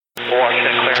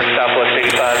Washington clearance, Southwest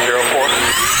 8504.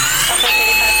 Southwest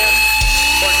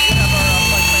 8504. Or do you have our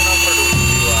flight plan up, or do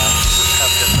you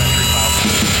have dispatchery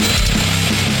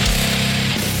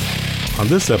files? On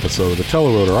this episode of the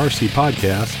Telerotor RC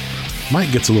podcast,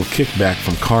 Mike gets a little kickback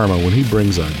from Karma when he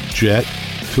brings a jet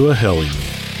to a heli meet.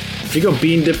 If you go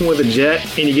bean dipping with a jet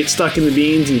and you get stuck in the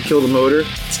beans and you kill the motor,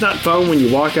 it's not fun when you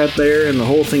walk out there and the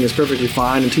whole thing is perfectly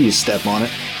fine until you step on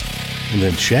it. And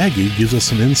then Shaggy gives us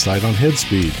some insight on head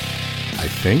speed, I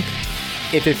think.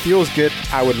 If it feels good,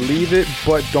 I would leave it,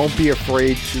 but don't be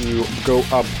afraid to go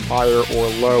up higher or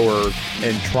lower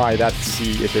and try that to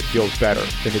see if it feels better.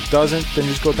 If it doesn't, then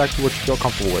just go back to what you feel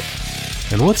comfortable with.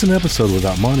 And what's an episode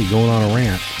without Monty going on a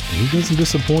rant? And he doesn't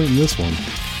disappoint in this one.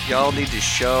 Y'all need to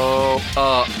show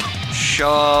up.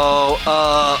 Show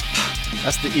up.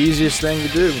 That's the easiest thing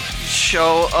to do.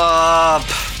 Show up.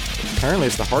 Apparently,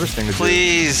 it's the hardest thing to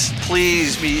Please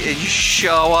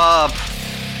show up.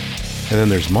 And then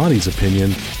there's Monty's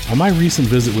opinion on my recent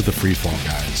visit with the Freefall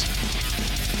guys.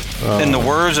 In the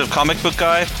words of Comic Book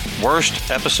Guy,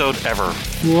 worst episode ever.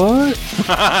 What?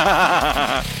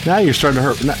 Now you're starting to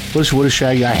hurt. Listen, what is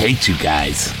Shaggy? I hate you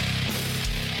guys.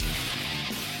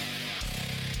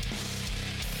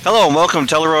 Hello and welcome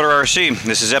to Telerotor RC.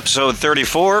 This is episode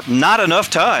 34, Not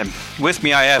Enough Time. With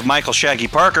me I have Michael Shaggy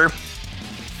Parker.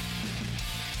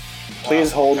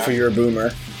 Please hold for your boomer.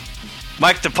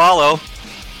 Mike DiPaolo.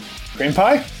 Cream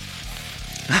pie?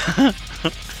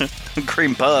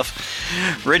 Cream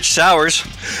Puff. Rich Sowers.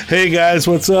 Hey guys,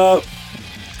 what's up?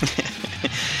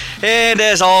 And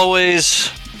as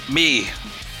always, me,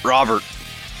 Robert,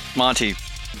 Monty.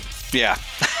 Yeah.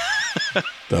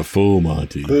 The fool,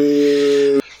 Monty.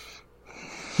 You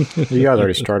guys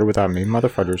already started without me,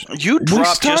 motherfuckers. You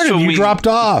dropped just when you dropped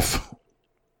off.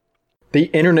 The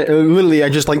internet, literally, I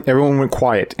just everyone went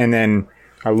quiet, and then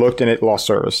I looked and it lost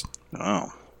service.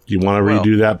 Oh. You want to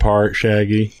redo that part,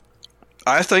 Shaggy?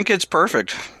 I think it's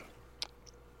perfect.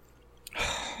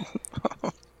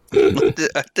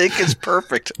 I think it's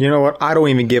perfect. You know what? I don't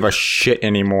even give a shit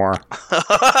anymore.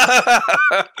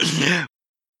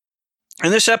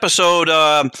 In this episode,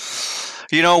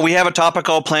 we have a topic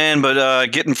all planned, but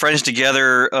getting friends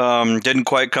together didn't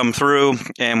quite come through,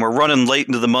 and we're running late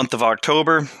into the month of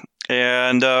October.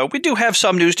 And we do have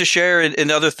some news to share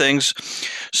and other things.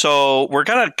 So we're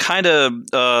going to kind of,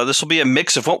 this will be a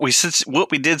mix of what we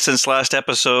did since last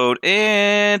episode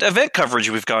and event coverage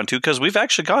we've gone to, because we've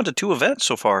actually gone to 2 events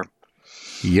so far.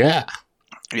 Yeah.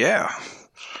 Yeah.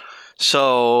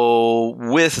 So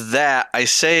with that, I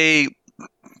say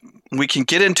we can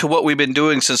get into what we've been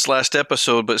doing since last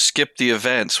episode, but skip the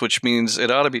events, which means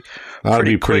it ought to be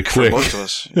pretty quick for most of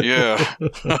us. Yeah.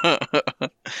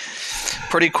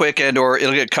 Pretty quick, and or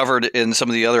it'll get covered in some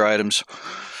of the other items.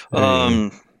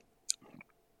 I'm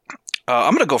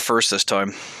going to go first this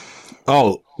time.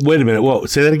 Oh, wait a minute. Whoa,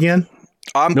 say that again?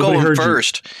 I'm going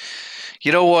first.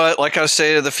 You know what? Like I was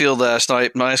saying to the field last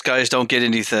night, nice guys don't get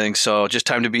anything, so just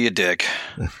time to be a dick.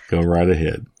 Go right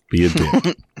ahead. Be a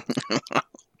dick.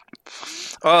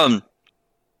 No,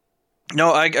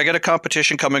 I got a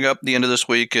competition coming up the end of this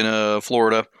week in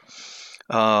Florida.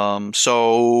 And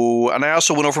I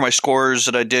also went over my scores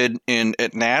that I did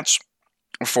at NATS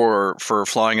for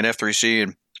flying an F3C,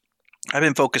 and I've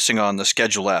been focusing on the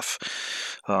Schedule F.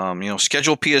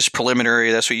 Schedule P is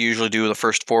preliminary. That's what you usually do the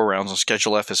first 4 rounds, and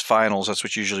Schedule F is finals. That's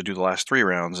what you usually do the last 3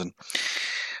 rounds. And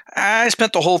I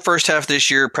spent the whole first half of this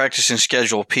year practicing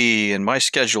Schedule P, and my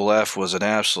Schedule F was an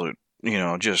absolute,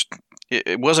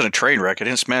 it wasn't a train wreck. I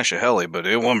didn't smash a heli, but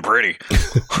it wasn't pretty.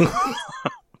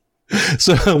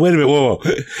 So wait a minute. Whoa.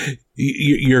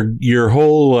 Your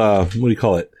whole what do you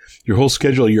call it? Your whole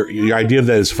schedule. Your idea of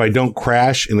that is if I don't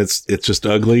crash and it's just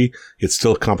ugly, it's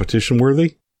still competition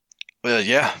worthy.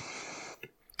 Yeah.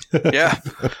 Yeah.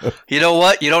 You know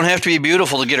what? You don't have to be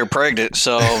beautiful to get her pregnant,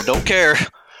 so don't care.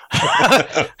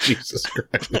 Jesus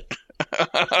Christ.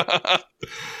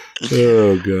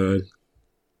 Oh God.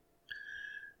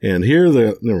 And here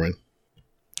never mind.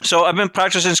 So I've been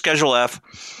practicing Schedule F.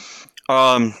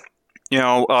 A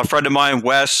friend of mine,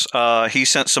 Wes, he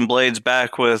sent some blades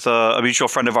back with a mutual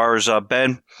friend of ours,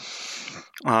 Ben.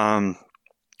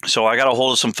 So I got a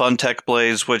hold of some FunTech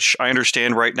blades, which I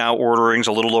understand right now ordering's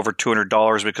a little over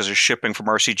 $200 because the shipping from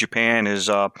RC Japan is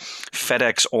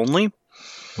FedEx only.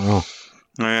 Oh.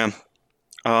 Yeah.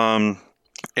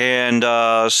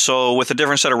 So with a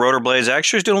different set of rotor blades, I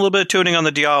actually was doing a little bit of tuning on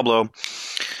the Diablo.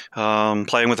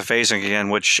 Playing with the phasing again,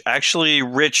 which actually,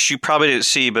 Rich, you probably didn't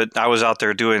see, but I was out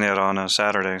there doing it on a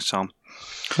Saturday. So,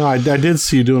 I did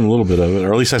see you doing a little bit of it,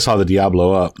 or at least I saw the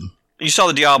Diablo up. You saw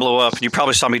the Diablo up, and you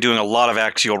probably saw me doing a lot of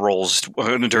axial rolls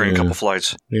during a couple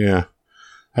flights. Yeah.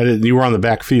 I didn't. You were on the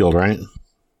back field, right?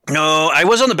 No, I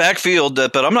was on the backfield,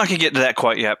 but I'm not going to get into that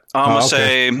quite yet. I'm going to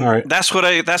say All right. that's what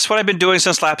I've been doing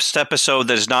since last episode.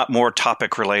 That is not more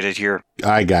topic related here.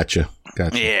 I gotcha.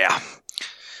 Yeah.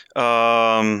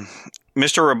 Mr.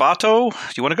 Roboto,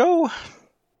 do you want to go?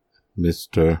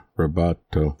 Mr.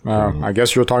 Roboto. I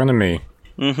guess you're talking to me.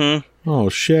 Mm-hmm. Oh,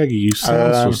 Shaggy, you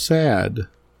sound so sad.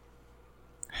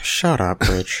 Shut up,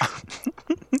 Rich.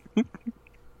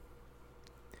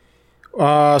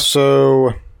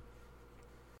 So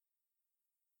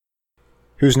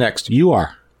who's next? You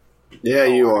are. Yeah,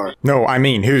 you are. No, I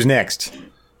mean, who's next?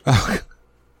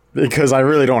 Because I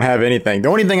really don't have anything. The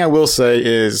only thing I will say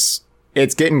is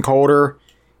it's getting colder.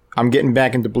 I'm getting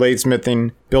back into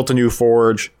bladesmithing, built a new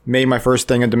forge, made my first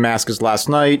thing in Damascus last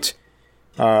night.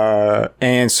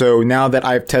 And so now that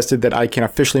I've tested that I can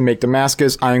officially make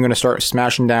Damascus, I'm going to start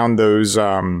smashing down those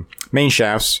main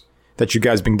shafts that you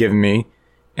guys have been giving me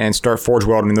and start forge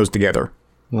welding those together.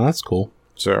 Well, that's cool.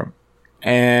 So,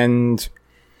 and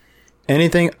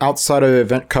anything outside of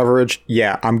event coverage,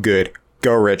 yeah, I'm good.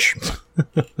 Go, Rich.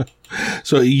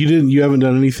 So you haven't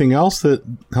done anything else that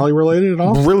heli related at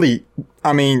all? Really,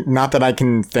 I mean, not that I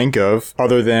can think of,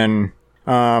 other than,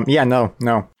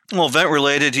 no. Well, event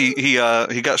related, he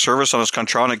got service on his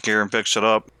Contronic gear and fixed it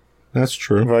up. That's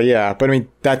true. Well, yeah, but I mean,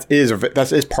 that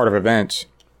is part of events.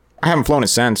 I haven't flown it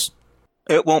since.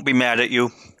 It won't be mad at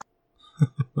you.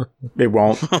 It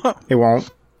won't. It won't.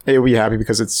 It'll be happy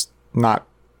because it's not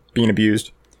being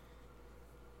abused.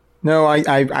 No,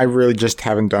 I really just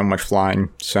haven't done much flying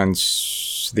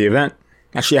since the event.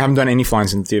 Actually, I haven't done any flying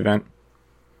since the event.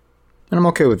 And I'm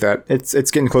okay with that.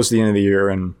 It's getting close to the end of the year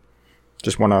and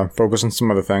just want to focus on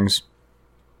some other things.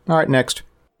 All right, next.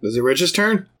 Is it Rich's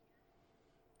turn?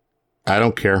 I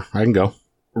don't care. I can go.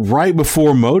 Right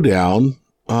before Mowdown,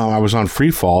 I was on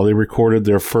Freefall. They recorded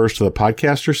their first of the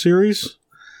podcaster series.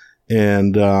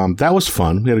 And that was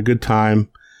fun. We had a good time.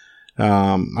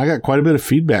 I got quite a bit of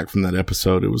feedback from that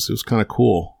episode. It was kind of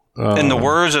cool. In the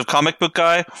words of Comic Book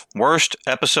Guy, worst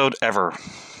episode ever.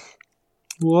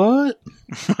 What?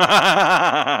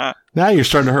 Now you're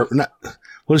starting to hurt.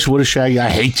 What is Shaggy? I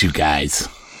hate you guys.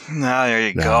 There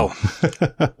you go.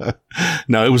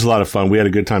 No, it was a lot of fun. We had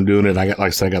a good time doing it. I got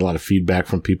a lot of feedback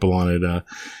from people on it.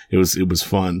 It was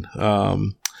fun.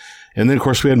 And then of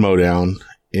course we had Mowdown,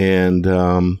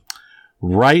 and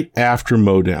right after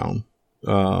Mowdown,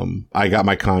 I got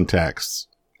my contacts,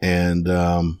 and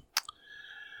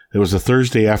it was a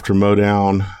Thursday after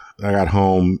Mowdown. I got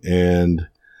home, and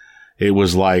it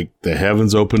was like the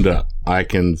heavens opened up. I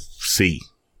can see,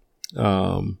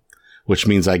 which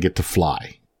means I get to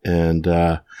fly. And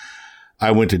I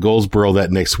went to Goldsboro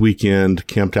that next weekend,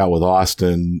 camped out with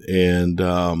Austin, and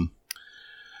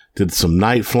did some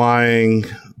night flying,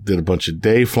 did a bunch of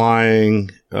day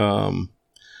flying,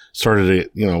 started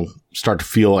to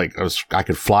feel like I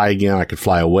could fly again. I could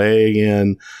fly away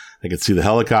again. I could see the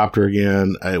helicopter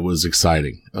again. It was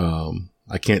exciting.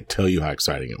 I can't tell you how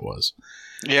exciting it was.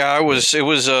 Yeah,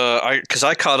 because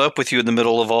I caught up with you in the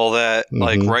middle of all that,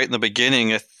 like right in the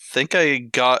beginning. I think I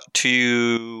got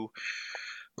to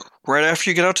right after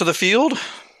you get out to the field.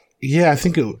 Yeah, I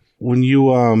think when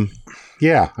you, I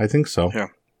think so.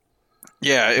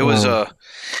 Yeah, it was,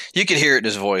 you could hear it in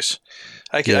his voice.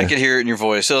 I could hear it in your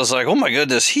voice. It was like, oh my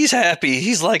goodness, he's happy.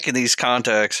 He's liking these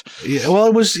contacts. Yeah, well,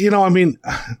 it was,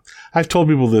 I've told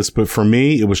people this, but for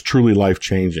me, it was truly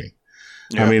life-changing.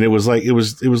 Yeah. I mean, it was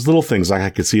little things like I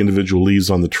could see individual leaves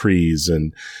on the trees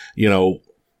and,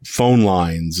 phone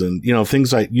lines and,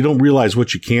 things like you don't realize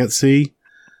what you can't see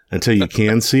until you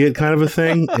can see it kind of a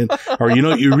thing.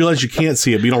 You realize you can't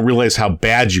see it, but you don't realize how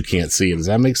bad you can't see it. Does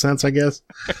that make sense, I guess?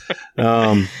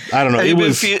 I don't know.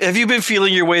 Have you been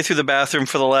feeling your way through the bathroom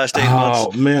for the last 8 months?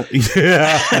 Oh, man.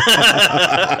 Yeah.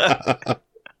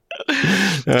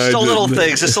 It's the little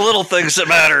things. It's the little things that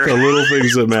matter. The little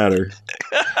things that matter.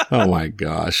 Oh my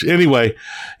gosh. Anyway,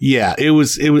 yeah,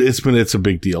 it's a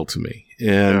big deal to me.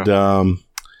 And, and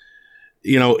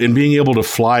being able to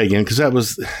fly again, because that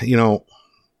was,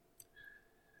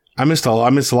 I missed a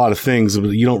lot of things,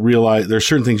 but you don't realize there's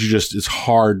certain things it's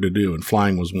hard to do, and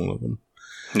flying was one of them.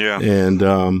 Yeah. And,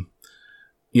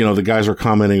 the guys were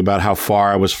commenting about how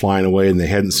far I was flying away, and they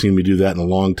hadn't seen me do that in a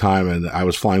long time, and I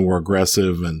was flying more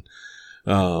aggressive, and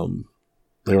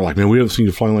they were like, man, we haven't seen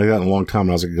you flying like that in a long time.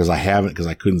 And I was like, because I haven't, because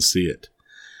I couldn't see it.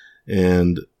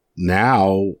 And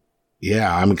now,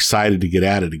 yeah, I'm excited to get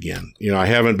at it again. I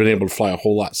haven't been able to fly a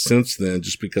whole lot since then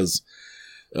just because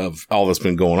of all that's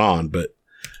been going on. But,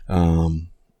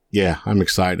 yeah, I'm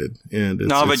excited. And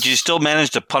but you still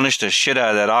managed to punish the shit out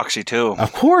of that Oxy too.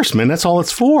 Of course, man. That's all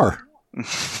it's for.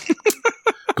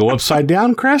 go upside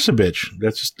down, crash a bitch.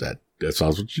 That's just that. That's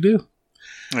what you do.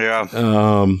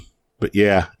 Yeah. But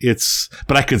yeah,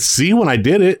 but I could see when I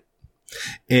did it,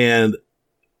 and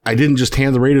I didn't just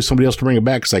hand the radio to somebody else to bring it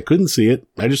back because I couldn't see it.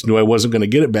 I just knew I wasn't going to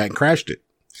get it back and crashed it.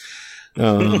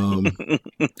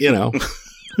 You know,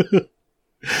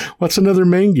 what's another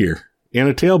main gear and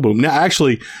a tail boom? Now,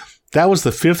 actually, that was the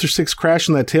 5th or 6th crash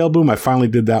in that tail boom. I finally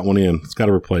did that one in. It's got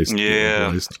to replace.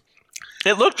 Yeah.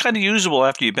 It looked kind of usable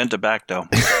after you bent it back, though.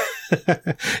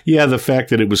 Yeah, the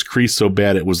fact that it was creased so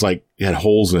bad, it was like it had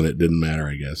holes in it. Didn't matter,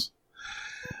 I guess.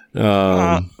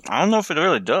 I don't know if it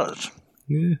really does.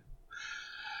 Yeah.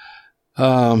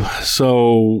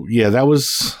 So yeah, that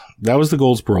was the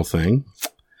Goldsboro thing.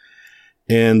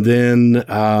 And then,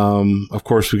 of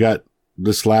course we got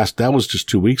that was just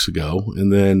 2 weeks ago.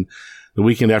 And then the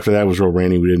weekend after that was real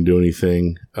rainy. We didn't do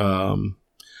anything.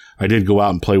 I did go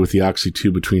out and play with the Oxy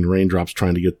 2 between raindrops,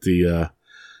 trying to get the,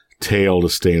 tail to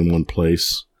stay in one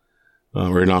place,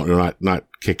 or not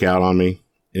kick out on me.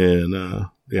 And,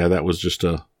 yeah, that was just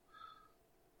a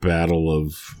battle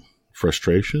of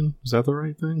frustration. Is that the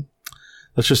right thing?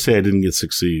 Let's just say I didn't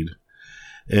succeed.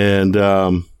 And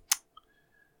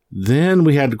then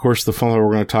we had, of course, the funnel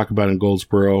we're going to talk about in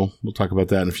Goldsboro. We'll talk about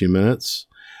that in a few minutes.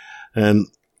 And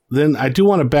then I do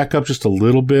want to back up just a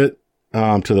little bit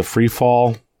to the free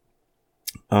fall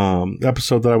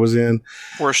episode that I was in.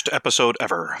 Worst episode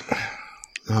ever.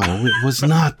 Oh, it was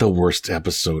not the worst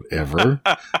episode ever.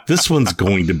 This one's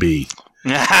going to be.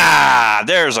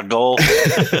 There's a goal.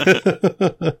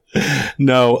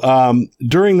 No,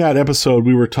 during that episode,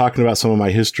 we were talking about some of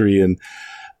my history, and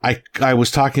I was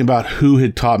talking about who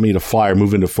had taught me to fly or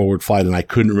move into forward flight, and I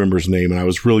couldn't remember his name, and I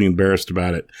was really embarrassed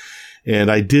about it.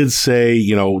 And I did say,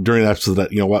 during that episode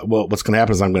that, what's going to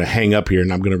happen is I'm going to hang up here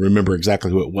and I'm going to remember exactly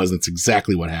who it was. And it's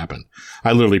exactly what happened.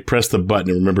 I literally pressed the button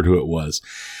and remembered who it was.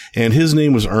 And his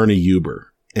name was Ernie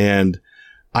Huber. And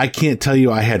I can't tell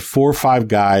you, I had 4 or 5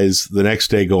 guys the next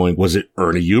day going, was it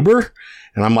Ernie Huber?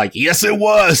 And I'm like, yes, it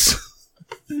was.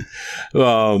 As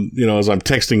I'm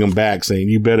texting him back saying,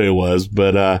 you bet it was.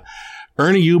 But,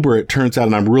 Ernie Huber, it turns out,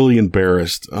 and I'm really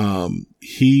embarrassed.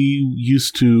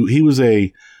 He was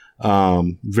a,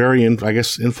 very,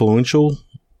 influential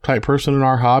type person in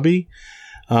our hobby.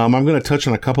 I'm going to touch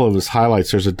on a couple of his highlights.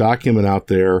 There's a document out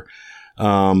there,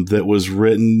 that was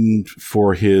written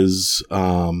for his,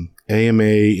 AMA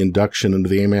induction into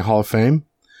the AMA Hall of Fame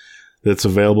that's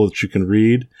available that you can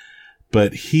read.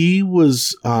 But he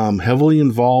was, heavily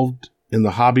involved in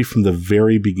the hobby from the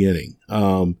very beginning.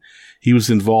 He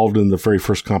was involved in the very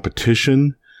first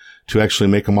competition to actually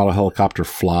make a model helicopter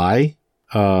fly.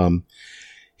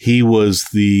 He was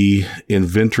the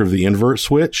inventor of the invert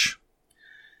switch.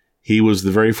 He was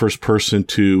the very first person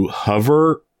to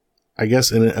hover,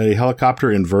 in a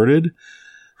helicopter inverted.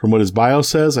 From what his bio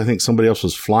says, I think somebody else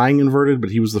was flying inverted,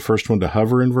 but he was the first one to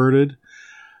hover inverted.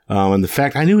 And the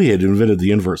fact, I knew he had invented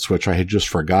the invert switch. I had just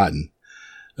forgotten.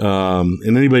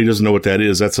 And anybody who doesn't know what that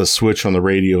is, that's a switch on the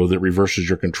radio that reverses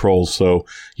your controls. So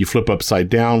you flip upside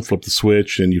down, flip the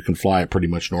switch, and you can fly it pretty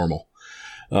much normal.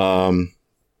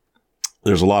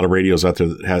 There's a lot of radios out there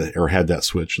that had that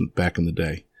switch back in the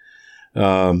day.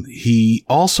 He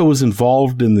also was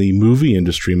involved in the movie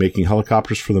industry, making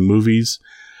helicopters for the movies.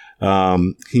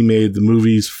 He made the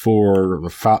movies for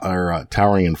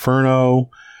Towering Inferno,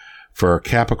 for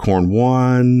Capricorn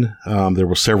 1. There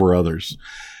were several others.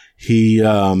 He,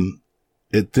 at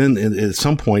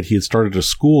some point he had started a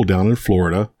school down in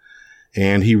Florida,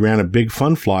 and he ran a big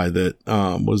fun fly that,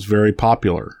 was very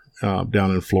popular, down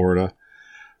in Florida.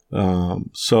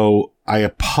 So I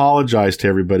apologize to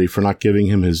everybody for not giving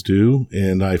him his due,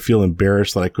 and I feel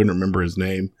embarrassed that I couldn't remember his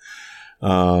name.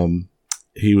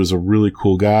 He was a really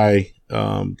cool guy,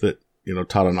 that,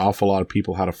 taught an awful lot of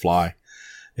people how to fly,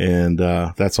 and,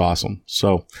 that's awesome.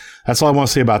 So that's all I want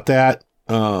to say about that.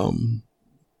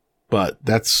 But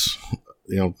that's,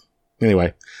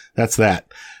 anyway, that's that.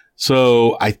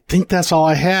 So I think that's all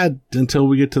I had until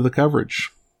we get to the coverage.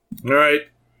 All right.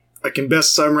 I can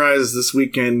best summarize this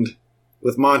weekend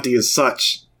with Monty as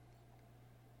such.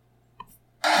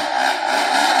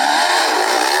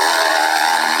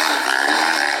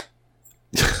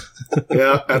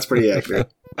 Yeah, that's pretty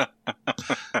accurate.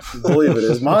 Believe it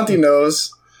is. Monty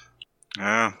knows.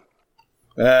 Yeah.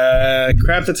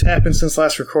 Crap that's happened since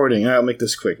last recording. I'll make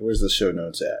this quick. Where's the show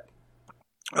notes at?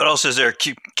 What else is there?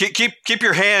 Keep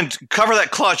your hand. Cover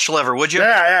that clutch lever, would you?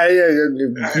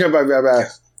 Yeah.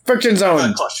 Friction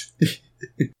zone. Clutch.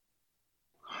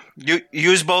 You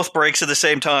use both brakes at the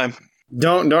same time.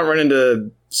 Don't run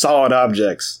into solid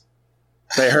objects.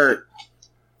 They hurt.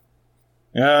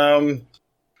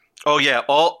 Oh yeah,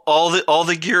 all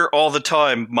the gear all the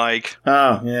time, Mike.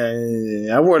 Oh,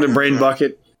 yeah. I wore the brain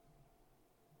bucket.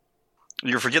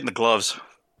 You're forgetting the gloves.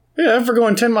 Yeah, for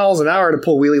going 10 miles an hour to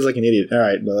pull wheelies like an idiot. All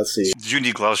right, well, let's see. You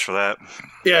need gloves for that.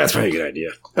 Yeah, that's probably a good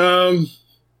idea.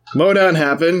 Mowdown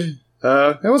happened.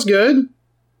 That was good.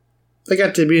 I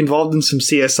got to be involved in some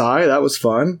CSI. That was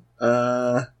fun.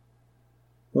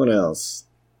 What else?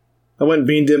 I went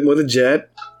bean dip with a jet.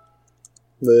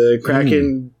 The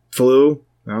Kraken flew.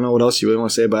 I don't know what else you would want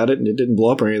to say about it. It didn't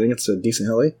blow up or anything. It's a decent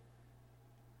heli.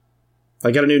 I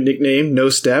got a new nickname, No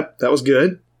Step. That was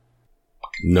good.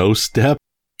 No Step?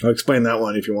 I'll explain that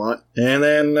one if you want. And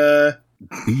then,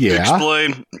 Yeah.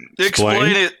 Explain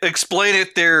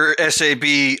it there, SAB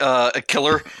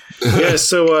killer. yeah,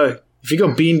 so if you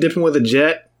go bean dipping with a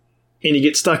jet and you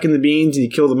get stuck in the beans and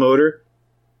you kill the motor,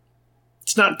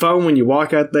 it's not fun when you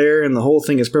walk out there and the whole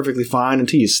thing is perfectly fine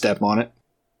until you step on it.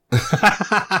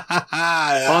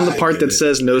 On the part that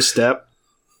says no step.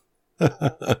 So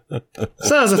that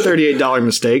was a $38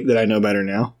 mistake that I know better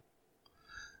now.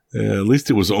 Yeah, at least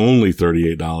it was only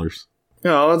 $38.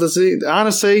 No,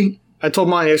 honestly, I told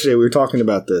mine yesterday, we were talking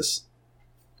about this.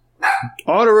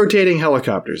 Auto-rotating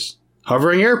helicopters,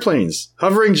 hovering airplanes,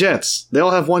 hovering jets, they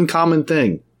all have one common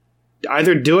thing.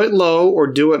 Either do it low or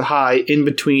do it high, in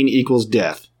between equals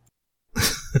death.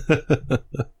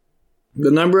 The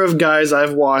number of guys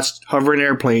I've watched hovering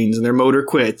airplanes and their motor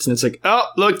quits, and it's like, oh,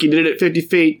 look, you did it at 50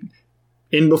 feet,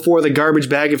 in before the garbage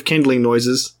bag of kindling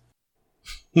noises.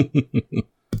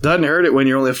 Doesn't hurt it when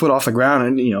you're only a foot off the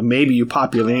ground and, maybe you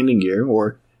pop your landing gear,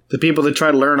 or the people that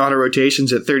try to learn auto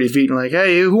rotations at 30 feet and are like,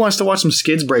 hey, who wants to watch some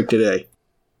skids break today?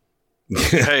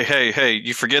 Hey,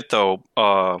 you forget though,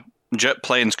 jet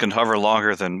planes can hover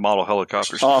longer than model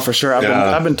helicopters. Oh, for sure.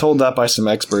 I've been told that by some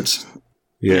experts.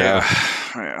 Yeah.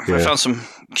 I found some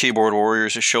keyboard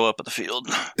warriors that show up at the field.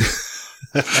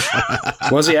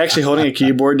 Was he actually holding a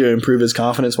keyboard to improve his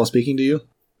confidence while speaking to you?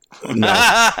 No.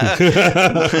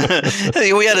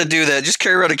 Hey, we had to do that. Just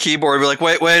carry around a keyboard and be like,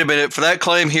 wait a minute. For that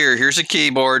claim here's a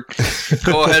keyboard.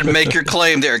 Go ahead and make your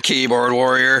claim there, keyboard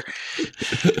warrior.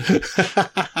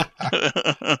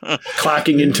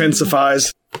 Clacking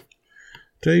intensifies.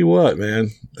 Tell you what,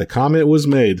 man, the comment was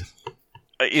made.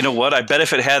 You know what? I bet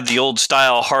if it had the old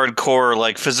style hardcore,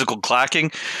 like physical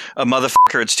clacking, a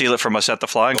motherfucker would steal it from us at the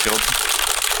flying field.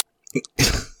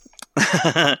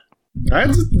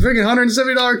 That's a freaking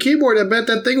 $170 keyboard. I bet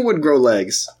that thing would grow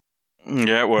legs.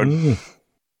 Yeah, it would.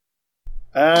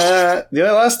 The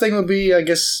other last thing would be, I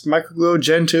guess, Microglow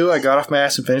Gen 2. I got off my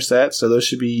ass and finished that, so those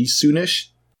should be soonish.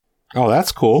 Oh,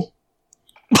 that's cool.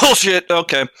 Bullshit.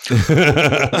 Okay. It's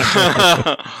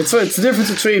the difference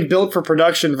between built for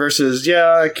production versus,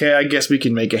 I guess we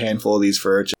can make a handful of these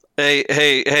for urchins.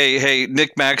 Hey,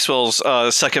 Nick Maxwell's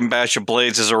second batch of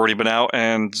blades has already been out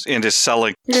and is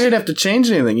selling. You didn't have to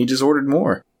change anything. You just ordered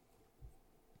more.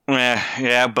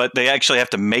 Yeah, but they actually have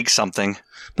to make something.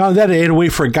 Now that they had to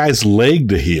wait for a guy's leg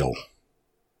to heal.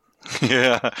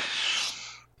 Yeah.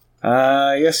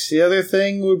 I guess the other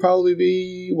thing would probably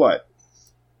be what?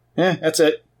 That's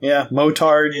it. Yeah,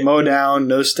 Motard, Mow Down,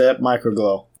 No Step,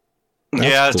 Microglow.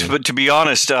 That's cool. But to be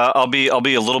honest, I'll be a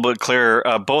little bit clearer.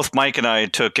 Both Mike and I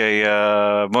took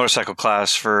a motorcycle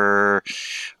class for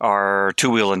our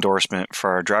two-wheel endorsement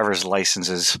for our driver's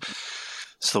licenses,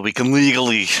 so that we can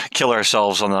legally kill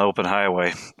ourselves on the open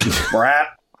highway. Brat.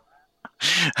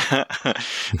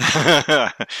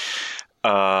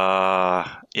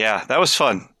 Yeah, that was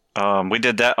fun. We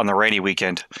did that on the rainy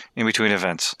weekend in between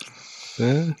events.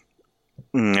 Yeah.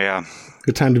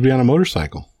 Good time to be on a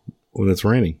motorcycle when it's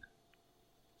raining.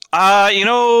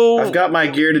 I've got my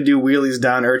gear to do wheelies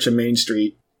down Urchin Main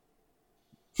Street.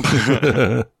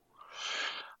 There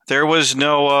was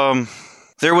no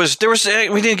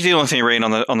we didn't do anything rain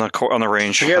on the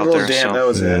range We got out a little there. damp. So. That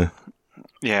was it.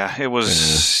 Yeah, it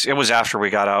was after we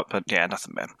got out, but yeah,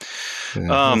 nothing bad.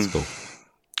 That's cool.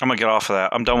 I'm gonna get off of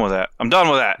that. I'm done with that.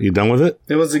 You done with it?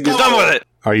 It was a good. I'm done with it.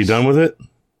 Are you done with it?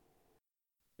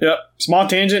 Yep. Small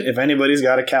tangent. If anybody's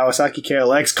got a Kawasaki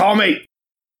KLX, call me.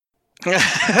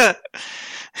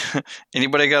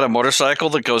 Anybody got a motorcycle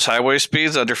that goes highway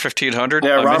speeds under 1500?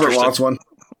 Yeah, Robert wants one.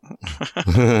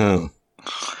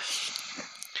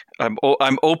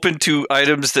 I'm open to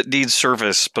items that need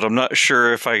service, but I'm not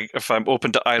sure if I'm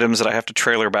open to items that I have to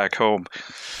trailer back home.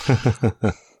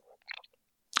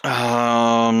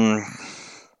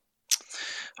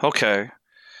 Okay.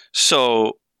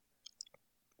 So,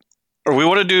 or we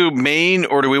want to do main,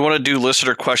 or do we want to do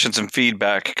listener questions and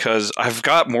feedback? Because I've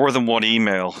got more than one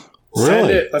email.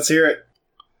 Send it. Let's hear it.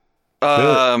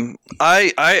 I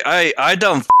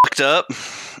done fucked up.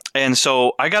 And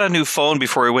so I got a new phone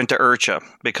before we went to IRCHA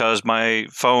because my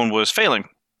phone was failing.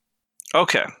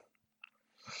 Okay.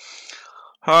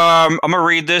 I'm gonna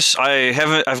read this.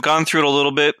 I've gone through it a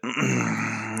little bit.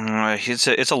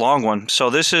 It's a long one. So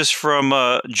this is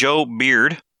from Joe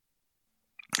Beard.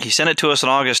 He sent it to us on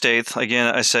August 8th.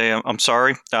 Again, I say I'm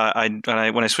sorry. When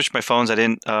I switched my phones, I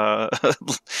didn't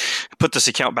put this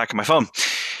account back in my phone.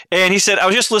 And he said, I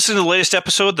was just listening to the latest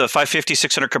episode, the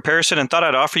 550-600 comparison, and thought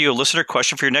I'd offer you a listener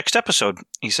question for your next episode.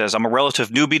 He says, I'm a relative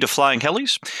newbie to flying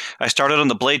helis. I started on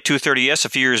the Blade 230S a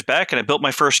few years back, and I built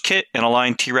my first kit, an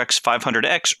Align T-Rex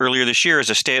 500X, earlier this year as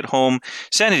a stay-at-home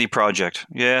sanity project.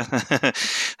 Yeah,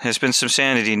 there's been some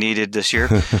sanity needed this year.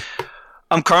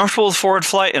 I'm comfortable with forward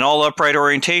flight and all upright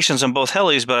orientations on both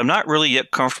helis, but I'm not really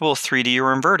yet comfortable with 3D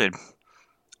or inverted.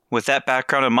 With that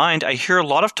background in mind, I hear a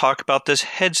lot of talk about this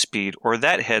head speed or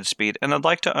that head speed, and I'd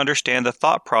like to understand the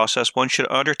thought process one should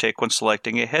undertake when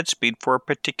selecting a head speed for a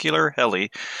particular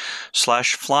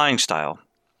heli/flying style.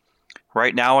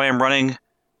 Right now I am running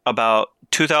about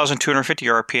 2,250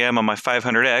 RPM on my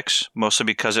 500X, mostly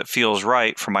because it feels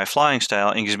right for my flying style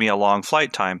and gives me a long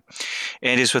flight time,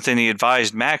 and is within the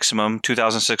advised maximum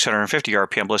 2,650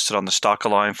 RPM listed on the stock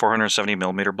Align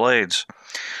 470mm blades.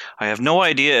 I have no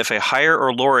idea if a higher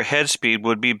or lower head speed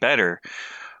would be better.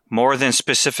 More than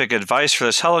specific advice for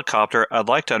this helicopter, I'd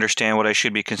like to understand what I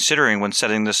should be considering when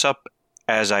setting this up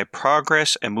as I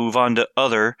progress and move on to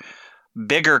other,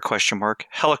 bigger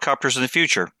helicopters in the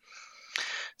future.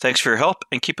 Thanks for your help,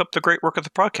 and keep up the great work of the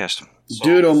podcast.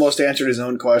 Dude almost answered his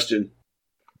own question.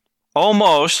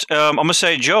 Almost. I'm going to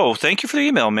say, Joe, thank you for the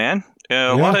email, man.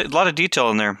 A lot of detail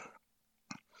in there.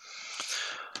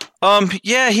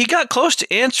 Yeah, he got close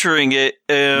to answering it.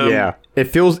 Yeah, it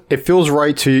feels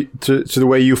right to the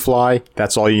way you fly.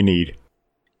 That's all you need.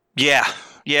 Yeah.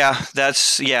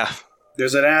 There's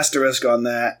an asterisk on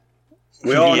that.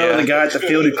 We all know the guy at the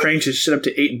field who cranks his shit up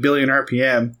to 8 billion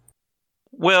RPM.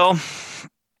 Well,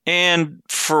 and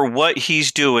for what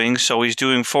he's doing, so he's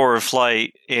doing forward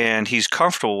flight and he's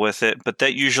comfortable with it, but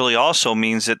that usually also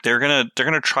means that they're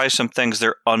gonna try some things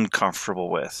they're uncomfortable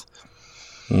with.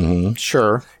 Mm-hmm.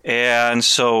 Sure. And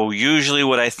so usually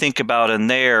what I think about in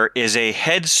there is a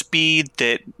head speed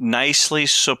that nicely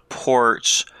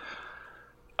supports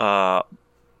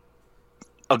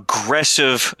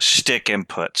aggressive stick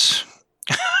inputs.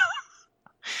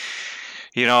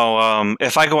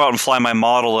 If I go out and fly my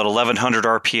model at 1100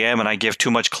 RPM and I give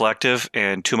too much collective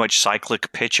and too much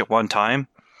cyclic pitch at one time.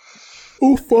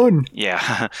 Oh, fun.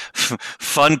 Yeah.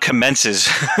 Fun commences.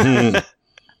 I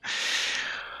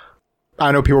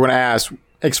know people are going to ask,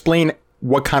 explain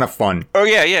what kind of fun. Oh,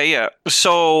 yeah.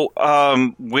 So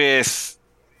with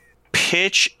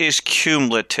pitch is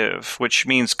cumulative, which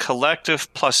means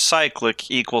collective plus cyclic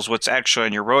equals what's actually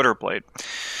on your rotor blade.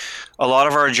 A lot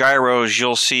of our gyros,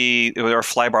 you'll see, our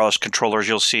flybarless controllers,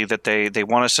 you'll see that they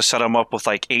want us to set them up with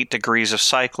like 8 degrees of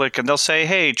cyclic, and they'll say,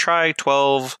 hey, try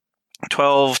 12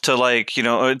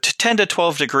 to 10 to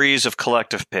 12 degrees of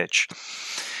collective pitch.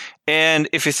 And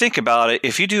if you think about it,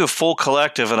 if you do a full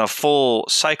collective and a full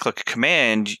cyclic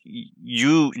command,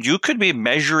 you could be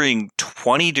measuring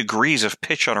 20 degrees of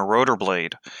pitch on a rotor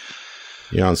blade.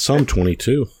 Yeah, on some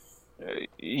 22.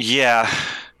 Yeah.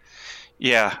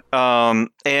 And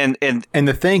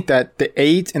to think that the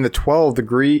 8 and the 12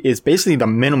 degree is basically the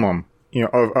minimum,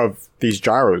 of these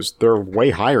gyros. They're way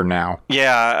higher now.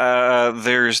 Yeah,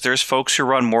 there's folks who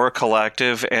run more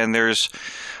collective, and there's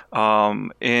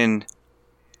in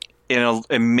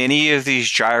many of these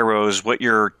gyros, what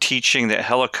you're teaching that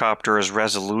helicopter is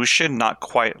resolution, not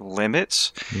quite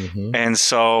limits, and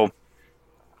so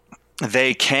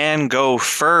they can go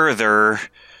further.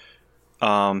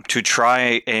 To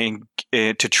try and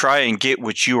get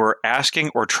what you were asking,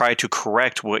 or try to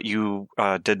correct what you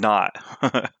did not.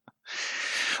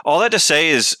 All that to say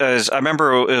is I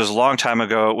remember it was a long time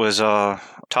ago. It was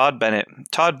Todd Bennett.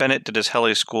 Todd Bennett did his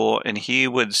heli school, and he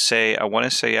would say, I want to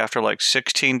say after like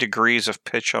 16 degrees of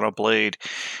pitch on a blade,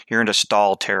 you're into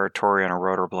stall territory on a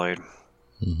rotor blade.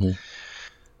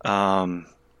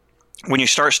 When you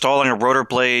start stalling a rotor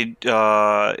blade,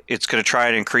 it's going to try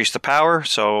and increase the power,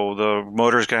 so the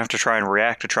motor is going to have to try and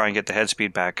react to try and get the head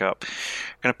speed back up.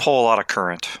 You're going to pull a lot of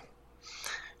current.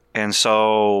 And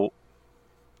so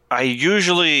I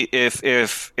usually, if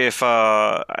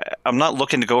I'm not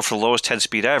looking to go for the lowest head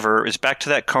speed ever, it's back to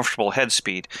that comfortable head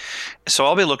speed. So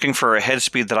I'll be looking for a head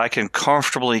speed that I can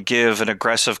comfortably give an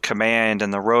aggressive command,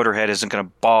 and the rotor head isn't going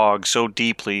to bog so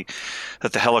deeply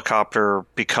that the helicopter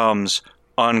becomes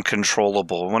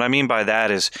uncontrollable. What I mean by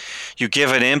that is you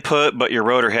give an input, but your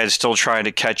rotor head's still trying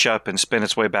to catch up and spin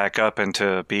its way back up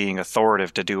into being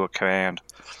authoritative to do a command.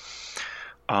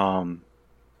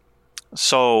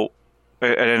 So,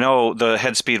 and I know the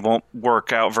head speed won't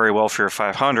work out very well for your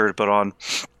 500, but on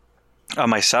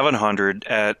my 700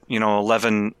 at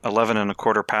 11 and a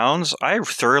quarter pounds, I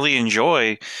thoroughly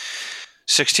enjoy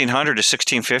 1600 to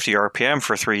 1650 RPM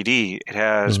for 3D. It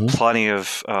has plenty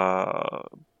of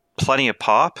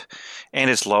pop, and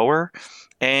it's lower.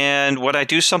 And when I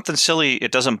do something silly,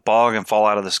 it doesn't bog and fall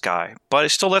out of the sky. But it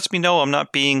still lets me know I'm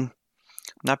not being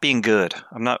good.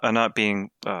 I'm not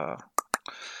being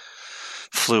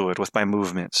fluid with my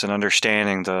movements and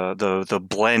understanding the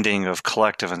blending of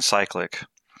collective and cyclic.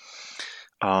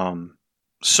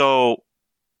 So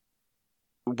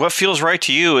what feels right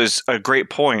to you is a great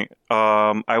point.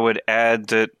 I would add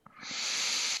that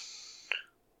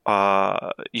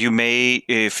you may,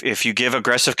 if you give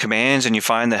aggressive commands and you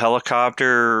find the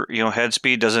helicopter, head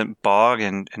speed doesn't bog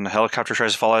and the helicopter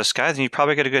tries to fall out of the sky, then you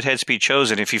probably get a good head speed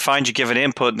chosen. If you find you give an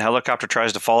input and the helicopter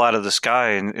tries to fall out of the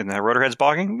sky and the rotor head's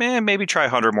bogging, maybe try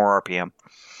 100 more RPM.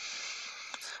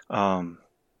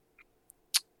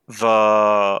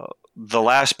 The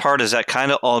last part is that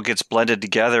kind of all gets blended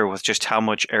together with just how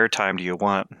much airtime do you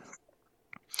want.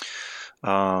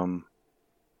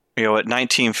 At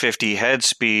 1950 head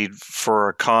speed for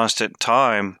a constant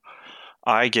time,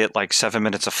 I get like 7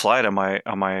 minutes of flight on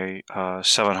my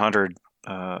 700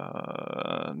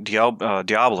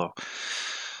 Diablo.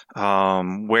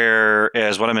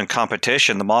 Whereas when I'm in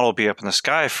competition, the model will be up in the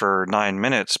sky for 9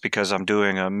 minutes because I'm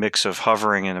doing a mix of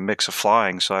hovering and a mix of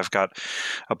flying. So I've got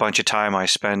a bunch of time I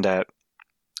spend at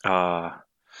about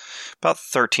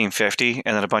 1350,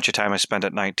 and then a bunch of time I spend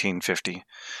at 1950.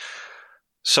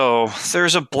 So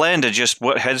there's a blend of just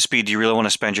what head speed do you really want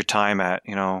to spend your time at.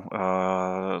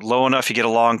 Low enough you get a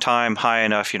long time, high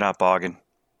enough you're not bogging.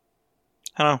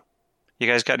 I don't know. You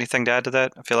guys got anything to add to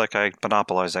that? I feel like I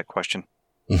monopolized that question.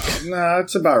 No,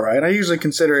 that's about right. I usually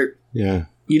consider it. Yeah.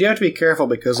 You'd have to be careful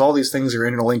because all these things are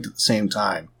interlinked at the same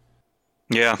time.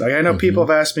 Yeah. Like I know people have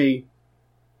asked me,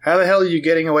 how the hell are you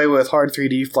getting away with hard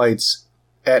 3D flights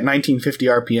at 1950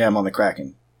 RPM on the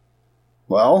Kraken?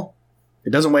 Well, it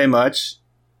doesn't weigh much.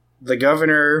 The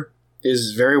governor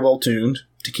is very well tuned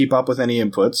to keep up with any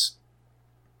inputs.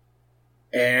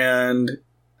 And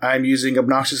I'm using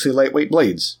obnoxiously lightweight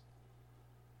blades.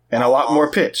 And a lot more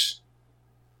pitch.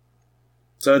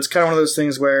 So it's kind of one of those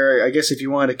things where I guess if you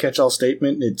wanted a catch-all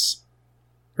statement, it's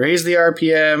raise the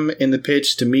RPM in the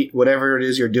pitch to meet whatever it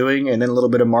is you're doing, and then a little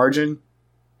bit of margin,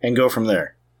 and go from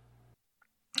there.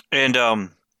 And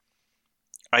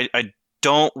I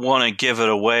don't want to give it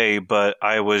away, but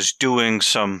I was doing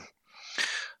some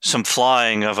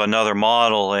flying of another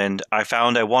model, and I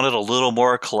found I wanted a little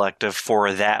more collective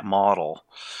for that model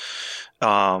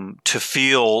to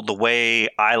feel the way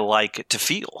I like it to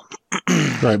feel.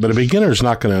 Right, but a beginner's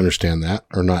not going to understand that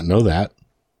or not know that.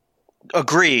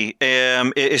 Agree.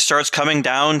 It starts coming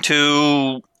down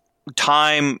to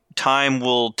time. Time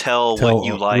will tell what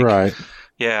you like. Right.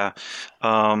 Yeah.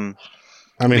 I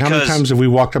mean, how many times have we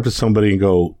walked up to somebody and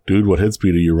go, dude, what head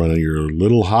speed are you running? You're a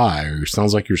little high, or it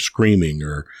sounds like you're screaming,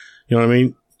 or, you know what I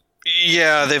mean?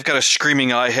 Yeah, they've got a screaming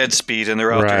high head speed, and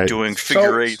they're out there doing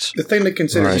figure eights. The thing to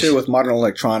consider, too, with modern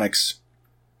electronics,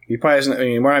 you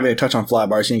probably, we're not even going to touch on fly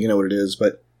bars, so you can know what it is,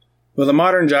 but with a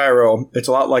modern gyro, it's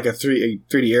a lot like a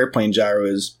 3D airplane gyro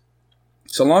is.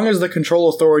 So long as the control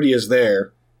authority is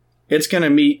there, it's going to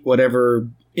meet whatever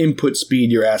input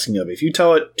speed you're asking of. If you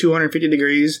tell it 250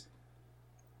 degrees,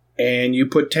 and you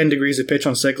put 10 degrees of pitch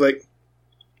on cyclic,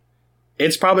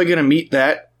 it's probably going to meet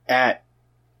that at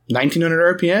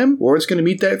 1900 RPM, or it's going to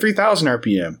meet that at 3000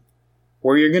 RPM,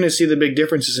 where you're going to see the big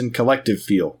differences in collective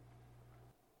feel.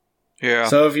 Yeah.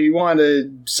 So if you want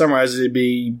to summarize it, it'd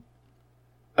be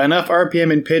enough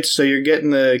RPM and pitch so you're getting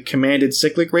the commanded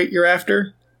cyclic rate you're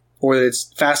after, or that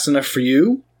it's fast enough for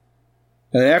you.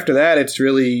 And then after that, it's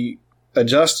really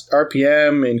adjust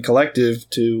RPM and collective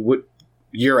to what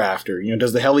you're after.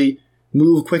 Does the heli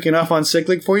move quick enough on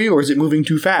cyclic for you, or is it moving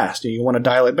too fast and you want to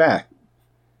dial it back?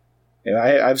 And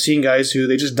I've seen guys who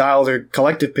they just dial their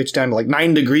collective pitch down to like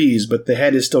 9 degrees, but the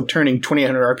head is still turning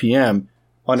 2800 RPM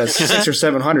on a 6 or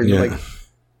 700. Yeah.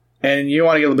 And you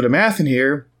want to get a little bit of math in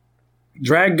here.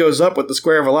 Drag goes up with the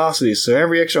square velocity, so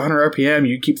every extra 100 RPM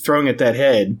you keep throwing at that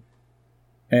head.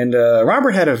 And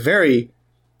Robert had a very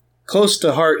close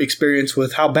to heart experience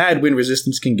with how bad wind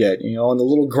resistance can get. On the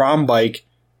little Grom bike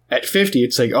at 50,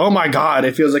 it's like, oh my god,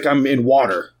 it feels like I'm in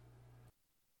water.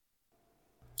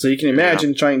 So you can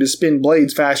imagine trying to spin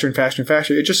blades faster and faster and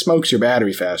faster. It just smokes your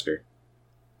battery faster.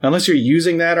 Unless you're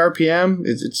using that RPM,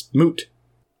 it's moot.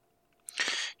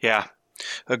 Yeah,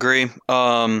 agree.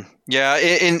 Yeah,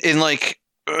 in like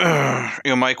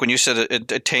Mike, when you said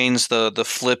it attains the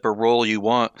flip or roll you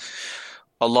want,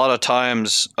 a lot of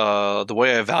times the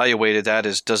way I evaluated that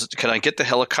is, can I get the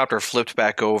helicopter flipped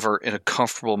back over in a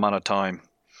comfortable amount of time?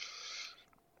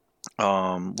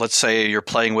 Let's say you're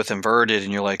playing with inverted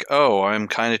and you're like, oh, I'm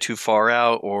kind of too far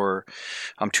out, or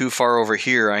I'm too far over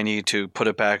here. I need to put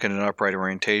it back in an upright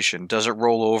orientation. Does it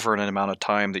roll over in an amount of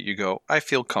time that you go, I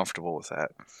feel comfortable with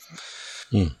that?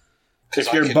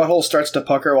 If your butthole starts to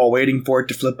pucker while waiting for it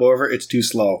to flip over, it's too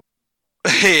slow.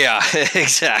 Yeah,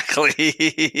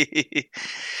 exactly.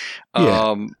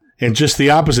 Yeah. And just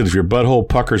the opposite. If your butthole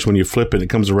puckers when you flip it, it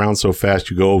comes around so fast,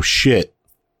 you go, oh, shit.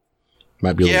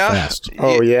 Might be a little fast.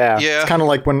 Oh, yeah. Yeah. It's kind of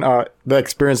like when the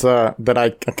experience that I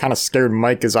kind of scared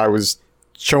Mike as I was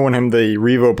showing him the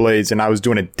Revo blades and I was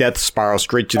doing a death spiral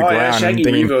straight to the ground. Yeah, Shaggy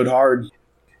Revo'd hard.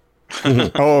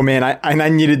 Oh, man. I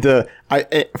needed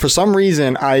for some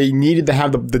reason, I needed to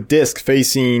have the disc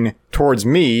facing towards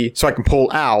me so I can pull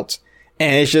out.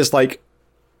 And it's just like,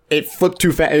 it flipped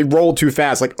too fast. It rolled too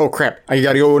fast. Like, oh, crap. I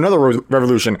got to go another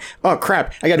revolution. Oh,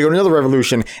 crap. I got to go another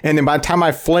revolution. And then by the time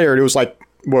I flared, it was like,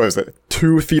 what was it?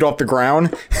 2 feet off the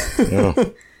ground? Yeah.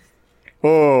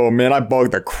 Oh, man. I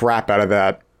bugged the crap out of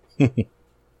that.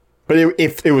 But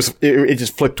it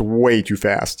just flipped way too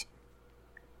fast.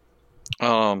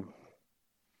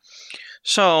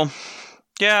 So,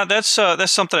 yeah, that's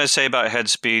something I say about head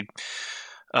speed.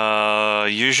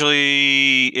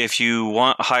 Usually, if you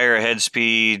want higher head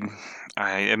speed,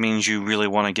 it means you really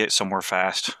want to get somewhere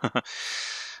fast.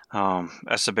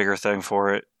 That's the bigger thing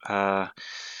for it.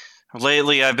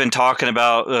 Lately, I've been talking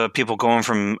about people going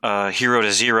from hero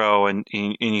to zero, and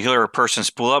you hear a person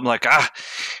spool up, I'm like,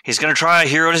 he's going to try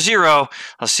hero to zero.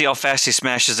 Let's see how fast he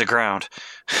smashes the ground.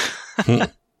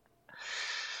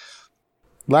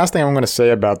 Last thing I'm going to say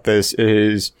about this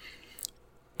is,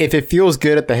 if it feels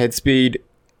good at the head speed,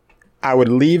 I would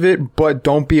leave it, but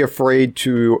don't be afraid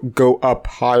to go up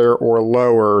higher or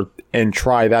lower and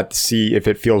try that to see if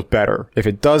it feels better. If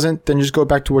it doesn't, then just go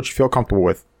back to what you feel comfortable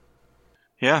with.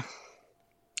 Yeah.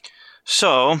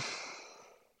 So,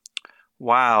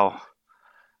 wow.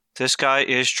 This guy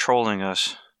is trolling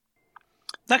us.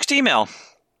 Next email.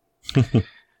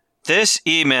 This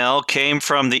email came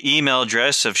from the email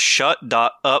address of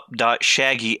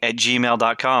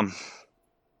shut.up.shaggy@gmail.com.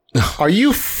 Are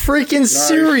you freaking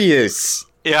serious?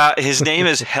 Yeah, his name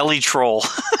is Helitroll.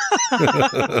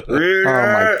 Oh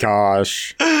my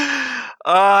gosh.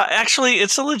 Actually,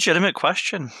 it's a legitimate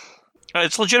question.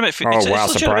 It's legitimate. Oh, wow,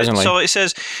 legitimate. surprisingly. So it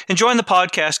says, enjoying the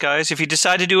podcast, guys. If you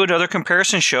decide to do another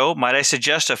comparison show, might I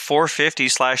suggest a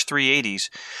 450/380s?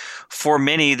 For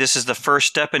many, this is the first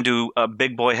step into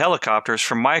big boy helicopters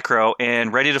from micro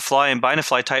and ready to fly and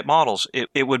Bynafly type models.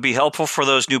 It would be helpful for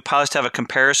those new pilots to have a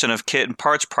comparison of kit and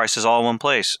parts prices all in one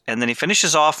place. And then he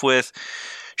finishes off with,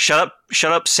 shut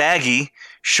up, Saggy.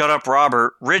 Shut up,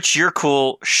 Robert. Rich, you're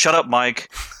cool. Shut up, Mike.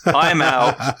 I'm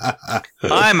out.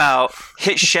 I'm out.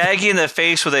 Hit Shaggy in the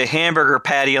face with a hamburger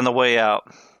patty on the way out.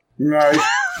 Nice.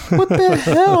 What the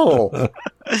hell?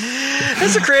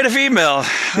 That's a creative email.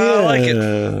 I like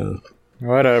it.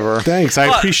 Whatever. Thanks.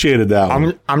 I appreciated that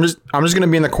one. I'm just gonna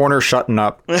be in the corner shutting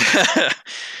up. Yeah,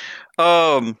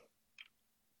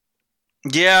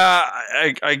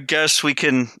 I guess we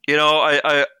can.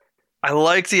 I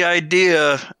like the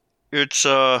idea. It's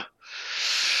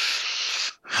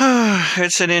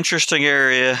it's an interesting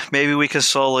area. Maybe we can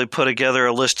slowly put together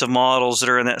a list of models that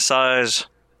are in that size.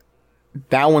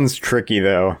 That one's tricky,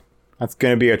 though. That's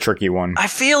going to be a tricky one. I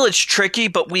feel it's tricky,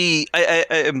 but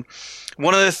one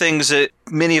of the things that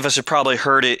many of us have probably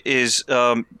heard it is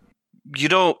if you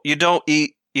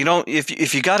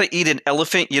got to eat an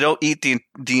elephant, you don't eat the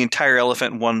entire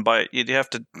elephant in one bite. You have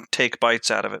to take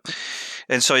bites out of it.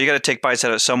 And so you got to take bites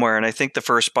out of it somewhere. And I think the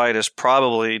first bite is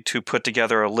probably to put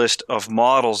together a list of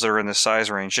models that are in this size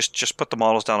range. Just put the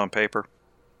models down on paper.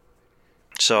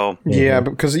 So yeah,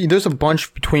 because there's a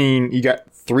bunch between, you got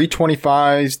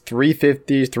 325s,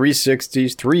 350s,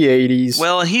 360s, 380s.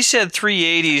 Well, and he said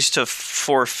 380s to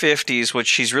 450s,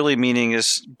 which he's really meaning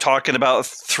is talking about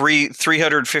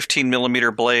 315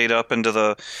 millimeter blade up into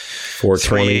the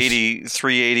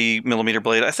 380 millimeter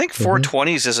blade. I think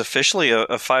 420s is officially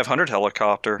a 500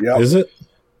 helicopter. Yep. Is it?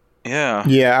 Yeah.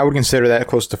 Yeah, I would consider that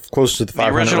close to the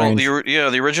 500 range.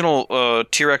 The original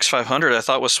T-Rex 500 I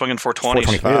thought was swinging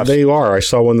 420s. Yeah, there you are. I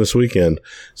saw one this weekend.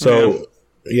 So,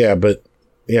 yeah, but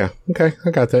yeah, okay,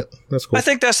 I got that. That's cool. I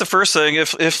think that's the first thing.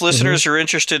 If listeners are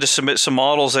interested to submit some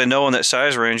models they know in that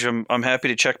size range, I'm happy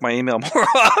to check my email more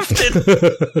often.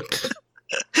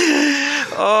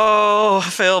 Oh,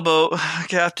 failboat,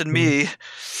 Captain Me.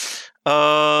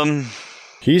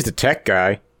 He's the tech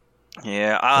guy.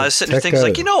 Yeah, I was sitting there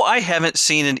thinking, like, I haven't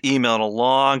seen an email in a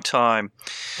long time.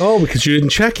 Oh, because you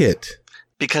didn't check it.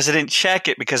 Because I didn't check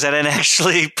it, because I didn't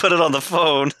actually put it on the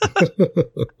phone.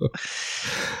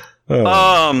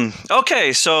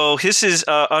 Okay, so this is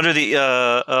under the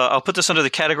I'll put this under the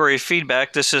category of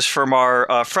feedback. This is from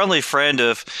our friendly friend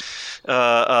of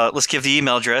let's give the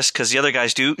email address because the other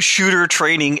guys do,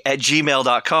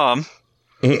 shootertraining@gmail.com.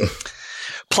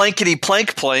 Plankety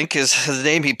Plank Plank is the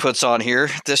name he puts on here.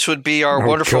 This would be our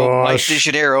wonderful Mike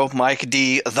DeGeneiro, Mike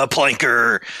D, the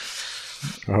Planker.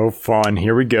 Oh, fun.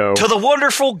 Here we go. To the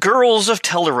wonderful girls of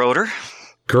Telerotor.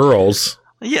 Girls?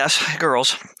 Yes,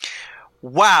 girls.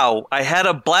 Wow, I had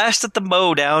a blast at the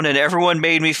mowdown and everyone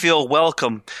made me feel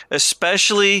welcome,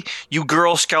 especially you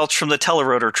Girl Scouts from the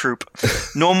Telerotor troop.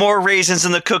 No more raisins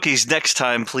in the cookies next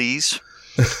time, please.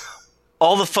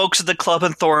 All the folks at the club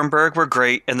in Thornburg were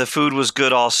great, and the food was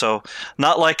good also.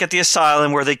 Not like at the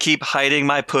asylum where they keep hiding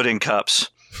my pudding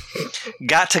cups.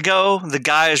 Got to go. The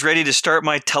guy is ready to start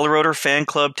my Telerotor fan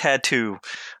club tattoo.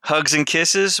 Hugs and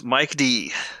kisses, Mike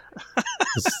D.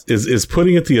 Is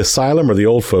pudding at the asylum or the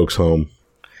old folks' home?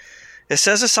 It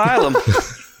says asylum.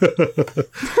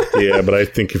 Yeah, but I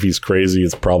think if he's crazy,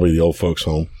 it's probably the old folks'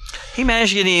 home. He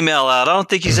managed to get an email out. I don't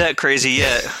think he's that crazy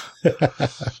yet.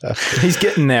 He's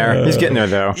getting there. He's getting there,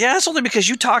 though. Yeah, that's only because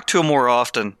you talk to him more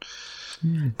often.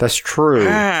 That's true.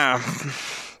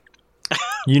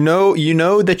 You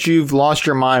know that you've lost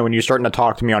your mind when you're starting to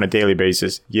talk to me on a daily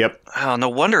basis. Yep. Oh, no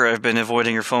wonder I've been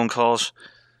avoiding your phone calls.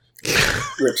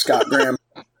 Rip Scott Graham.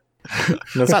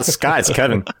 No, it's not Scott, it's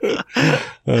Kevin.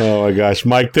 Oh my gosh,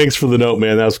 Mike! Thanks for the note,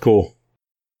 man. That was cool.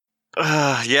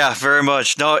 Yeah, very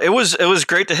much. No, it was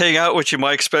great to hang out with you,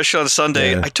 Mike, especially on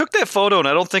Sunday. Yeah. I took that photo, and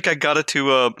I don't think I got it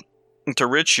to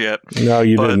Rich yet. No,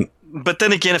 you didn't. But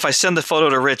then again, if I send the photo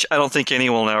to Rich, I don't think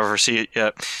anyone will ever see it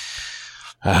yet.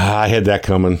 I had that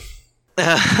coming.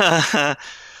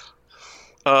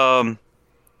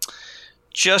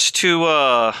 Just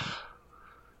to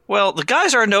well, the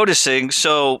guys are noticing.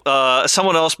 So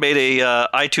someone else made a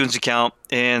iTunes account,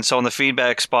 and so on the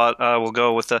feedback spot, we'll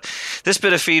go with this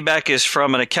bit of feedback is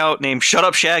from an account named Shut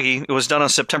Up Shaggy. It was done on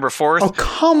September 4th. Oh,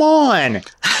 come on!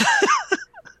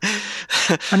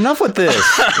 Enough with this.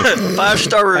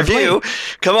 5-star review.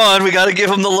 Come on, we got to give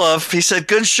him the love. He said,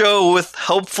 "Good show with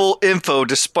helpful info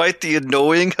despite the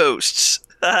annoying hosts."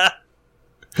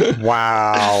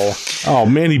 Wow. Oh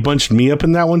man, he bunched me up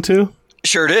in that one too.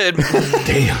 Sure did.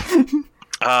 Damn.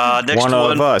 Next one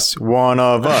of us. Welcome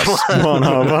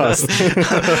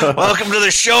to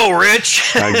the show,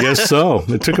 Rich. I guess so.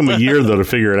 It took him a year though to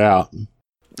figure it out.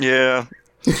 Yeah.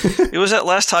 It was that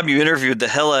last time you interviewed the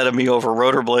hell out of me over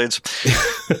rollerblades.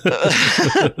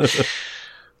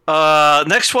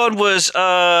 Next one was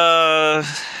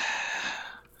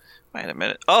wait a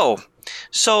minute. Oh,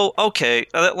 so okay.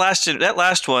 That last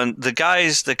one. The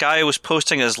guy was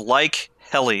posting as Like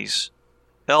Hellies,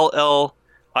 LLIKEHELIS,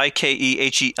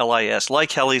 Like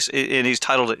Hellies, and he's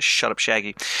titled it "Shut Up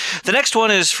Shaggy." The next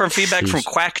one is from feedback from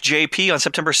Quack JP on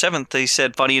September 7th. They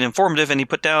said funny and informative, and he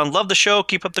put down, "Love the show.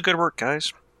 Keep up the good work,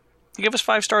 guys." He gave us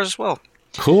 5 stars as well.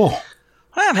 Cool.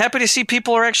 I'm happy to see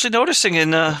people are actually noticing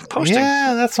and posting.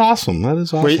 Yeah, that's awesome. That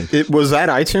is awesome. Wait, was that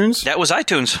iTunes? That was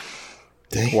iTunes.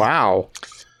 Dang. Wow.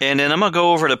 And then I'm going to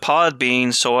go over to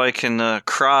Podbean so I can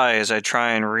cry as I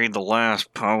try and read the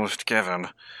last post given.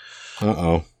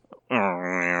 Uh-oh.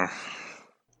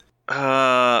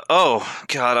 Oh,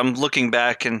 God, I'm looking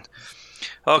back and...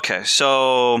 Okay,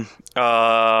 so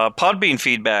Podbean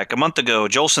feedback. A month ago,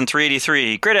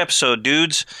 Jolson383. Great episode,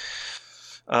 dudes.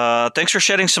 Thanks for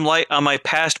shedding some light on my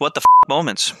past what the f***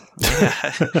 moments.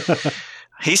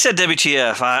 He said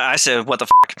WTF. I said what the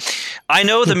f***. I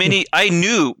knew the mini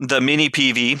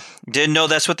PV. Didn't know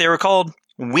that's what they were called.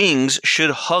 Wings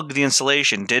should hug the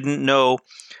insulation. Didn't know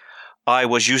I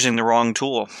was using the wrong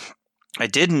tool. I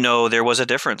didn't know there was a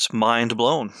difference. Mind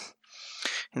blown.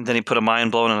 And then he put a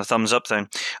mind blown and a thumbs up thing.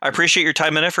 I appreciate your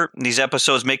time and effort. These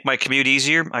episodes make my commute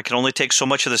easier. I can only take so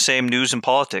much of the same news and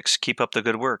politics. Keep up the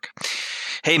good work.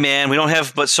 Hey, man, we don't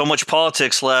have but so much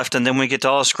politics left, and then we get to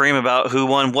all scream about who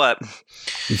won what.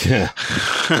 Yeah.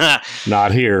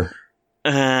 Not here.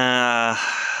 No,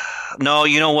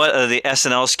 you know what? The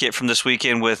SNL skit from this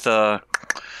weekend with, oh,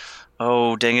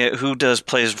 dang it, who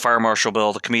plays Fire Marshal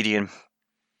Bill, the comedian?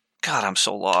 God, I'm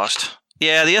so lost.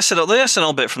 Yeah, the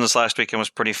SNL bit from this last weekend was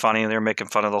pretty funny, and they were making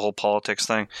fun of the whole politics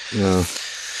thing. Yeah.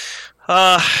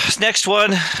 Next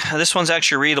one. This one's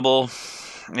actually readable.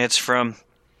 It's from,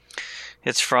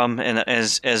 and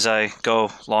as I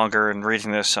go longer in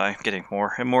reading this, I'm getting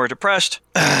more and more depressed.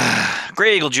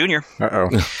 Gray Eagle Jr. Uh-oh.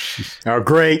 Oh,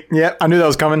 great. Yeah, I knew that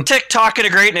was coming. TikTok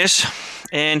into greatness.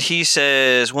 And he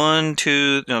says 1,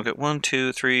 2,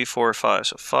 3, 4, 5.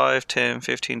 So 5, 10,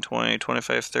 15, 20,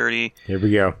 25, 30. Here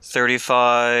we go.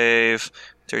 35,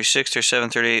 36, 37,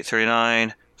 38,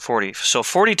 39, 40. So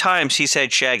 40 times he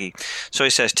said Shaggy. So he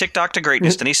says TikTok to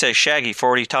greatness. Then he says Shaggy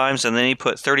 40 times. And then he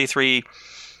put 33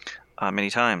 many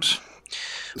times.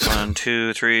 1,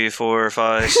 2, 3, 4,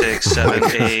 5, 6,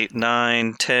 7, 8,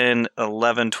 9, 10,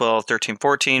 11, 12, 13,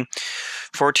 14.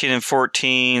 14 and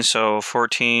 14, so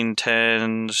 14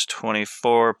 10s,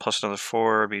 24, plus another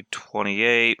 4 would be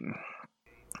 28. Am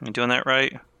I doing that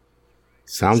right?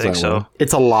 Sounds I think like so. one.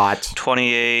 It's a lot.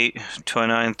 28,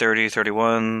 29, 30,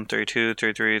 31, 32,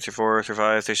 33, 34,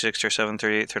 35, 36, 37,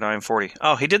 38, 39, 40.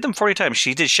 Oh, he did them 40 times.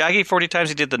 He did Shaggy 40 times.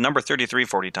 He did the number 33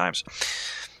 40 times.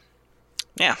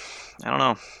 Yeah, I don't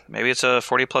know. Maybe it's a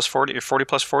 40 plus 40, or 40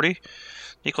 plus 40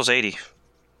 equals 80.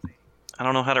 I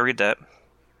don't know how to read that.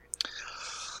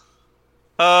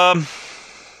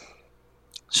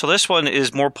 So this one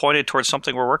is more pointed towards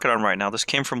something we're working on right now. This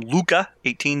came from Luca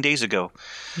 18 days ago.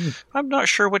 I'm not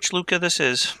sure which Luca this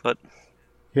is, but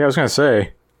Yeah, I was going to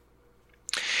say.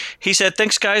 he said,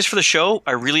 "Thanks guys for the show.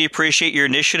 I really appreciate your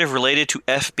initiative related to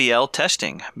FBL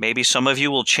testing. Maybe some of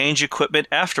you will change equipment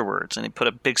afterwards." And he put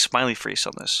a big smiley face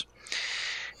on this.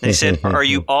 And he said, "Are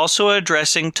you also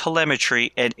addressing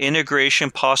telemetry and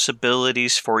integration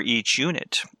possibilities for each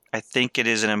unit? I think it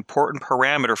is an important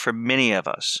parameter for many of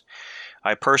us.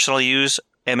 I personally use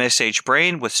MSH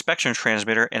Brain with Spectrum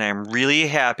Transmitter, and I'm really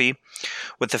happy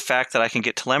with the fact that I can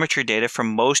get telemetry data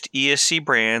from most ESC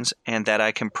brands and that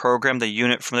I can program the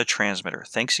unit from the transmitter.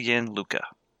 Thanks again, Luca."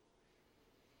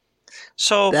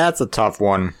 So That's a tough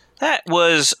one. that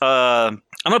was, I'm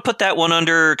going to put that one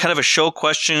under kind of a show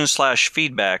question /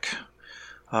 feedback.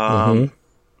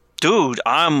 Dude,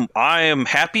 I am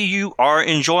happy you are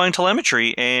enjoying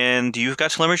telemetry and you've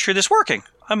got telemetry that's working.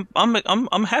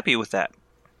 I'm happy with that.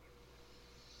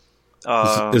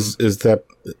 Is that?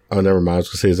 Oh, never mind. I was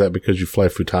gonna say, is that because you fly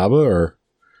Futaba or?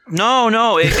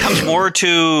 No. It comes more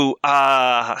to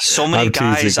so many I'm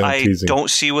guys teasing, I'm teasing. don't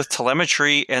see with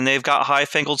telemetry, and they've got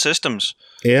high-fangled systems.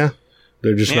 Yeah,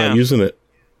 they're just Yeah. not using it.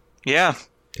 Yeah.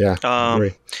 Yeah, I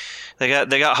agree. They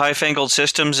got high-fangled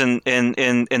systems and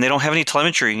they don't have any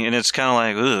telemetry, and it's kind of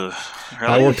like, ugh.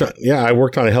 Really? I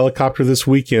worked on a helicopter this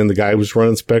weekend. The guy was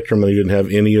running Spectrum, and he didn't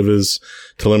have any of his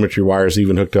telemetry wires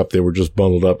even hooked up. They were just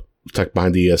bundled up, tucked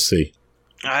behind the ESC.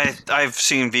 I've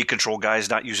seen V-Control guys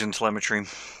not using telemetry.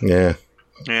 Yeah.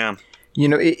 Yeah. You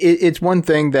know, it's one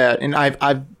thing that, and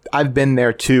I've been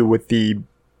there too with the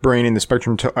Brain and the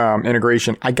Spectrum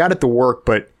integration. I got it to work,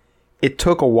 but it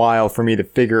took a while for me to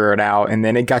figure it out, and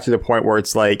then it got to the point where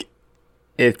it's like,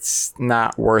 it's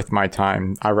not worth my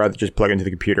time. I'd rather just plug into the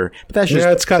computer. But that's just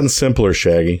It's gotten simpler,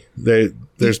 Shaggy. There's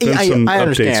been some I updates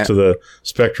understand. to the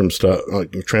Spectrum stuff,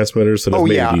 like transmitters that have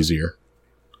made it easier.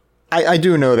 I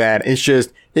do know that. It's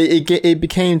just it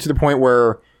became to the point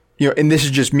where, you know, and this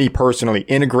is just me personally,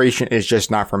 integration is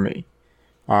just not for me.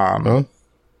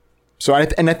 So I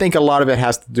think a lot of it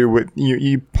has to do with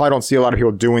you probably don't see a lot of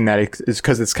people doing that. It's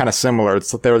because it's kind of similar.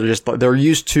 It's they're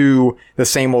used to the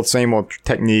same old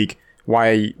technique.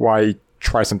 Why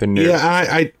try something new? Yeah,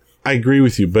 I agree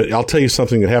with you, but I'll tell you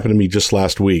something that happened to me just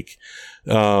last week.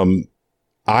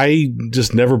 I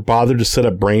just never bothered to set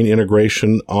up Brain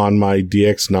integration on my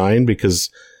DX9 because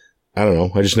I don't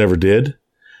know, I just never did.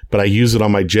 But I use it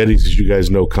on my Jetties, as you guys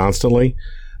know, constantly.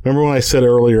 Remember when I said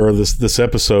earlier this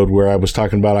episode where I was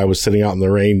talking about I was sitting out in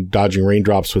the rain, dodging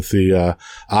raindrops with the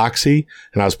Oxy,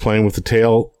 and I was playing with the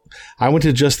tail? I went to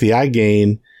adjust the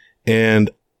iGain, and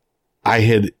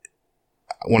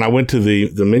when I went to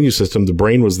the menu system, the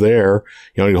Brain was there.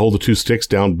 You know, you hold the two sticks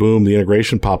down, boom, the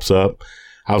integration pops up.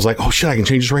 I was like, oh shit, I can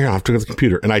change this right here. I have to go to the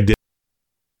computer, and I did.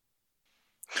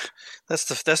 That's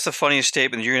the funniest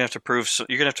statement. You're gonna have to prove. So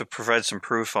you're gonna have to provide some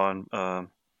proof on.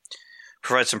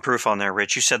 Provide some proof on there,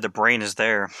 Rich. You said the Brain is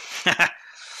there.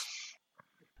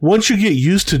 Once you get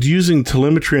used to using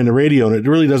telemetry on the radio, and it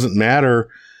really doesn't matter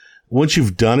once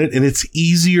you've done it, and it's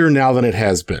easier now than it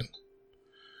has been.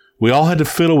 We all had to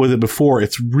fiddle with it before.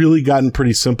 It's really gotten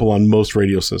pretty simple on most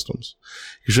radio systems.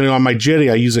 Usually on my Jetty,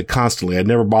 I use it constantly. I'd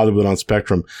never bothered with it on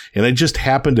Spectrum, and it just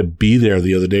happened to be there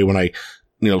the other day when I,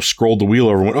 scrolled the wheel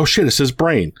over and went, oh shit, it says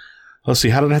Brain. Let's see,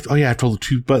 how did I have to, oh yeah, I told the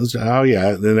two buttons. Oh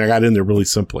yeah, and then I got in there really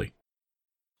simply.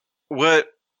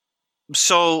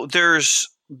 So there's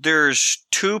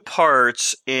two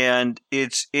parts, and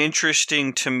it's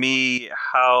interesting to me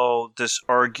how this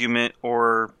argument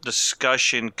or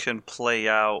discussion can play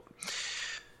out.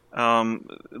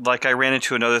 Like I ran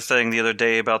into another thing the other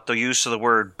day about the use of the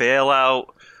word bailout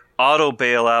auto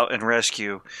bailout and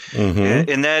rescue, Mm-hmm.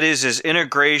 and that is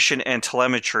integration and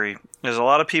telemetry. There's a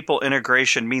lot of people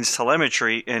integration means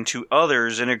telemetry, and to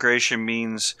others integration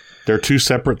means They're two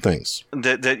separate things.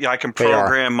 that I can They are.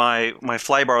 program my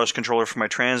flybarless controller for my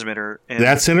transmitter. And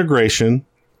That's integration,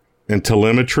 and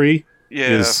telemetry yeah,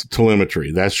 is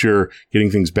telemetry. That's your getting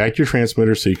things back to your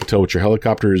transmitter so you can tell what your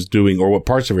helicopter is doing or what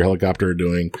parts of your helicopter are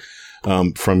doing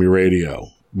from your radio.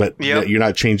 But Yep. you're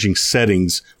not changing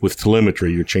settings with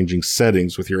telemetry. You're changing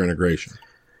settings with your integration.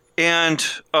 and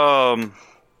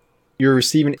You're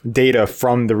receiving data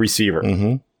from the receiver.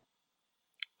 Mm-hmm.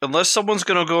 unless someone's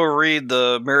going to go read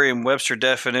the Merriam-Webster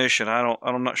definition,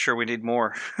 I'm not sure we need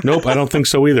more. Nope, I don't think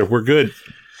so either. We're good.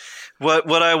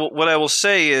 What I will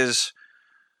say is,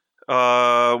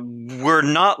 we're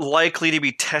not likely to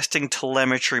be testing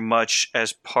telemetry much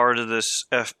as part of this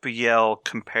FBL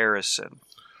comparison.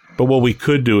 But what we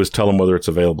could do is tell them whether it's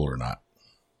available or not.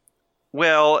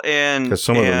 Well, and 'Cause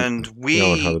some of them we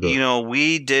know how to do it.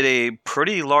 we did a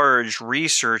pretty large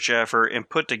research effort and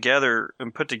put together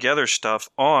stuff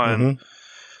on Mm-hmm.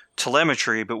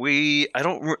 telemetry, but we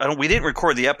didn't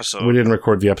record the episode. We didn't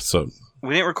record the episode.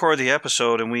 We didn't record the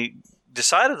episode, and we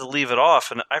decided to leave it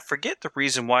off, and I forget the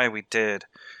reason why we did.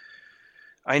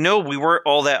 I know we weren't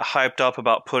all that hyped up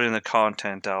about putting the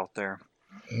content out there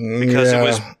because it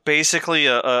was basically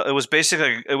it was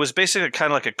basically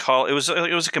kind of like a call. It was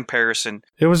a comparison.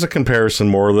 It was a comparison,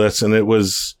 more or less, and it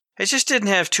was. It just didn't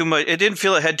have too much. It didn't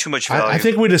feel it had too much value. I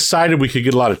think we decided we could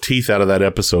get a lot of teeth out of that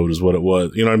episode, is what it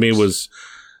was. You know what I mean?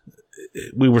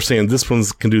 We were saying this one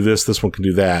can do this one can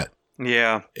do that,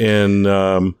 Yeah. and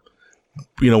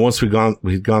once we'd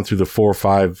gone through the 4 or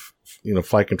 5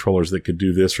 flight controllers that could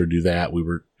do this or do that,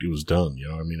 it was done. You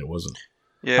know, I mean, it wasn't.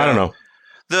 Yeah. I don't know.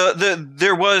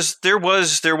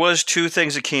 There was 2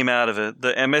 things that came out of it.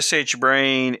 The MSH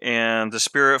Brain and the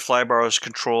Spirit Flybarless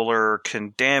controller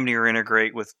can damn near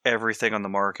integrate with everything on the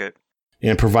market.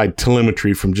 And provide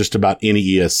telemetry from just about any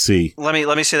ESC. Let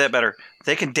me say that better.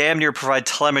 They can damn near provide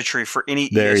telemetry for any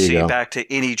There you ESC go. back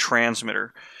to any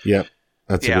transmitter. Yep,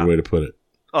 that's a Yeah. good way to put it.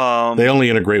 Um, They only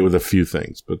integrate with a few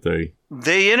things, but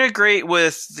they integrate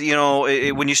with,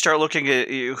 when you start looking at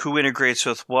who integrates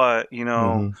with what,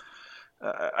 Mhm.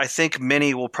 I think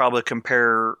many will probably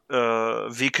compare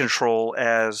V-Control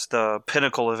as the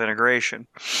pinnacle of integration.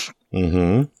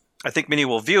 Mm-hmm. I think many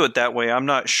will view it that way. I'm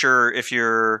not sure if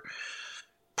you're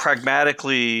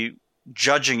pragmatically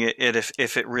judging it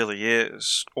if it really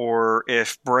is, or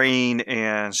if Brain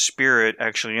and Spirit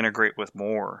actually integrate with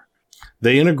more.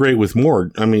 They integrate with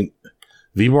more. I mean,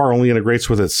 V-Bar only integrates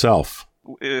with itself.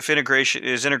 If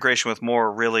integration with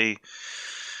more really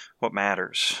what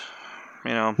matters,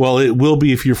 Well, it will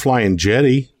be if you're flying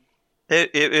Jetty.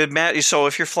 It matters. So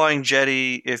if you're flying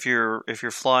Jetty, if you're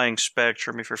flying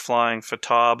Spectrum, if you're flying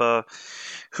Futaba,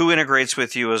 who integrates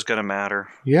with you is going to matter.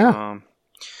 Yeah.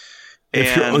 The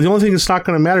And only thing that's not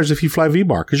going to matter is if you fly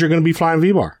V-Bar, because you're going to be flying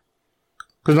V-Bar,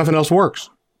 because nothing else works.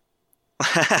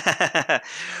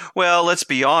 well, let's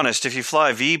be honest. If you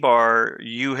fly V-Bar,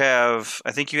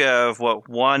 I think you have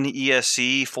one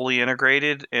ESC fully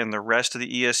integrated, and the rest of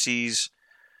the ESCs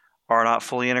are not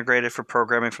fully integrated for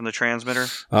programming from the transmitter.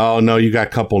 Oh, no, you got a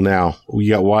couple now. You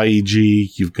got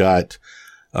YEG, you've got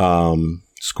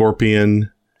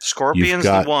Scorpion. Scorpion's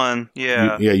got- the one.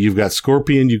 Yeah. You've got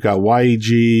Scorpion, you've got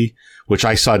YEG, which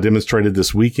I saw demonstrated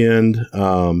this weekend.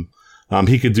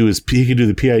 He could do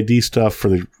the PID stuff for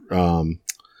the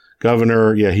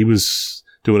governor. Yeah, he was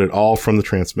doing it all from the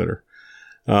transmitter.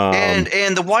 And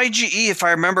the YGE, if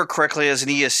I remember correctly, as an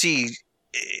ESC,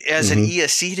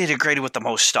 it integrated with the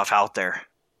most stuff out there.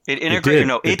 It integrated.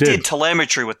 It It did. did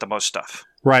telemetry with the most stuff.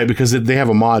 Right, because they have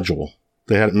a module.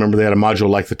 They had a module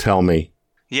like the Tell Me.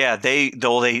 Yeah, they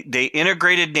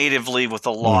integrated natively with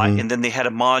a lot, Mhm. and then they had a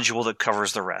module that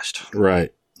covers the rest.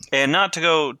 Right. And not to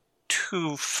go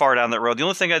too far down that road, the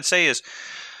only thing I'd say is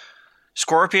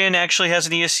Scorpion actually has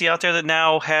an ESC out there that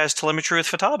now has telemetry with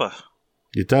Futaba.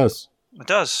 It does. It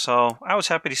does, so I was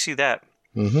happy to see that.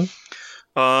 Mm-hmm.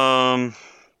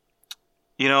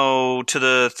 To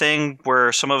the thing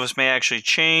where some of us may actually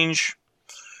change.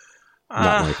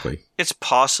 Not likely. It's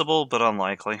possible, but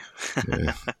unlikely.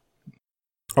 Yeah.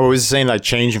 Oh, was it saying like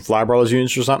change in Flybarless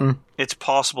units or something? It's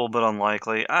possible, but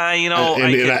unlikely.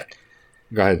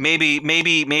 Go ahead.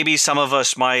 Maybe some of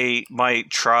us might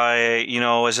try.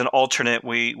 As an alternate,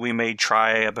 we may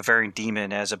try a Bavarian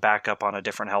Demon as a backup on a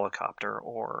different helicopter,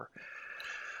 or.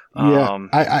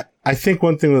 I think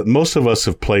one thing that most of us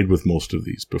have played with most of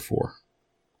these before.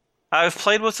 I've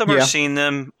played with them or Yeah. seen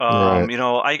them. Right.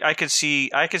 I could see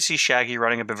Shaggy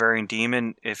running a Bavarian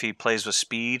Demon if he plays with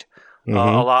speed Mhm.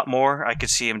 a lot more. I could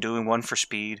see him doing one for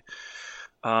speed.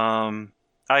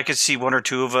 I could see one or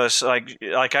two of us like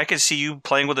I could see you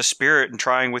playing with a Spirit and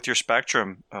trying with your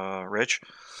Spectrum, Rich.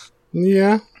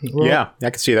 Yeah. Well, Yeah, I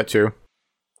can see that too.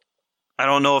 I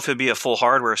don't know if it'd be a full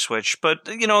hardware switch, but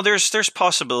there's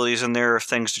possibilities in there of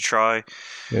things to try.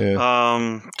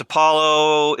 Yeah.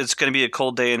 DePaulo, it's going to be a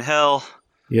cold day in hell,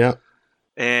 Yeah.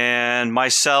 and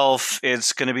myself,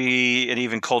 it's going to be an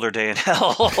even colder day in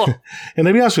hell. And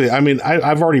to be honest with you, I mean,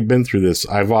 I've already been through this.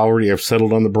 I've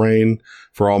settled on the brain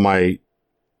for all my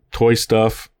toy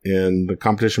stuff, and the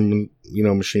competition,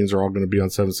 machines are all going to be on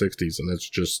 760s, and it's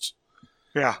just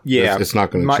Yeah. it's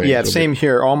not going to change. Yeah, It'll same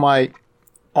here. All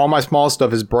my small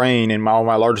stuff is Brain, and all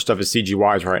my larger stuff is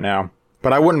CGYs right now.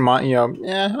 But I wouldn't mind.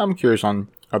 I'm curious on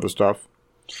other stuff.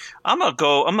 I'm gonna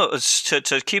go.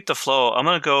 To keep the flow. I'm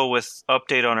gonna go with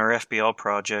update on our FBL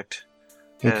project.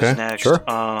 Okay, As next. sure.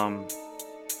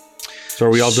 So are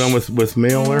we all done with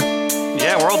mail there?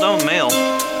 Yeah, we're all done with mail.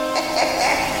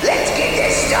 Let's get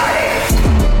this started.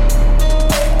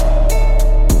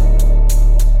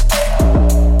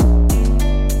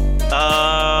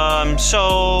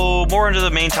 So more into the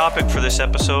main topic for this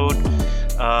episode.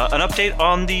 An update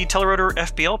on the Telerotor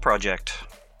FBL project.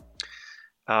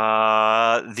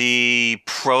 The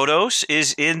Protos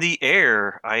is in the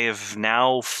air. I have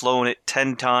now flown it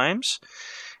 10 times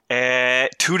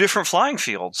at 2 different flying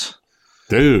fields.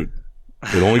 Dude,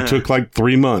 it only took like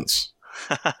 3 months.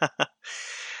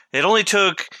 It only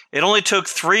took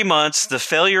 3 months. The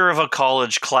failure of a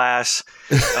college class.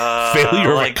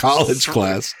 Failure of a college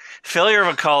class. Failure of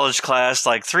a college class.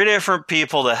 Like 3 different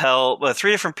people to help.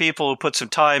 3 different people who put some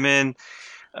time in.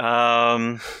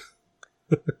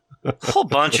 Whole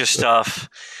bunch of stuff.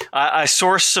 I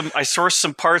sourced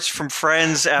some parts from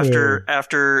friends after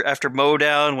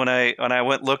mowdown when I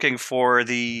went looking for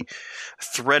the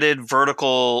threaded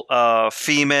vertical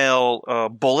female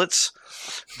bullets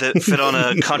that fit on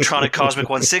a Contronic Cosmic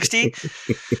 160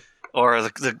 or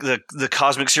the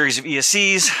Cosmic series of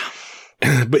ESCs.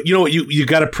 But you know what? You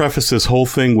got to preface this whole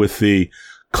thing with the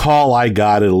call I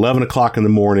got at 11 o'clock in the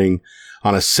morning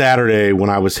on a Saturday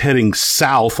when I was heading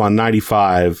south on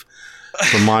 95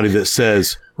 from Monty that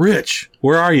says, "Rich,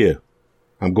 where are you?"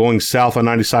 "I'm going south on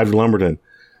 95 to Lumberton."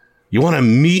 "You want to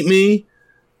meet me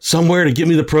somewhere to get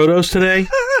me the Protos today?"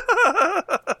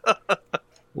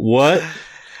 "What?"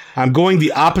 "I'm going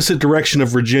the opposite direction of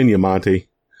Virginia, Monty.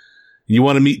 You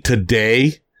want to meet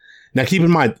today?" Now, keep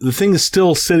in mind, the thing is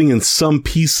still sitting in some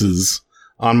pieces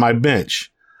on my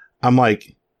bench. I'm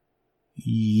like,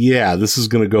 yeah, this is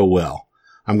going to go well.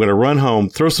 I'm going to run home,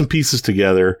 throw some pieces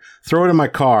together, throw it in my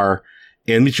car,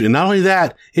 and meet you. And not only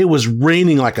that, it was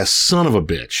raining like a son of a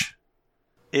bitch.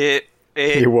 It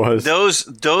was.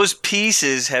 Those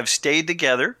pieces have stayed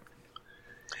together.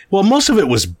 Well, most of it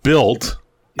was built.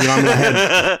 I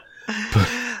had...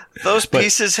 Those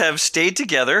pieces have stayed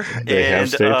together. They have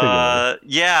stayed together.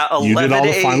 Yeah, 11 You did all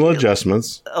the final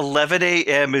adjustments. 11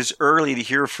 a.m. is early to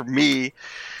hear from me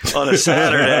on a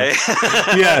Saturday.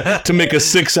 Yeah, to make a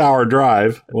 6-hour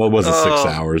drive. Well, it wasn't 6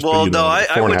 hours. Well, but, no,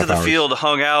 I went to the hours. field,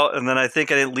 hung out, and then I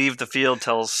think I didn't leave the field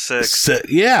till 6.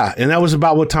 Yeah, and that was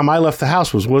about what time I left the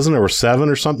house. Wasn't it? Or 7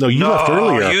 or something? No, you left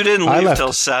earlier. You didn't leave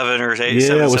till 7 or 8.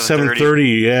 Yeah, it was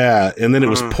 7:30. Yeah, and then it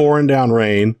was pouring down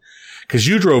rain because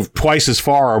you drove twice as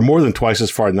far or more than twice as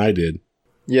far than I did.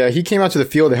 Yeah, he came out to the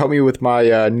field to help me with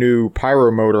my new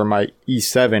pyro motor, my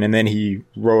E7, and then he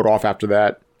rode off after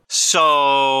that.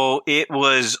 So it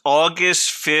was August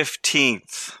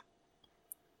 15th.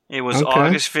 It was Okay.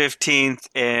 August 15th,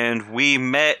 and we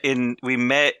met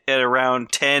at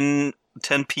around 10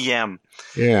 p.m.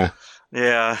 Yeah.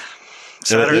 Yeah,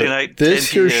 Saturday night. This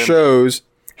 10 here p.m. shows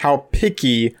how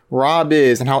picky Rob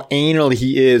is and how anal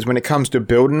he is when it comes to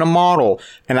building a model.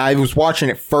 And I was watching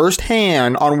it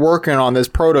firsthand on working on this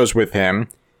Protos with him,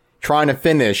 trying to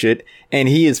finish it, and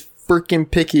he is freaking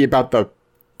picky about the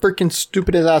freaking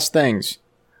stupidest ass things.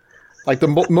 Like the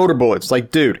motor bullets.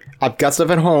 Like, dude, I've got stuff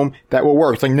at home that will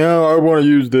work. It's like, no, I want to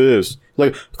use this.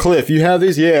 Like, Cliff, you have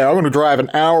these? Yeah, I'm going to drive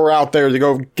an hour out there to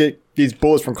go get these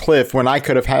bullets from Cliff when I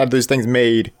could have had these things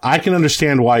made. I can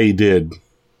understand why he did.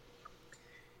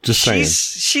 Just saying.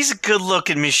 She's a good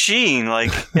looking machine.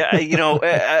 Like, you know,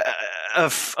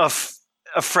 a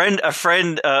friend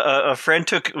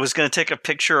was going to take a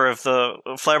picture of the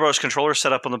Flybrose controller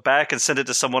setup on the back and send it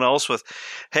to someone else with,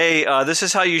 "Hey, this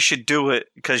is how you should do it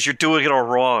because you're doing it all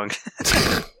wrong."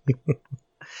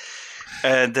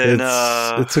 And then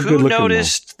it's a who good-looking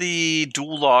noticed the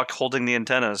dual lock holding the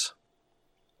antennas?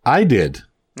 I did.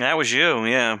 That was you,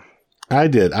 yeah. I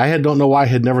did. Don't know why I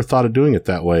had never thought of doing it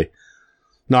that way.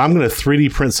 No, I'm going to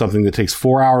 3D print something that takes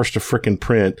 4 hours to frickin'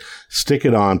 print, stick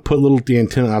it on, put little the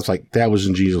antenna. I was like, that was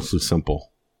ingeniously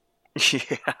simple.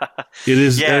 Yeah. It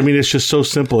is. Yeah. I mean, it's just so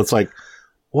simple. It's like,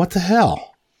 what the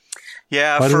hell?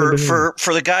 Yeah, Why didn't it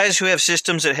for the guys who have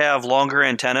systems that have longer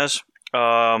antennas,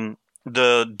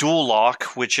 the dual lock,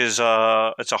 which is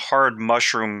it's a hard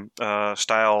mushroom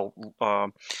style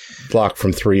Block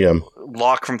from 3M.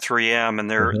 lock from 3M,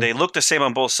 and they look the same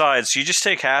on both sides. So you just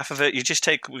take half of it. You just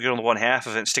take the one half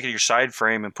of it and stick it in your side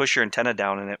frame and push your antenna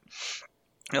down in it.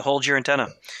 It holds your antenna.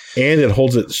 And it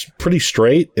holds it pretty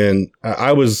straight, and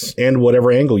and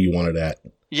whatever angle you want it at.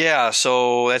 Yeah,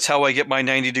 so that's how I get my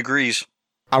 90 degrees.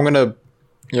 I'm gonna,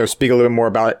 speak a little bit more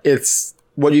about it. It's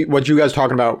what you guys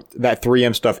talking about, that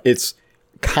 3M stuff. It's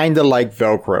kind of like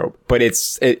Velcro, but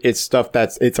it's stuff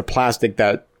it's a plastic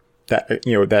that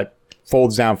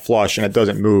folds down flush and it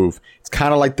doesn't move. It's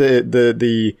kind of like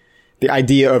the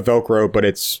idea of Velcro, but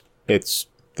it's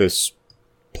this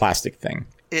plastic thing.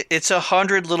 It's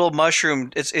 100 little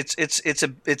mushroom. It's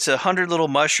 100 little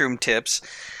mushroom tips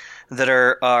that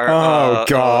are oh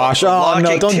gosh! Oh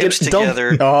no! Don't get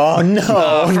together. Oh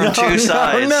no! From two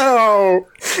sides. No!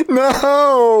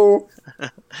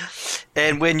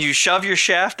 And when you shove your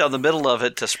shaft down the middle of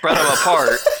it to spread them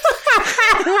apart.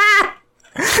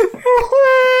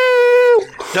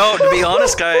 No, to be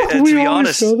honest,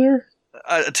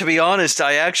 to be honest,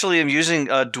 I actually am using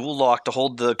a dual lock to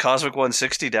hold the Cosmic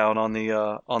 160 down on the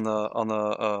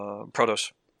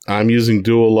Protos. I'm using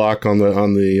dual lock on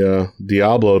the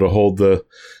Diablo to hold the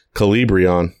Calibri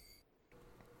on.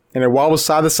 And it wobbles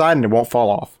side to side and it won't fall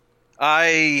off.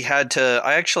 I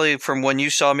actually, from when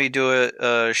you saw me do it,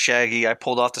 Shaggy, I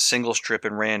pulled off the single strip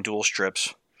and ran dual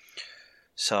strips.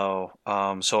 So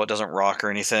it doesn't rock or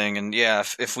anything. And yeah,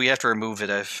 if we have to remove it,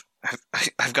 I've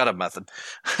got a method.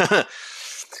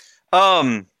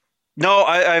 No,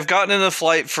 I've gotten in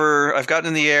the I've gotten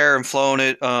in the air and flown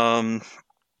it.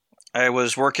 I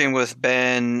was working with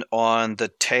Ben on the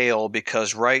tail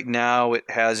because right now it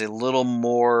has a little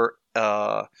more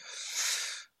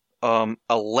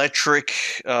electric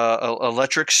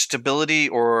stability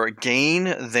or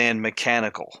gain than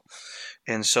mechanical.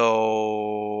 And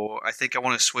so I think I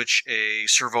want to switch a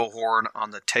servo horn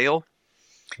on the tail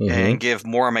and give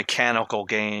more mechanical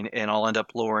gain, and I'll end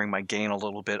up lowering my gain a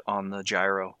little bit on the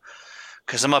gyro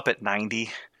because I'm up at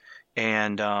 90,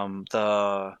 and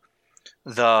the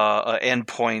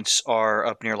endpoints are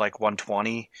up near like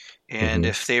 120, and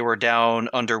if they were down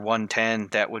under 110,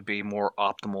 that would be more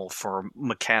optimal for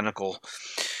mechanical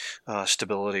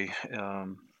stability.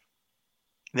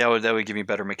 That would give me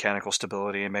better mechanical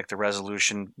stability and make the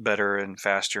resolution better and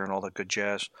faster and all that good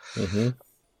jazz.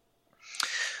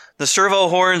 The servo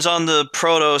horns on the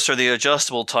Protos are the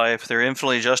adjustable type. They're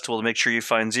infinitely adjustable to make sure you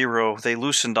find zero. They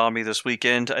loosened on me this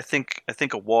weekend. I think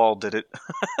a wall did it.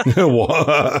 2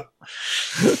 of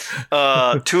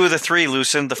the 3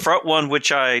 loosened. The front one,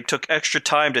 which I took extra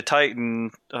time to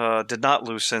tighten, did not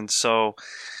loosen. So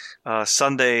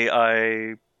Sunday,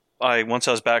 I once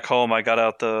I was back home, I got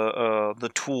out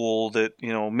the tool that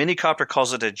Minicopter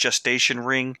calls it a gestation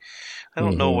ring. I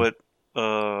don't know what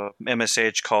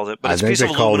MSH called it, but it's a piece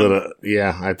of aluminum.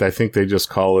 I think they just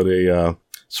call it a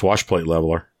swash plate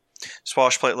leveler.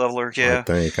 Swash plate leveler, yeah.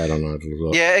 I don't know.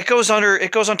 Yeah, it goes on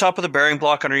top of the bearing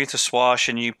block underneath the swash,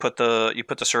 and you put the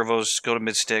servos, go to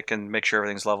mid stick, and make sure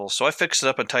everything's level. So I fixed it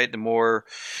up and tightened it more.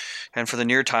 And for the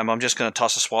near time, I'm just going to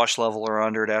toss a swash leveler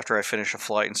under it after I finish a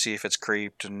flight and see if it's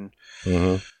creeped. And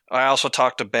I also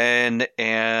talked to Ben,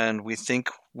 and we think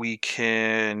we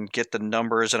can get the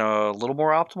numbers in a little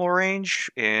more optimal range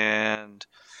and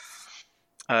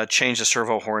change the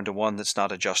servo horn to one that's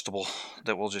not adjustable,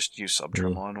 that we'll just use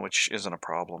subtrim on, which isn't a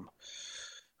problem.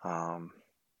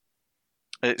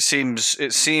 It seems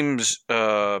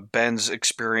Ben's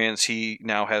experience, he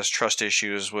now has trust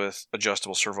issues with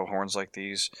adjustable servo horns like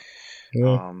these.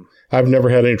 Yeah. I've never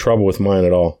had any trouble with mine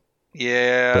at all.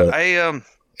 Yeah,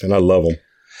 and I love them.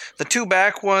 The 2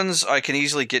 back ones I can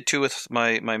easily get to with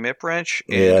my MIP wrench,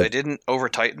 and I didn't over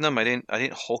tighten them. I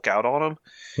didn't hulk out on them,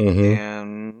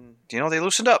 and they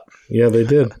loosened up. Yeah, they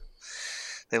did.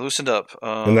 They loosened up,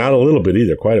 and not a little bit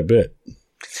either, quite a bit.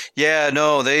 Yeah,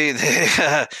 no, they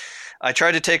I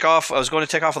tried to take off. I was going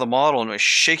to take off of the model, and it was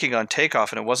shaking on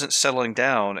takeoff, and it wasn't settling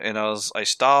down. And I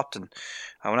stopped, and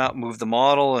I went out and moved the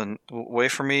model and away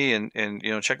from me, and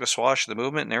checked the swash, the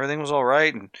movement, and everything was all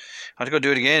right. And I had to go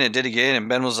do it again, and did it again. And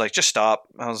Ben was like, "Just stop."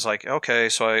 I was like, "Okay."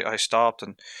 So I stopped,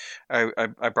 and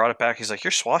I brought it back. He's like,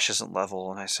 "Your swash isn't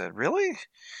level," and I said, "Really?"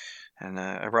 And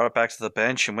I brought it back to the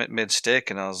bench and went mid stick,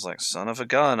 and I was like, "Son of a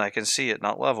gun, I can see it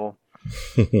not level."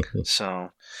 So.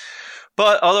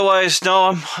 But otherwise,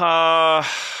 no.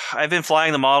 I've been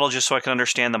flying the model just so I can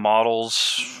understand the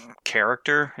model's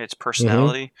character, its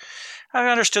personality. I've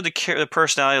understood the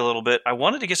personality a little bit. I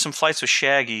wanted to get some flights with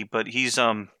Shaggy, but he's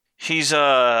not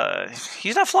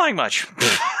flying much.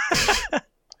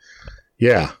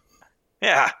 Yeah.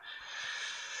 Yeah.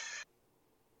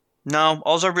 No,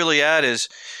 all I really add is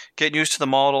getting used to the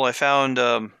model. I found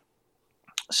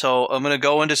so I'm going to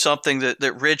go into something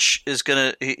that Rich is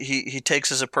going to he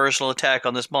takes as a personal attack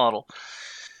on this model.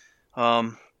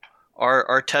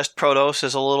 Our test Protos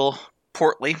is a little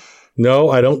portly. No,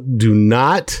 I don't. Do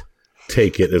not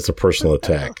take it as a personal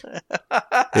attack.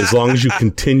 As long as you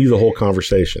continue the whole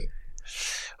conversation.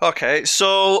 Okay,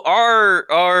 so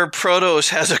our Protos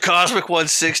has a Cosmic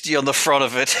 160 on the front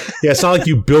of it. Yeah, it's not like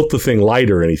you built the thing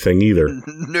light or anything either.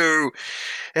 No.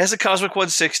 It has a Cosmic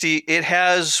 160. It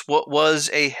has what was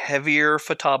a heavier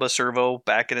Futaba servo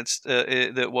back in its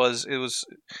the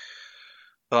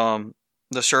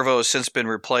servo has since been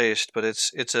replaced, but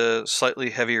it's a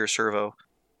slightly heavier servo.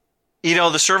 You know,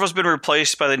 the servo's been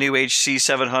replaced by the new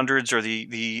HC700s or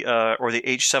the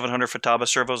H700 Futaba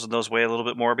servos, and those weigh a little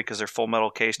bit more because they're full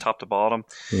metal case top to bottom.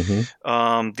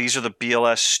 Mm-hmm. These are the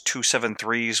BLS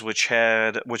 273s,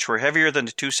 which were heavier than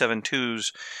the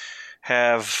 272s,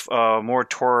 have more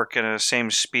torque and the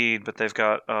same speed, but they've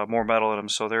got more metal in them,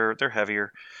 so they're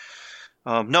heavier.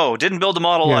 No, didn't build the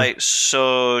model light,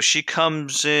 so she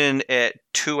comes in at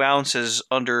 2 ounces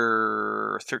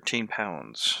under 13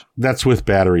 pounds. That's with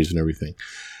batteries and everything.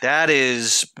 That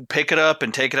is, pick it up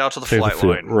and take it out to the flight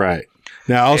line. Right.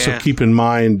 Now, also keep in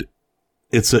mind,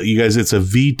 it's a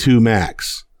V2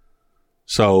 Max.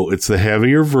 So it's the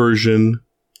heavier version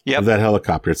of that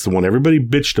helicopter. It's the one everybody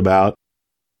bitched about.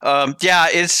 Yeah,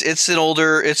 it's an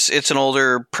older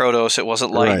Protos. It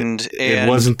wasn't lightened. Right. And it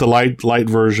wasn't the light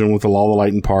version with all the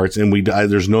lightened parts, and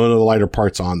there's no other lighter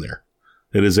parts on there.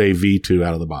 It is a V2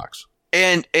 out of the box.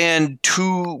 And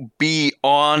to be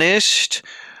honest,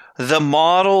 the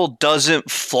model doesn't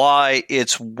fly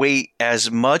its weight as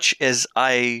much as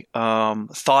I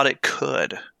thought it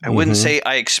could. I wouldn't say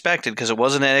I expected, because it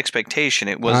wasn't an expectation.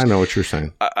 It was. I know what you're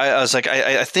saying. I was like,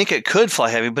 I think it could fly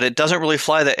heavy, but it doesn't really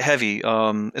fly that heavy.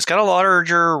 It's got a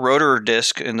larger rotor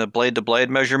disc in the blade-to-blade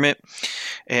measurement,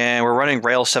 and we're running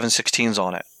rail 716s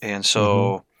on it. And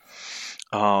so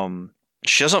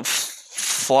she doesn't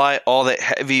fly all that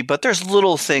heavy, but there's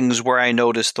little things where I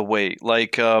notice the weight.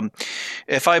 Like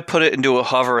if I put it into a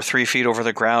hover 3 feet over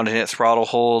the ground and hit throttle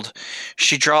hold,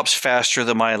 she drops faster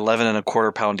than my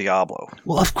 11.25 pound Diablo.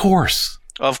 Well, of course.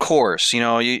 Of course, you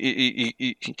know, you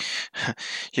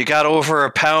got over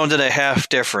 1.5 pounds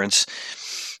difference.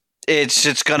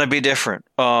 It's going to be different.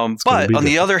 But on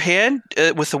the other hand,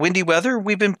 with the windy weather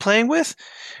we've been playing with,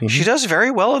 she does very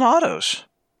well in autos.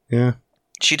 Yeah.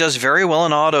 She does very well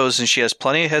in autos, and she has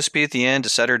plenty of head speed at the end to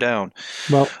set her down.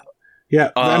 Well, yeah.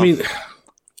 I mean,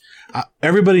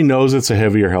 everybody knows it's a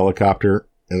heavier helicopter,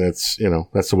 and that's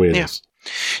the way it is.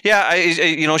 Yeah,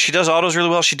 she does autos really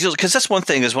well. She deals, because that's one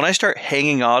thing is when I start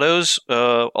hanging autos,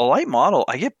 a light model,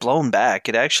 I get blown back.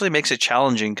 It actually makes it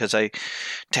challenging to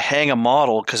hang a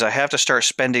model, because I have to start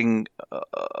spending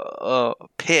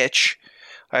pitch.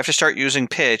 I have to start using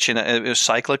pitch, and it was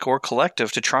cyclic or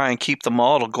collective, to try and keep the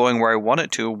model going where I want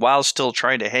it to while still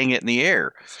trying to hang it in the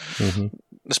air.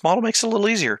 This model makes it a little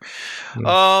easier.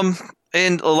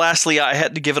 And lastly, I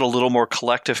had to give it a little more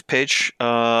collective pitch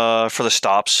for the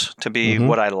stops to be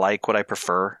what I like, what I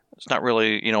prefer. It's not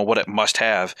really, what it must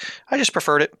have. I just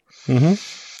preferred it.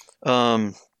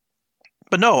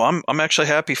 But no, I'm actually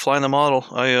happy flying the model.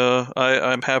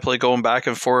 I'm happily going back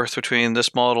and forth between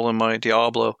this model and my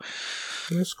Diablo.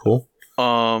 That's cool.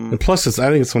 And plus, I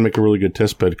think it's going to make a really good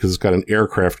test bed, because it's got an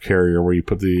aircraft carrier where you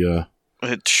put the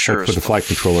the flight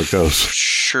controller goes.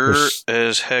 Sure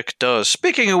as heck does.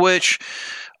 Speaking of which,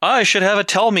 I should have a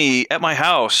tell me at my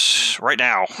house right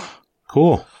now.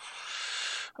 Cool.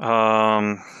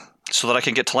 So that I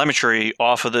can get telemetry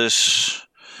off of this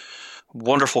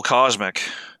wonderful Cosmic.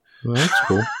 Well, that's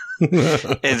cool.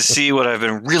 And see what I've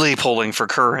been really pulling for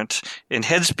current in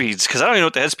head speeds, because I don't even know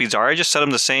what the head speeds are. I just set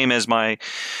them the same as my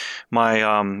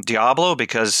Diablo,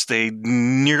 because they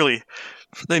nearly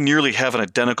have an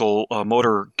identical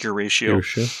motor gear ratio.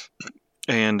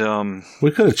 And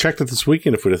we could have checked it this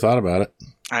weekend if we'd have thought about it.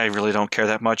 I really don't care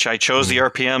that much. I chose the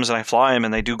RPMs and I fly them,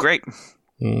 and they do great.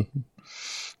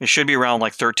 It should be around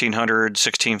like 1300,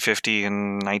 1650,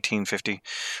 and 1950,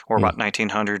 or about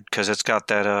 1900, because it's got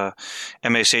that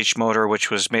MSH motor, which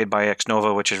was made by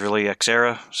Xnova, which is really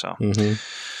Xera. So,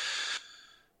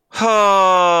 I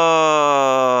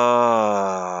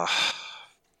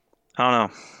don't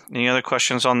know. Any other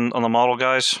questions on the model,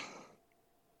 guys?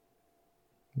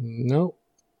 No.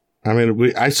 I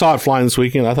mean, I saw it flying this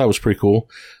weekend. I thought it was pretty cool.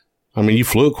 I mean, you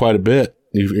flew it quite a bit.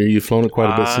 You've flown it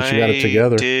quite a bit since you got it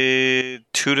together. I did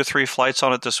 2 to 3 flights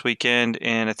on it this weekend,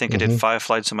 and I think I did 5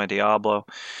 flights in my Diablo.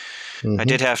 I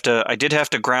did have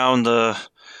to ground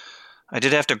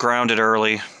it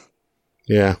early.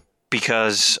 Yeah.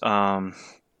 Because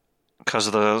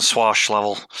of the swash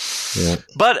level. Yeah.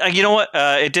 But you know what?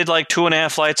 It did like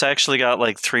 2.5 flights. I actually got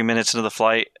like 3 minutes into the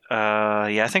flight.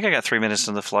 I think I got 3 minutes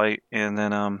into the flight, and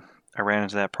then I ran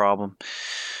into that problem.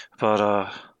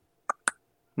 But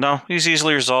no, it was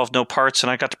easily resolved. No parts, and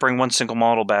I got to bring one single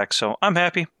model back, so I'm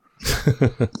happy.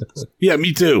 Yeah,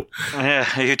 me too.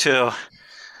 Yeah, you too.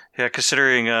 Yeah,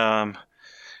 considering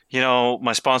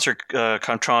my sponsor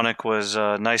Contronic was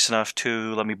nice enough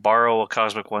to let me borrow a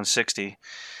Cosmic 160.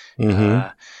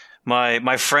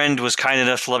 My friend was kind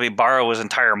enough to let me borrow his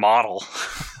entire model.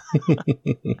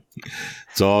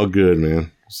 It's all good,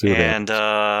 man. And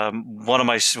one of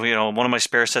my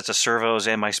spare sets of servos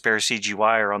and my spare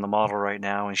CGY are on the model right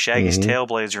now, and Shaggy's tail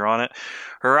blades are on it.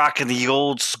 We're rocking the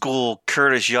old school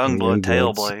Curtis Youngblood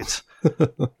tail blades.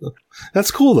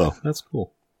 That's cool, though. That's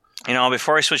cool.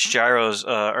 Before I switch gyros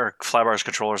or flybars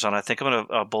controllers on, I think I'm going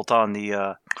to bolt on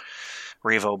the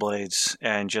Revo blades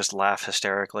and just laugh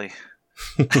hysterically.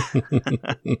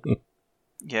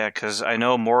 Yeah, because I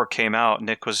know more came out.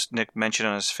 Nick mentioned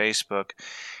on his Facebook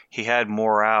he had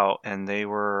more out, and they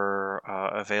were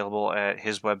available at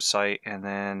his website and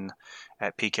then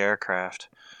at Peak Aircraft.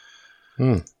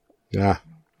 Yeah,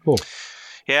 cool.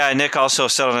 Yeah, Nick also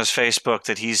said on his Facebook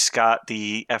that he's got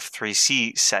the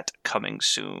F3C set coming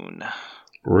soon.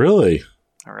 Really?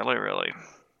 Really, really.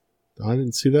 I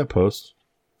didn't see that post.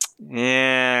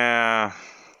 Yeah.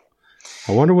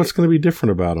 I wonder what's going to be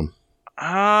different about them.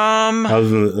 Other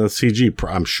than the CG,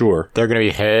 I'm sure. They're going to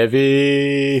be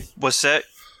heavy. What's that?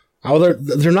 Oh,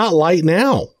 they're not light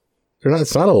now. They're not.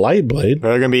 It's not a light blade.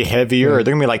 They're going to be heavier.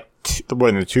 They're going to be like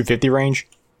in the 250 range.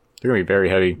 They're going to be very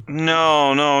heavy.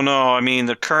 No. I mean,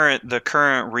 the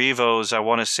current Revos, I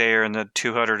want to say, are in the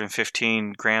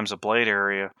 215 grams of blade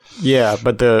area. Yeah,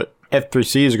 but the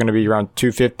F3Cs are going to be around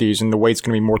 250s, and the weight's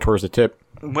going to be more towards the tip.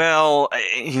 Well,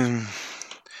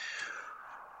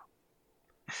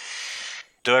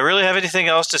 do I really have anything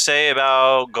else to say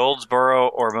about Goldsboro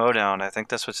or Modown? I think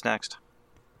that's what's next.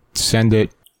 Send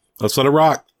it. Let's let it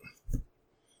rock.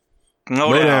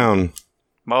 Modown.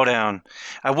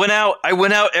 I went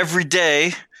out every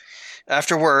day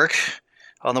after work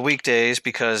on the weekdays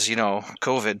because,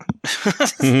 COVID.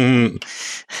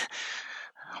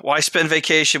 Why spend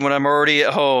vacation when I'm already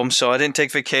at home? So I didn't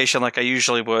take vacation like I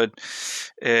usually would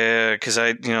because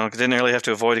I didn't really have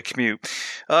to avoid a commute.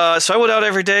 So I went out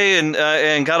every day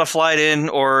and got a flight in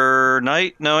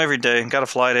every day. Got a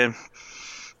flight in.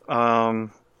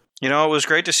 It was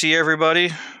great to see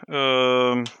everybody.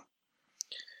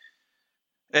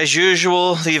 As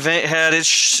usual, the event had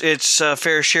its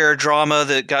fair share of drama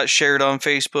that got shared on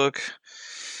Facebook.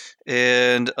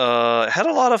 And had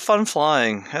a lot of fun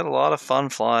flying. A lot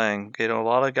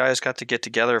of guys got to get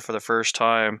together for the first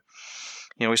time.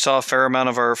 We saw a fair amount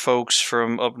of our folks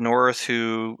from up north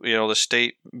who, the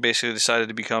state basically decided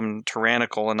to become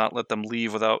tyrannical and not let them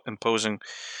leave without imposing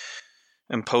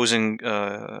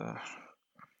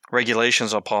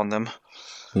regulations upon them.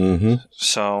 Mm-hmm.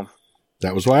 So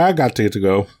that was why I got to get to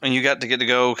go. And you got to get to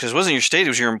go because it wasn't your state; it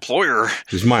was your employer.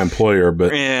 It was my employer,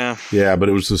 but yeah, but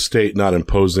it was the state not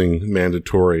imposing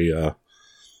mandatory.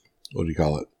 What do you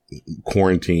call it?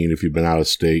 Quarantine if you've been out of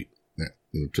state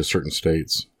to certain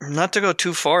states. Not to go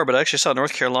too far, but I actually saw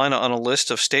North Carolina on a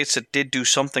list of states that did do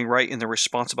something right in the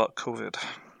response about COVID.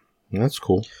 That's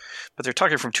cool. But they're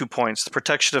talking from 2 points: the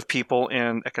protection of people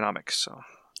and economics. So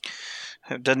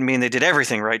it doesn't mean they did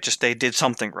everything right; just they did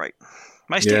something right.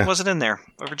 My state wasn't in there.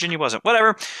 Virginia wasn't.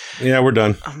 Whatever. Yeah, we're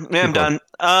done. Yeah, I'm done.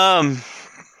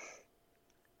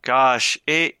 Gosh,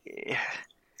 it's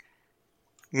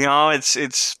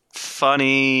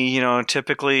funny.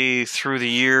 Typically through the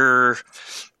year,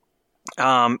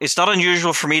 it's not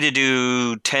unusual for me to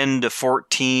do 10 to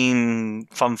 14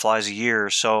 fun flies a year.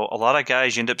 So a lot of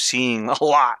guys you end up seeing a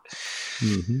lot.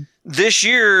 Mm-hmm. This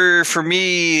year, for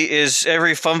me, is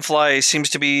every fun fly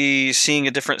seems to be seeing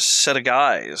a different set of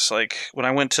guys. Like, when I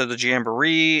went to the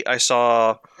Jamboree, I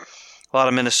saw a lot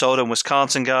of Minnesota and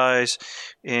Wisconsin guys.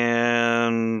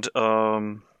 And,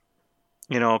 of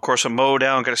course, at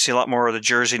Modown, got to see a lot more of the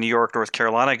Jersey, New York, North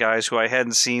Carolina guys who I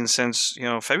hadn't seen since,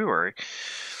 February.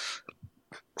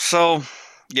 So,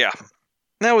 yeah.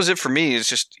 That was it for me. It's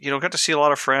just, got to see a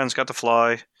lot of friends, got to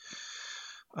fly.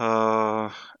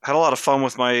 Had a lot of fun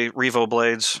with my Revo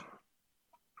blades,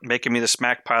 making me the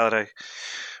smack pilot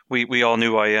we all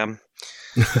knew I am.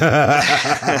 You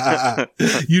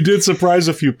did surprise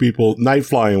a few people night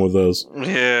flying with those.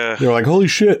 Yeah. They're like, holy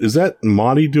shit, is that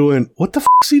Monty doing? What the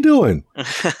is he doing?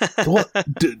 What?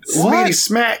 Smeety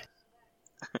smack.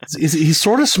 Is he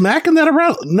sort of smacking that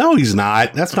around? No, he's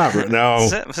not. That's not right. No.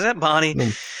 Is that Bonnie? No.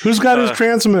 Who's got his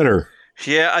transmitter?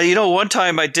 Yeah, one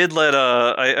time I did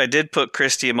I did put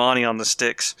Christy Amani on the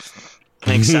sticks, I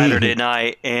think Saturday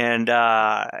night, and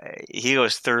he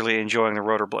was thoroughly enjoying the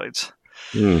rotor blades.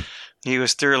 Mm. He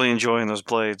was thoroughly enjoying those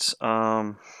blades.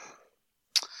 Past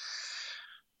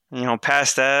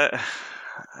that,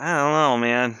 I don't know,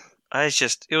 man.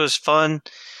 It was fun,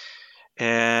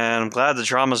 and I'm glad the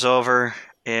drama's over,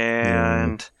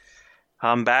 and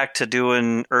I'm back to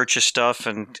doing Urcha stuff,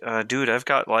 and dude, I've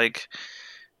got I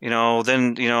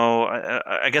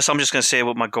guess I'm just going to say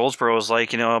what my Goldsboro is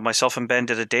like. Myself and Ben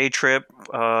did a day trip.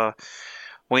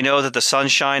 We know that the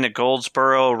sunshine at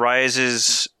Goldsboro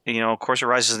rises, of course it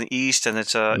rises in the east, and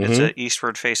it's a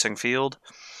eastward facing field.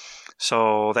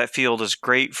 So that field is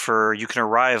great you can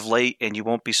arrive late and you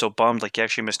won't be so bummed like you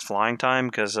actually missed flying time,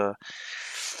 because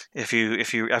if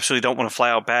you absolutely don't want to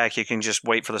fly out back, you can just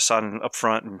wait for the sun up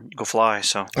front and go fly.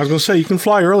 So I was going to say, you can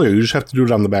fly earlier. You just have to do it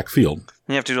on the back field.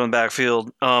 You have to do it on the back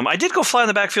field. I did go fly in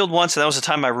the back field once, and that was the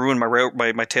time I ruined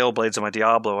my tail blades on my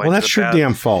Diablo. Well, that's your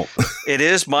damn fault. It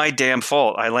is my damn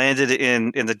fault. I landed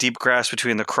in the deep grass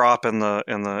between the crop and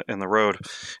the road,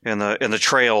 in the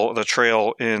trail. The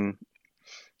trail in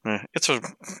it's a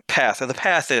path.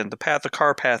 The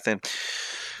car path in.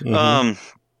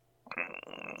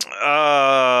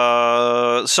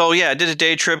 So yeah, I did a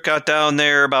day trip, got down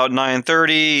there about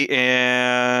 9:30,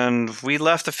 and we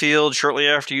left the field shortly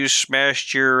after you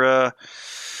smashed your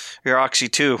Oxy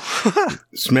 2.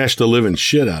 Smashed the living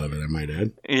shit out of it, I might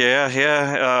add.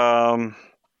 Yeah.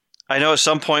 I know at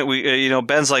some point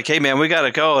Ben's like, hey man, we got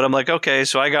to go. And I'm like, okay.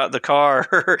 So I got the car.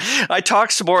 I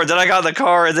talked some more, then I got in the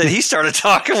car, and then he started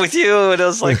talking with you. And I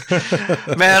was like,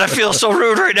 man, I feel so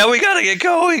rude right now. We got to get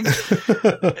going.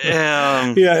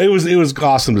 Yeah, it was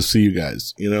awesome to see you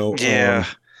guys, Yeah.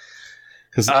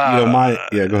 Because, go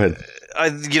ahead.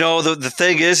 The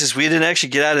thing is we didn't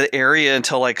actually get out of the area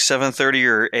until like 7:30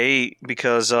 or 8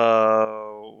 because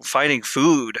finding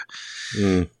food.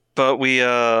 Mm. But we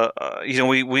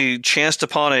chanced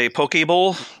upon a poke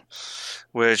bowl,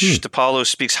 which DePaulo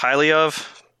speaks highly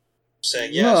of,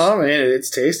 saying yes. No, man, it's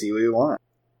tasty. What do you want?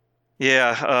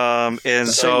 Yeah, and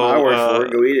That's so my word for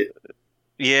it. Go eat it.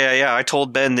 Yeah. I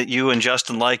told Ben that you and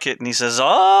Justin like it, and he says,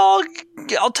 "Oh,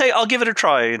 I'll give it a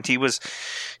try." And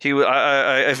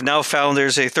I've now found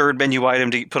there's a third menu item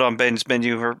to put on Ben's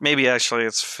menu, or maybe actually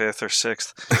it's fifth or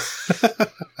sixth.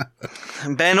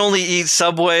 Ben only eats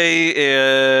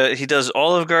Subway. He does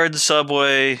Olive Garden,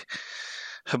 Subway,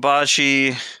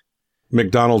 Hibachi,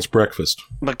 McDonald's breakfast.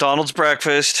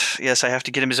 Yes, I have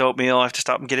to get him his oatmeal. I have to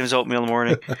stop and get him his oatmeal in the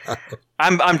morning.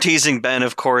 I'm teasing Ben,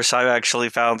 of course. I've actually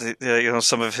found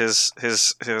some of his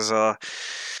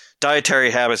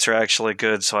dietary habits are actually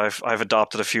good, so I've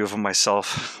adopted a few of them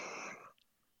myself.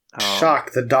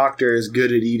 Shock! The doctor is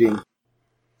good at eating.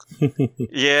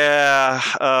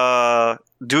 Yeah,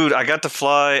 dude, I got to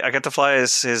fly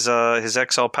his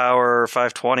XL Power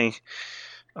 520.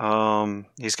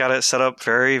 He's got it set up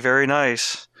very, very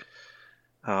nice.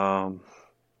 I'm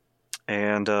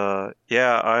kind of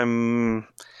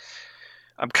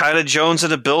jonesing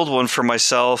to build one for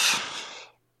myself.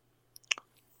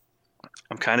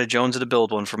 I'm jonesing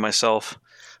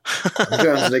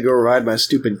to go ride my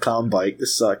stupid comm bike.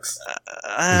 This sucks.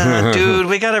 Dude,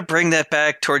 we got to bring that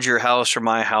back towards your house or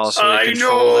my house so we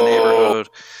control the neighborhood.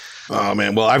 Oh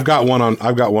man, well I've got one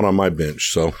on my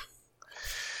bench, so.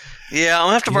 Yeah, I'm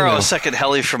gonna have to borrow a second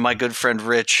heli from my good friend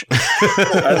Rich.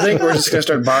 I think we're just gonna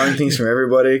start borrowing things from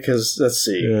everybody because let's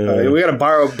see, we got to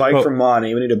borrow a bike from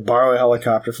Monty. We need to borrow a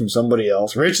helicopter from somebody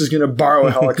else. Rich is gonna borrow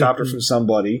a helicopter from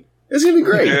somebody. It's gonna be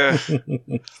great. Yeah.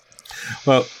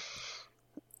 Well,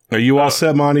 are you all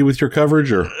set, Monty, with your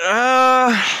coverage, or?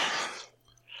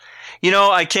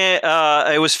 I can't.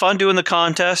 It was fun doing the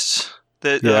contests.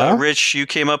 That Rich, you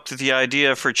came up with the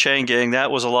idea for Chain Gang. That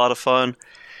was a lot of fun.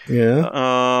 Yeah.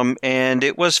 And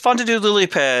it was fun to do lily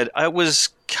pad. I was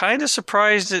kind of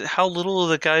surprised at how little of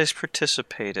the guys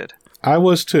participated. I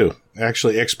was too,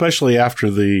 actually, especially after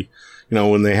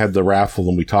when they had the raffle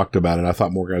and we talked about it. I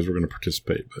thought more guys were going to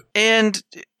participate, and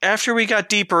after we got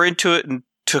deeper into it and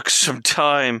took some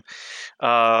time,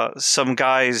 some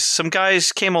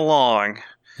guys came along.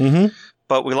 Mm-hmm.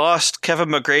 But we lost Kevin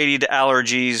McGrady to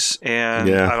allergies, and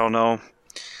I don't know.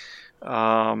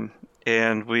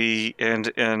 And we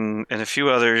and a few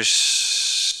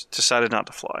others decided not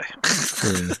to fly.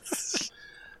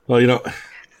 Well,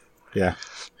 yeah.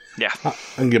 Yeah. I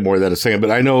can get more of that in a second,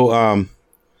 but I know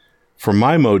for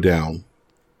my mow down,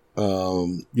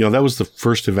 that was the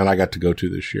first event I got to go to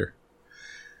this year.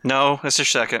 No, that's your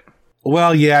second.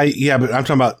 Well, yeah, but I'm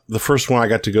talking about the first one I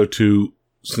got to go to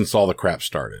since all the crap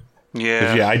started.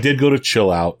 Yeah. I did go to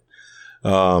Chill Out.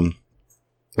 And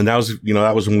that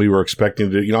was when we were expecting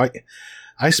to,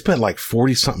 I spent like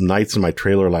 40 something nights in my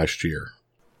trailer last year,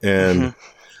 and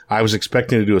I was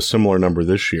expecting to do a similar number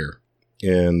this year,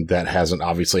 and that hasn't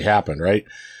obviously happened. Right.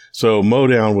 So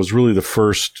Mowdown was really the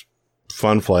first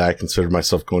fun fly I considered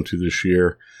myself going to this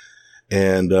year.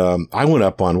 And, I went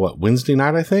up on Wednesday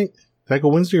night, I think. Did I go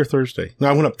Wednesday or Thursday? No,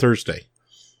 I went up Thursday.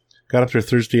 Got up there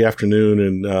Thursday afternoon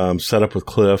and, set up with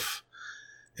Cliff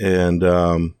and,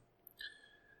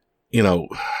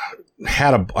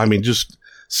 just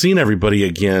seeing everybody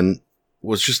again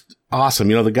was just awesome.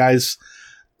 The guys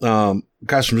from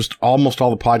just almost all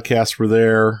the podcasts were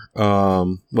there.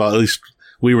 Well, at least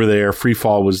we were there. Free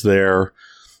Fall was there.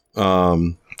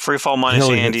 Free Fall minus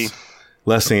Andy.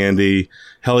 Less Andy.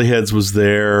 Heliheads was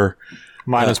there.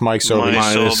 Minus Mike Sobey.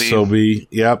 Minus Sobey.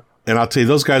 Yep. And I'll tell you,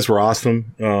 those guys were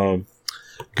awesome.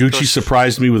 Gucci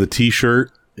surprised me with a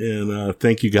t-shirt. And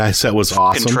thank you guys. That was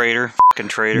awesome. Fucking traitor.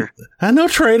 No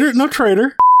traitor. No traitor.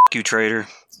 Fuck you, traitor.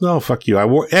 No, fuck you. I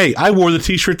wore the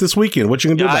t-shirt this weekend. What you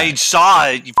gonna do about it? I saw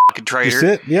it, you fucking traitor. You see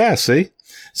it? Yeah, see?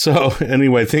 So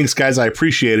anyway, thanks guys. I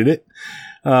appreciated it.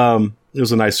 It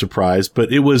was a nice surprise,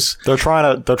 but it was. They're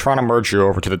trying to merge you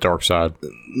over to the dark side.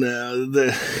 No,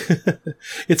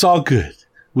 it's all good.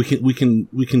 We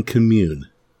can commune.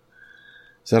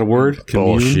 Is that a word?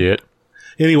 Commune? Bullshit.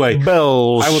 Anyway,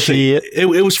 bullshit. I will say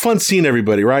it was fun seeing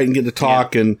everybody, right, and getting to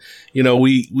talk, and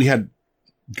we had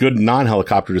good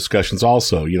non-helicopter discussions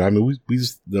also. We when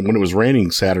it was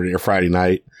raining Saturday or Friday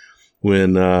night,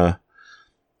 when there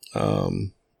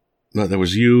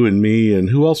was you and me, and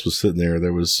who else was sitting there?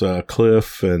 There was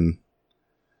Cliff, and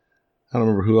I don't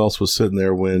remember who else was sitting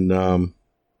there when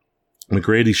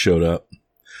McGrady showed up.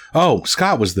 Oh,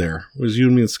 Scott was there. It was you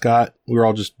and me and Scott. We were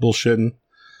all just bullshitting.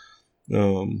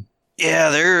 Yeah,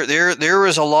 there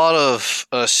was a lot of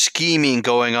scheming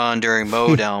going on during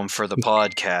Mowdown for the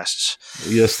podcasts.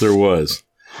 Yes, there was.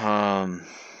 A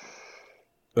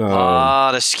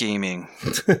lot of scheming.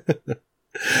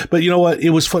 But you know what? It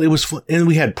was fun. It was fun. And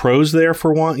we had pros there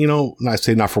for one, I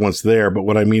say not for once there, but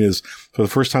what I mean is for the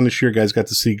first time this year, guys got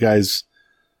to see guys,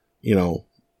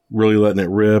 really letting it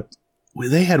rip.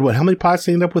 They had how many pods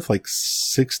they ended up with? Like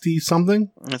 60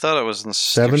 something? I thought it was in the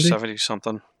 70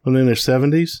 something. And in their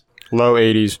 70s? Low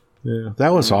 80s. Yeah,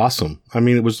 that was awesome. I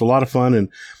mean, it was a lot of fun, and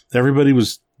everybody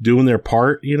was doing their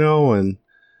part, and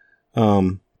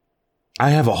I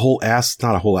have not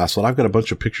a whole asshole. I've got a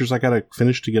bunch of pictures I got to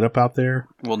finish to get up out there.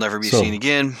 We'll never be seen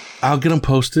again. I'll get them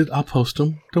posted. I'll post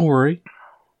them. Don't worry.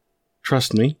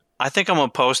 Trust me. I think I'm going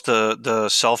to post the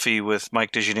selfie with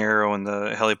Mike DeGeneiro and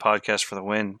the Heli Podcast for the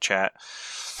Win chat.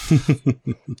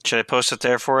 Should I post it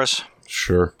there for us?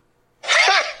 Sure.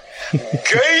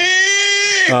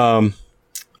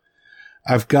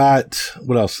 I've got,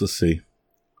 what else? Let's see.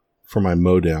 For my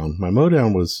Mowdown. My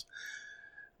Mowdown was,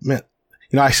 man,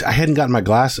 I hadn't gotten my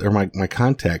glass or my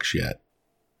contacts yet.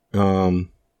 Of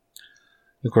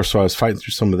course, so I was fighting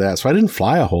through some of that. So I didn't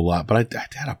fly a whole lot, but I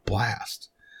had a blast.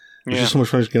 It was just so much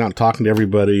fun just getting out and talking to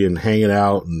everybody and hanging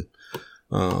out,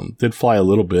 and did fly a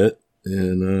little bit.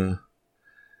 And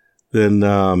then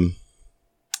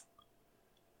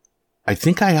I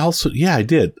think I also, I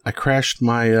did. I crashed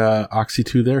my Oxy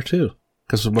 2 there too.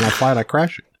 Because when I fly it, I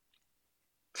crash it.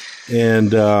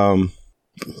 And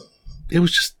it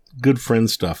was just good friend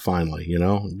stuff finally,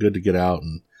 good to get out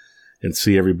and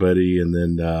see everybody. And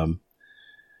then,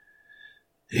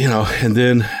 and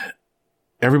then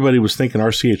everybody was thinking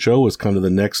RCHO was kind of the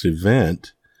next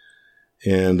event.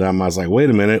 And I was like, wait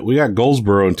a minute, we got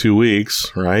Goldsboro in 2 weeks,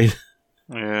 right?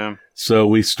 Yeah. So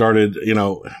we started,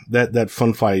 that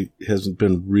fun fight hasn't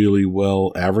been really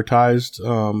well advertised.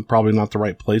 Probably not the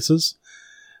right places,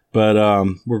 but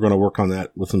we're going to work on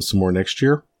that with them some more next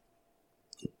year.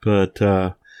 But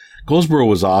Goldsboro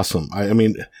was awesome. I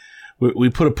mean, we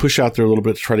put a push out there a little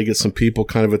bit to try to get some people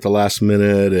kind of at the last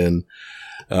minute, and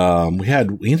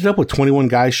we ended up with 21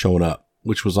 guys showing up,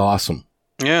 which was awesome.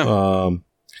 Yeah.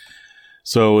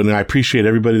 So, and I appreciate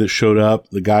everybody that showed up,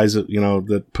 the guys that,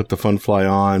 that put the fun fly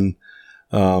on.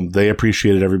 They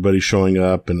appreciated everybody showing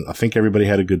up, and I think everybody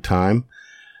had a good time.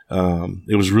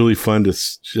 It was really fun to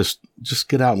just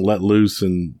get out and let loose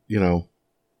and,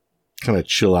 kind of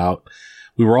chill out.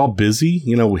 We were all busy,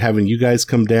 having you guys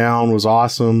come down was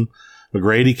awesome.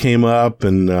 McGrady came up,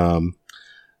 and,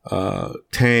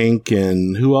 Tank,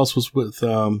 and who else was with,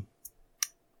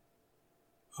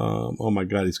 Oh my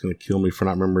God, he's going to kill me for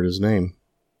not remembering his name.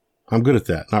 I'm good at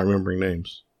that, not remembering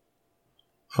names.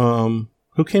 Who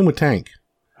came with Tank?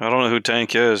 I don't know who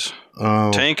Tank is.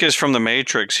 Tank is from The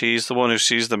Matrix. He's the one who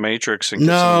sees The Matrix and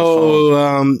gets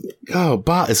on the phone.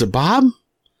 Bob. Is it Bob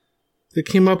that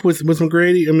came up with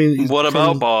McGrady? I mean, What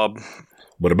about Bob?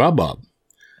 What about Bob?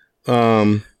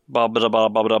 Bob.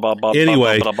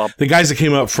 Anyway, the guys that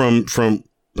came up from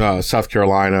South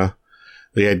Carolina,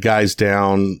 they had guys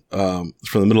down from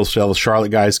the middle of the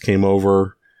Charlotte guys came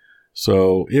over.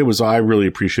 So I really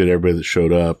appreciate everybody that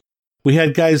showed up. We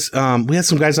had guys, we had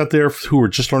some guys out there who were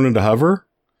just learning to hover.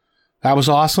 That was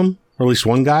awesome. Or at least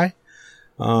one guy.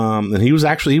 And he was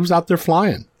out there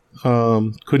flying.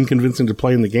 Couldn't convince him to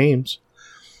play in the games.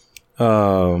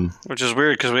 Which is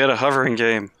weird because we had a hovering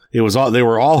game. They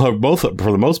were all both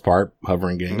for the most part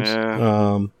hovering games.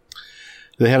 Yeah.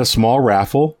 They had a small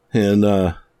raffle and,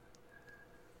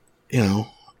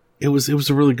 it was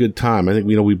a really good time. I think,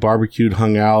 we barbecued,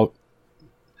 hung out.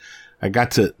 I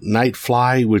got to night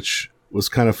fly, which was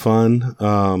kind of fun.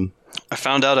 I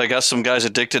found out I got some guys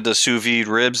addicted to sous vide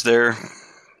ribs there.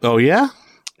 Oh, yeah?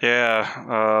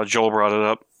 Yeah. Joel brought it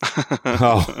up.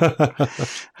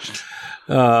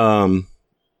 Oh.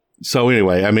 So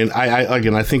anyway, I mean,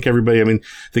 I think everybody,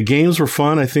 the games were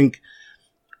fun. I think,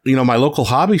 my local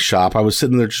hobby shop, I was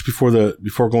sitting there just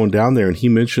before going down there and he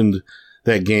mentioned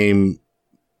that game.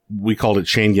 We called it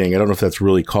Chain Gang. I don't know if that's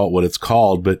really what it's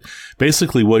called, but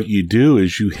basically what you do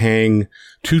is you hang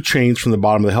 2 chains from the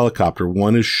bottom of the helicopter.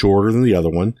 One is shorter than the other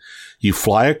one. You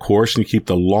fly a course and you keep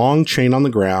the long chain on the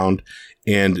ground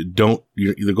and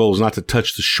the goal is not to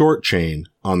touch the short chain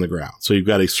on the ground. So you've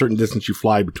got a certain distance you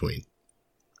fly between.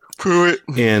 Prove it.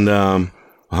 And,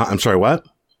 I'm sorry, what?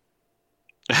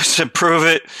 I said prove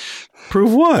it.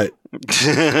 Prove what?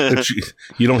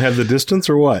 You don't have the distance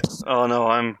or what? Oh no,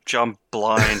 I'm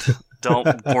blind. Don't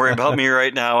worry about me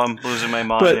right now. I'm losing my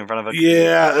mind in front of a computer.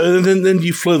 Yeah, and then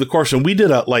you flew the course, and we did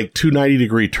 2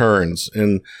 90-degree turns,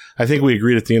 and I think we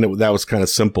agreed at the end that was kind of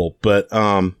simple. But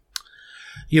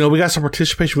we got some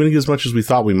participation. We didn't get as much as we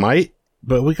thought we might,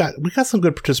 but we got some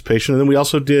good participation. And then we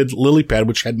also did Lily Pad,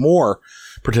 which had more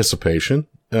participation,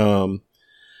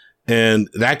 and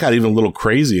that got even a little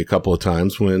crazy a couple of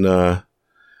times when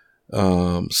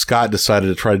Scott decided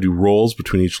to try to do rolls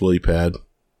between each lily pad.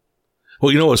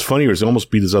 Well, what's funnier is he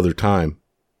almost beat his other time.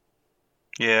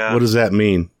 Yeah. What does that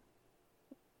mean?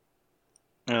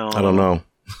 I don't know.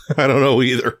 I don't know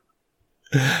either.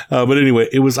 But anyway,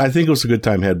 I think it was a good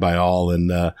time had by all. And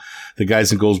the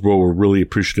guys in Goldsboro were really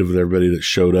appreciative of everybody that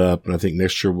showed up. And I think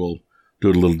next year we'll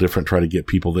do it a little different, try to get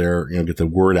people there, get the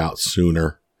word out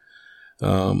sooner.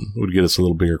 Would get us a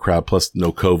little bigger crowd. Plus,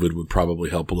 no COVID would probably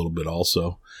help a little bit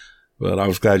also. But I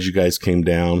was glad you guys came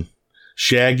down.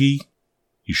 Shaggy,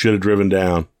 you should have driven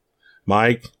down.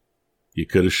 Mike, you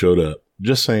could have showed up.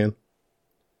 Just saying.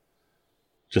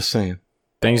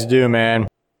 Things to do, man.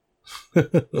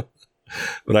 But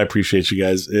I appreciate you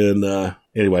guys. And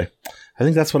anyway, I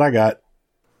think that's what I got.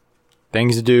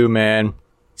 Things to do, man.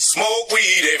 Smoke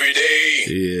weed every day.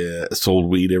 Yeah, sold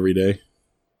weed every day.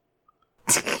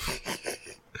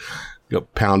 Go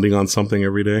pounding on something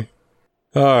every day.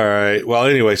 All right. Well,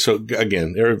 anyway, so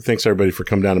again, thanks everybody for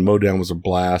coming down. And Modown was a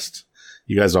blast.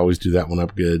 You guys always do that one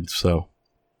up good. So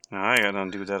no, I got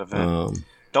nothing to do with that event.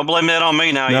 Don't blame that on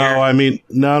me now.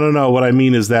 No. What I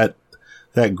mean is that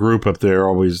group up there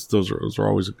those are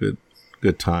always a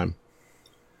good time.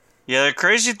 Yeah. The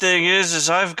crazy thing is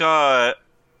I've got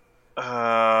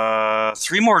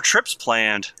 3 more trips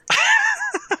planned.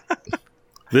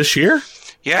 This year?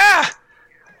 Yeah.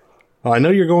 Well, I know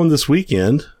you're going this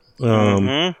weekend.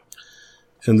 And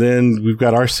then we've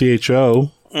got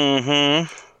RCHO.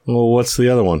 Mm-hmm. Well, what's the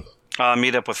other one?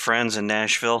 Meet up with friends in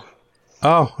Nashville.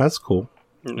 Oh, that's cool.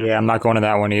 Yeah, I'm not going to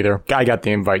that one either. I got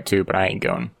the invite too, but I ain't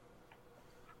going.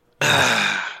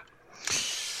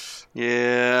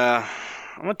 Yeah.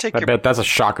 I'm going to take I bet that's a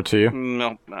shocker to you.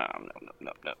 No.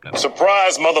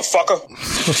 Surprise,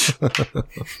 motherfucker.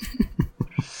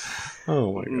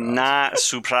 Oh my god! Not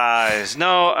surprised.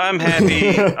 No, I'm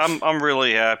happy. I'm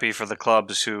really happy for the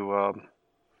clubs who,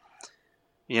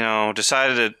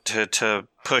 decided to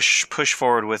push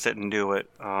forward with it and do it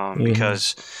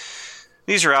because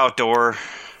these are outdoor.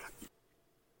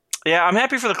 Yeah, I'm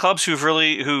happy for the clubs who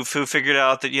figured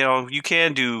out that you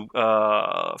can do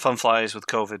fun flies with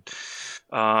COVID,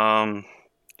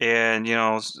 and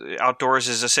outdoors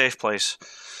is a safe place.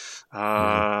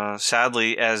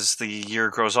 Sadly, as the year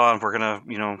grows on, we're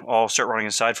gonna, all start running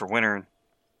inside for winter.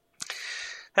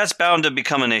 That's bound to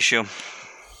become an issue.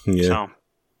 Yeah. So,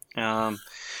 I'm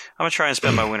gonna try and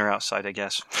spend my winter outside, I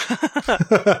guess.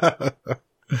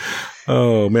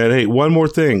 Oh man! Hey, one more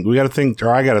thing. I got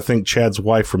to thank Chad's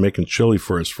wife for making chili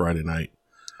for us Friday night.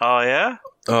 Oh yeah.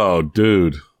 Oh,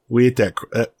 dude, we ate that.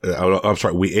 I'm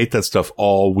sorry, we ate that stuff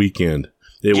all weekend.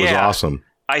 It was awesome.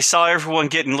 I saw everyone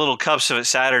getting little cups of it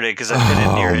Saturday because I've been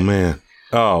in near it. Oh man!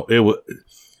 Oh, it was.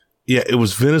 Yeah, it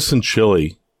was venison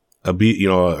chili, a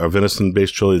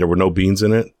venison-based chili. There were no beans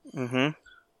in it.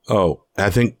 Mm-hmm. Oh, I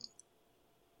think.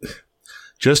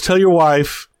 Just tell your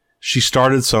wife she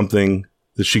started something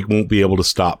that she won't be able to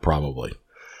stop. Probably.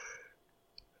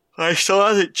 I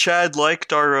saw that Chad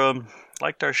liked our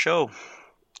show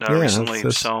recently,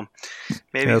 so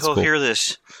maybe he'll hear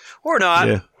this or not.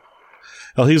 Yeah.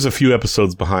 Well, he's a few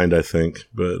episodes behind, I think,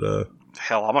 but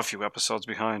hell, I'm a few episodes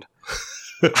behind.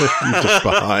 You're just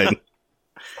behind.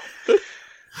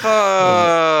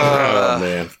 Oh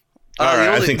man! All right,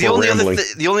 I think we're rambling.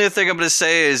 The only other thing I'm going to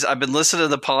say is I've been listening to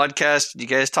the podcast. You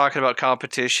guys talking about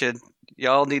competition.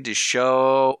 Y'all need to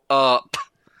show up.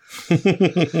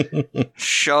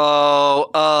 Show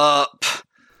up.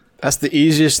 That's the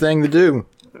easiest thing to do.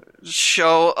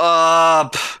 Show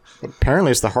up. Apparently,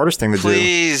 it's the hardest thing to do.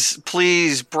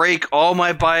 Please break all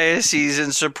my biases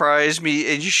and surprise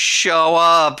me and show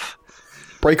up.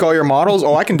 Break all your models?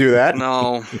 Oh, I can do that.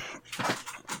 No.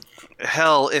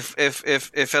 Hell,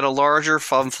 if at a larger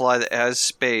fun fly that has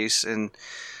space, and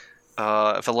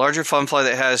if a larger fun fly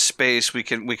that has space, we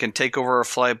can take over a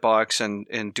flight box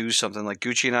and do something. Like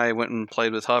Gucci and I went and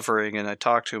played with hovering, and I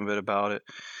talked to him a bit about it.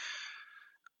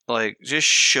 Like, just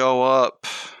show up.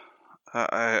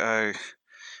 I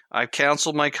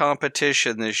canceled my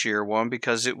competition this year. One,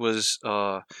 because it was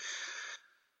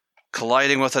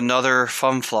colliding with another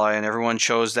fun fly, and everyone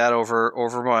chose that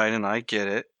over mine, and I get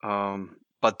it.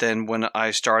 But then when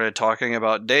I started talking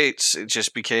about dates, it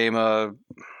just became not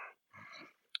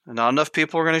enough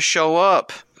people are going to show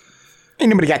up. Ain't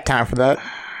nobody got time for that.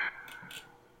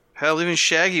 Hell, even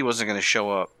Shaggy wasn't going to show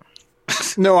up.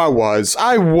 No, I was.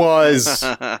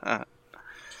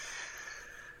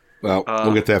 Well,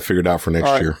 we'll get that figured out for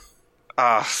next year.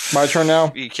 My turn now?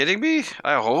 Are you kidding me?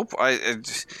 I hope.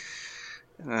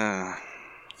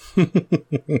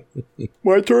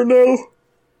 My turn now?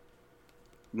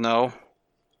 No.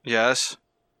 Yes.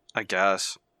 I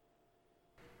guess.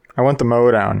 I went to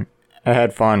Modown. I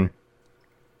had fun.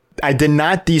 I did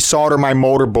not desolder my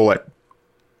motor bullet.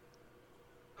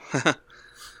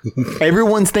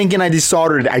 Everyone's thinking I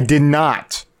desoldered it. I did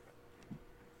not.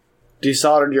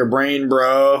 Desoldered your brain,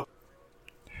 bro.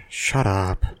 Shut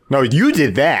up. No, you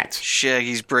did that.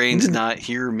 Shaggy's brain's not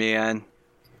here, man.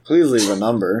 Please leave a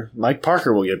number. Mike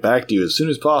Parker will get back to you as soon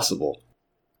as possible.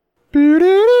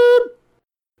 So,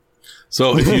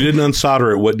 if you didn't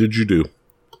unsolder it, what did you do?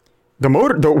 The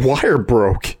wire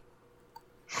broke.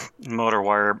 The motor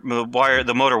wire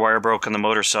broke on the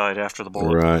motor side after the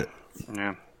bullet. Right.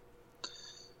 Yeah.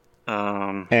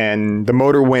 And the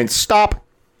motor went stop.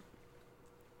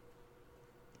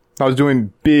 I was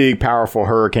doing big, powerful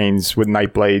hurricanes with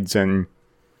night blades, and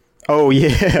oh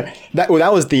yeah, that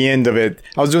was the end of it.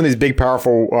 I was doing these big,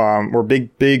 powerful,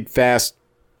 big, fast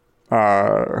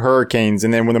hurricanes,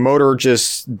 and then when the motor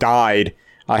just died,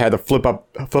 I had to flip up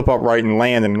right and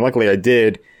land, and luckily I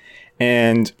did.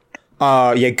 And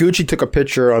Gucci took a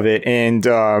picture of it, and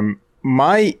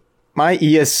my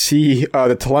ESC,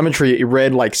 the telemetry, it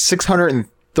read like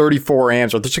 634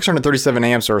 amps or 637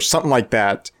 amps or something like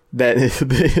that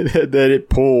it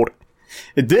pulled.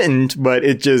 It didn't, but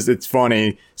it's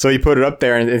funny. So he put it up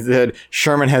there and it said,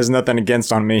 Sherman has nothing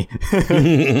against on me.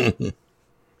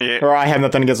 Or I have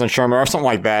nothing against on Sherman or something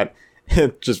like that.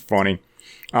 It's just funny.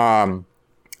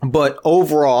 But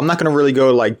overall, I'm not going to really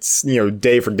go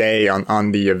day for day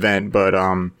on the event, but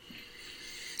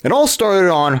it all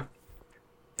started on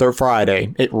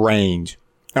Friday. It rained.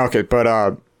 Okay,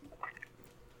 but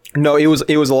no, it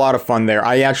was a lot of fun there.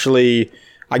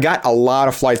 I got a lot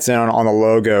of flights in on the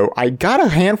Logo. I got a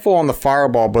handful on the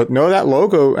Fireball, but no, that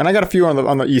Logo, and I got a few on the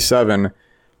E7.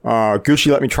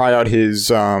 Gucci let me try out his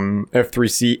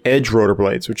F3C Edge rotor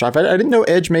blades, which I didn't know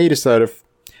Edge made a set of.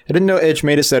 I didn't know Edge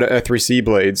made a set of F3C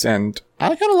blades, and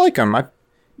I kind of like them.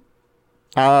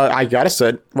 I got a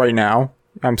set right now.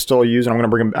 I'm still using. I'm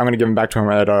gonna give them back to him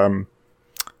at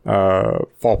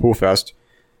Fall Pool Fest.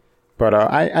 But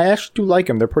I actually do like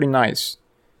them. They're pretty nice.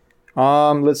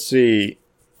 Let's see.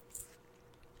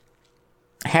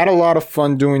 Had a lot of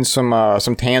fun doing some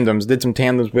tandems. Did some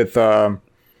tandems with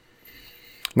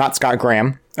not Scott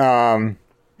Graham.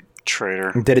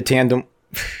 Traitor. Did a tandem.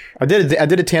 I did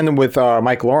a tandem with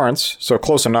Mike Lawrence, so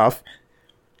close enough.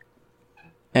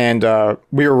 And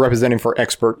we were representing for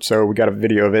Expert, so we got a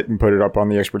video of it and put it up on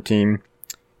the Expert team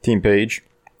page.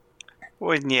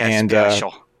 Wasn't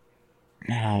special?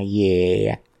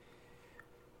 Yeah.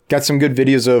 Got some good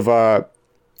videos of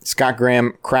Scott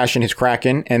Graham crashing his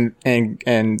Kraken and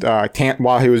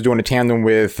while he was doing a tandem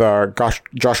with Josh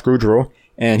Goudreau,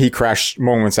 and he crashed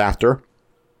moments after.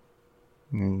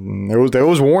 There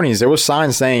was warnings. There was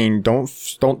signs saying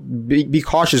don't be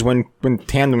cautious when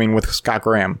tandeming with Scott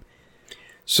Graham.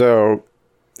 So,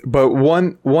 but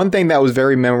one thing that was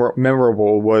very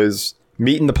memorable was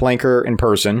meeting the Planker in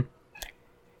person.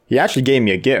 He actually gave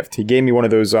me a gift. He gave me one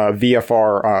of those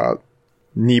VFR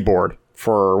knee board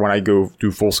for when I go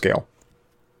do full scale,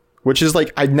 which is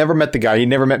like, I'd never met the guy. He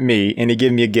never met me, and he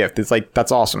gave me a gift. It's like,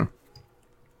 that's awesome.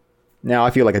 Now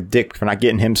I feel like a dick for not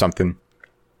getting him something.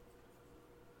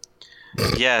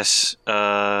 Yes,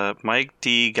 Mike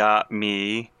D got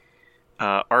me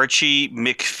Archie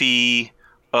McPhee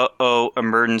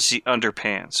emergency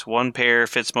underpants. One pair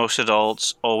fits most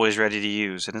adults, always ready to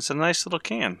use, and it's a nice little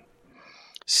can.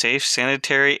 Safe,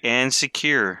 sanitary, and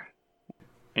secure.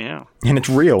 Yeah, and it's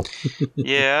real.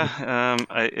 Yeah,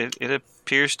 it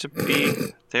appears to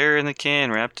be there in the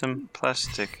can, wrapped in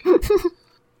plastic.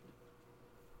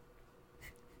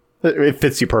 It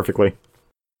fits you perfectly.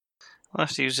 I'll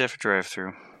have to use that for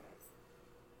drive-through.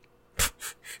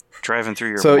 Driving through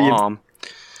your So mom.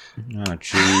 Oh,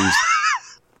 jeez.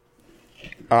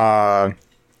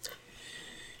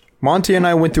 Monty and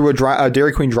I went through a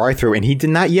Dairy Queen drive-through, and he did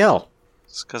not yell.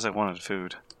 It's because I wanted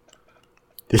food.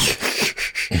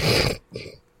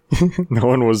 No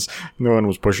one was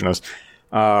pushing us.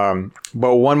 But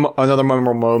another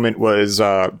memorable moment was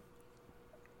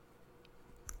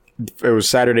it was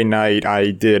Saturday night.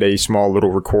 I did a small little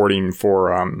recording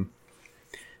for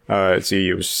let's see,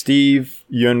 it was Steve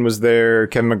Yun was there,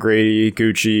 Kevin McGrady,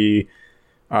 Gucci,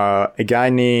 a guy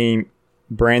named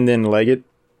Brandon Leggett,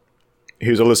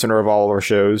 who's a listener of all of our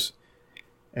shows,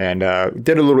 and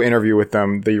did a little interview with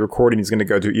them. The recording is going to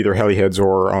go to either Heliheads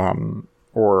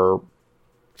or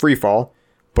Freefall.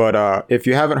 But if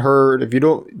you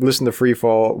don't listen to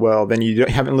Freefall, well, then you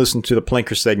haven't listened to the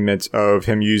Planker segment of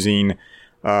him using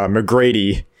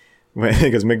McGrady,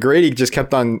 because McGrady just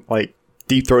kept on like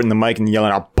deep throating the mic and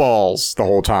yelling out balls the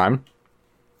whole time.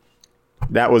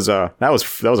 That was a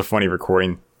funny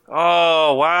recording.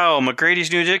 Oh wow,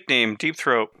 McGrady's new nickname, Deep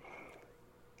Throat.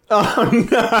 Oh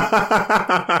no!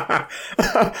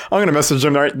 I'm gonna message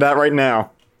him that right now.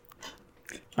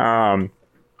 I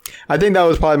think that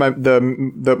was probably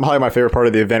probably my favorite part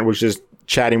of the event, was just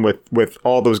chatting with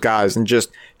all those guys and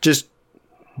just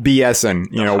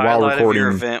BSing, while recording. The highlight of your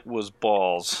event was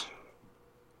balls.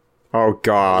 Oh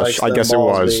gosh, I guess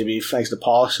balls, it was. Baby. He likes to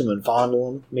polish them and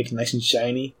fondle them, make them nice and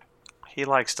shiny. He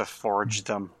likes to forge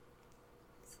them.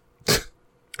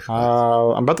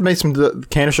 I'm about to make some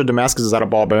canister Damascus out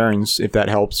of ball bearings, if that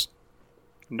helps.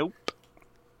 Nope.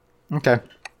 Okay.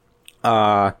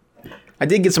 I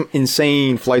did get some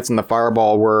insane flights in the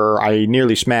Fireball where I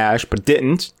nearly smashed, but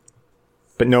didn't.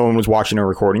 But no one was watching or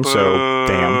recording, so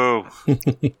damn.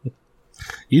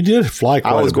 You did fly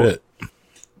quite a bit.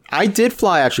 I did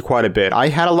fly actually quite a bit. I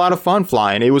had a lot of fun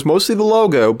flying. It was mostly the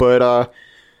logo, but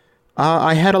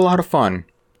I had a lot of fun.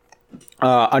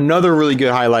 Another really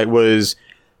good highlight was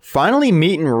finally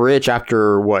meeting Rich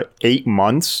after, 8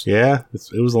 months? Yeah,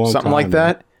 it was a long time. Something like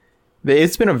that.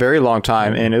 It's been a very long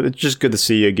time, and it's just good to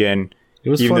see you again. It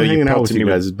was fun hanging out with you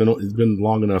guys. It's been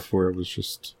long enough where it was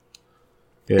just...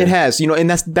 Yeah. It has, and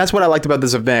that's what I liked about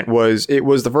this event. Was it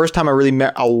was the first time I really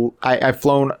met I've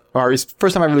flown, or it's the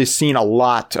first time I've really seen a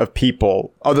lot of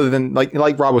people, other than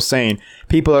like Rob was saying,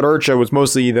 people at IRCHA was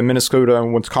mostly the Minnesota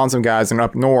and Wisconsin guys and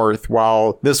up north,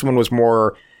 while this one was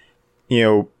more,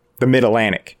 the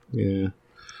Mid-Atlantic. Yeah.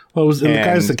 Well, it was the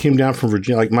guys that came down from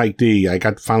Virginia, like Mike D. I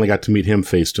finally got to meet him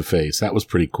face to face. That was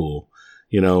pretty cool,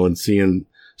 and seeing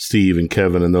Steve and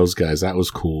Kevin and those guys, that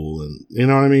was cool, and you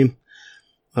know what I mean.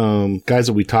 Guys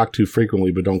that we talk to frequently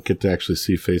but don't get to actually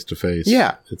see face to face.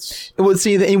 Yeah,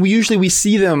 and we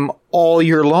see them all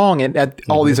year long at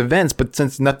all these events, but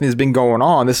since nothing has been going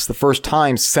on, this is the first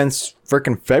time since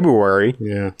frickin' February.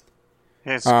 Yeah,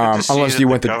 it's good to see unless you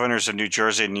went the governors of New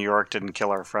Jersey and New York didn't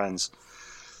kill our friends.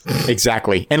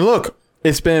 Exactly, and look,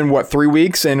 it's been 3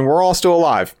 weeks, and we're all still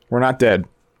alive. We're not dead.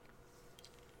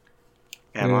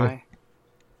 Am I?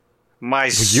 My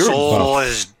soul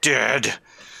is dead.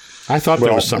 I thought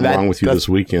there was something wrong with you this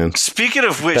weekend. Speaking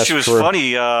of which, it was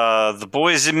funny. The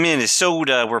boys in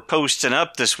Minnesota were posting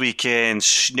up this weekend.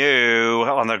 Snow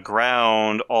on the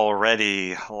ground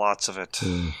already. Lots of it.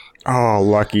 Oh,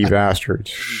 lucky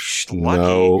bastards. Lucky.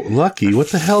 No, lucky. What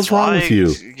the hell's wrong with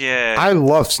you? Yeah. I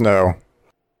love snow.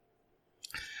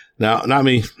 Now, not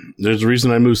me. There's a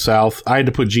reason I moved south. I had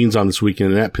to put jeans on this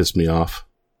weekend, and that pissed me off.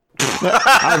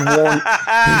 I've worn,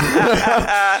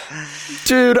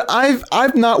 dude.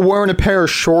 I've not worn a pair of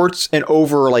shorts in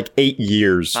over like 8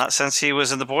 years. Not since he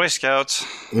was in the Boy Scouts.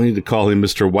 I need to call him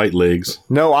Mr. White Legs.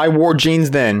 No, I wore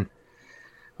jeans then.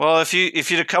 Well, if you'd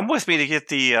have come with me to get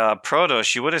the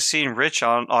Protos, you would have seen Rich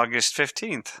on August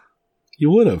 15th.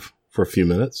 You would have for a few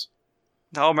minutes.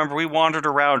 No, remember, we wandered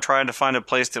around trying to find a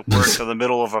place that worked in the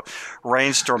middle of a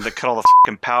rainstorm that cut all the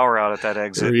fucking power out at that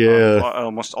exit. Yeah.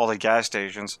 Almost all the gas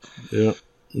stations. Yep.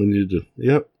 We need to.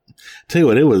 Yep. Tell you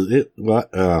what, well,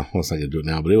 let's not gonna do it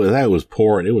now, but it was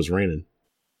pouring. It was raining.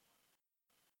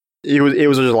 It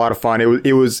was just a lot of fun.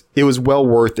 It was well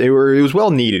worth it. It was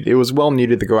well needed. It was well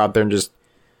needed to go out there and just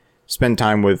spend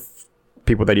time with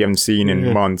people that you haven't seen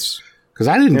in months. Because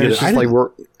I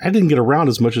didn't get around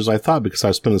as much as I thought because I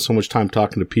was spending so much time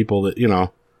talking to people that, you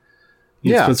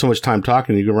spend so much time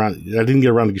talking. You go around. I didn't get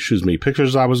around to choose me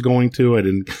pictures I was going to. I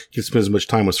didn't get to spend as much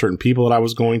time with certain people that I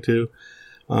was going to.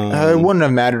 It wouldn't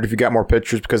have mattered if you got more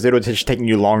pictures because it would have taken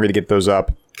you longer to get those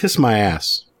up. Kiss my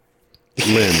ass.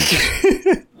 Limbs.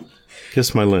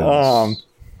 Kiss my limbs.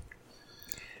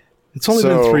 It's only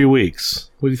been 3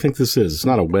 weeks. What do you think this is? It's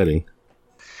not a wedding.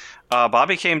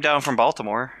 Bobby came down from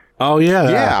Baltimore. Oh,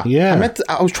 yeah.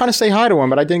 I was trying to say hi to him,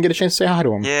 but I didn't get a chance to say hi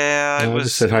to him. Yeah, I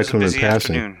just said hi to him in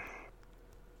passing. Afternoon.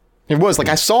 It was like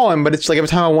I saw him, but it's like every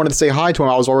time I wanted to say hi to him,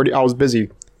 I was busy.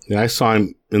 Yeah, I saw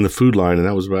him in the food line, and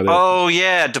that was about it. Oh,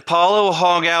 yeah. DePaulo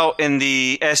hung out in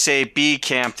the SAB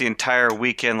camp the entire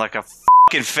weekend like a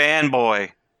fucking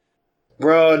fanboy.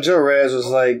 Bro, Joe Reyes was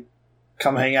like,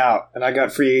 come hang out. And I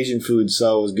got free Asian food,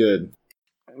 so it was good.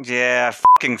 Yeah,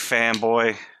 fucking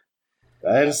fanboy.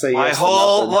 I had to say yes.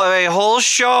 My whole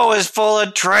show is full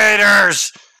of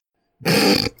traitors.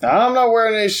 I'm not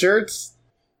wearing any shirts.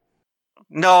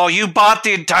 No, you bought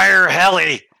the entire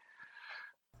heli.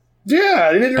 Yeah,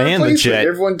 I didn't And replace the jet. it.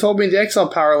 Everyone told me the XL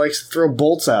Power likes to throw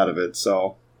bolts out of it,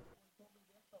 so.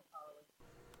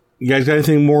 You guys got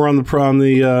anything more on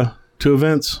the two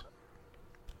events?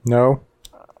 No.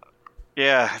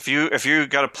 Yeah, if you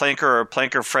got a planker or a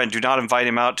planker friend, do not invite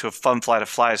him out to a fun fly to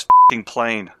fly his fucking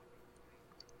plane.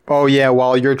 Oh yeah,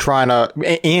 while you're trying to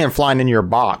and flying in your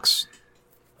box.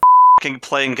 Fucking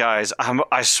plane, guys!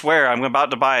 I swear I'm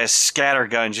about to buy a scatter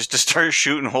gun just to start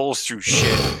shooting holes through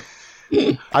shit.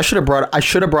 I should have brought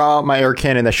out my air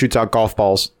cannon that shoots out golf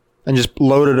balls and just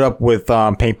load it up with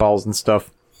paintballs and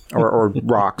stuff or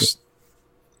rocks.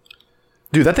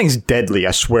 Dude, that thing's deadly,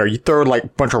 I swear. You throw like a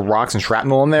bunch of rocks and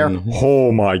shrapnel in there. Mm-hmm.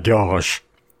 Oh my gosh.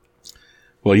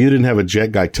 Well, you didn't have a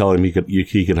jet guy telling him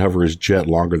he could hover his jet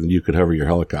longer than you could hover your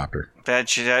helicopter. That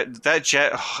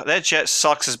jet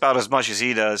sucks about as much as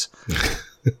he does.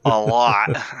 A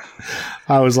lot.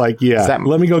 I was like,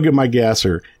 let me go get my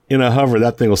gasser. In a hover,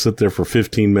 that thing will sit there for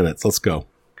 15 minutes. Let's go.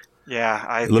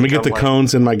 Yeah. Let me get the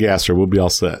cones in my gasser. We'll be all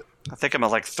set. I think I'm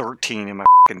at like 13 in my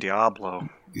fucking Diablo.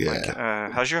 Yeah.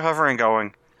 Like, how's your hovering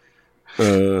going?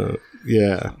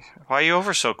 Yeah. Why are you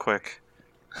over so quick?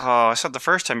 Oh, it's not the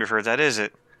first time you've heard that, is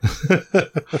it?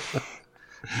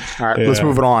 All right, let's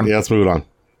move it on. Yeah, let's move it on.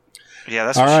 Yeah,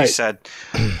 that's what she said.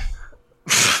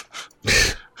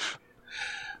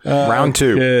 Round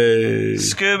 2. Okay.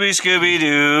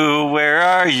 Scooby-Doo, where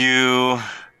are you?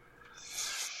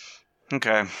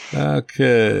 Okay.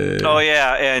 Oh,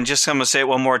 yeah, and just I'm going to say it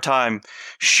one more time.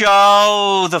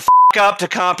 Show the up to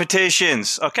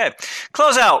competitions. Okay,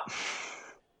 close out.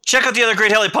 Check out the other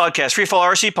great Heli podcast, Freefall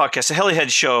RC podcast, the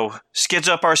Helihead Show, Skids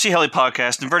Up RC Heli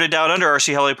podcast, Inverted Down Under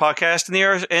RC Heli podcast,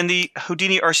 and the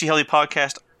Houdini RC Heli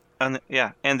podcast, and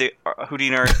the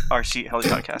Houdini RC Heli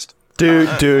podcast. Dude,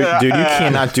 you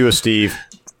cannot do a Steve.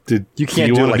 You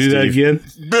can't do it like do that Steve. again?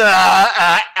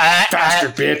 Faster,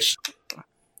 bitch.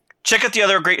 Check out the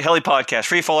other great Heli podcast,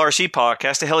 Freefall RC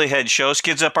podcast, the Helihead Show,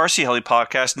 Skids Up RC Heli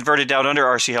podcast, Inverted Down Under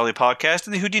RC Heli podcast,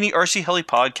 and the Houdini RC Heli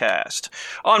podcast.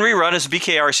 On rerun is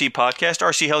BKRC podcast,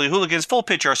 RC Heli Hooligans, Full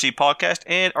Pitch RC podcast,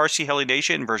 and RC Heli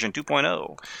Nation version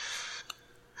 2.0.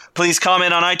 Please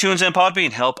comment on iTunes and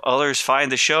Podbean. Help others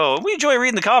find the show. We enjoy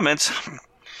reading the comments.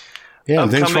 Yeah,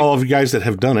 thanks for all of you guys that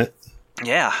have done it.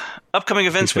 Yeah. Upcoming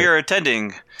events we are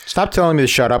attending. Stop telling me to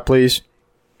shut up, please.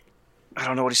 I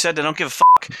don't know what he said. I don't give a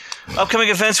fuck. Upcoming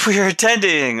events we are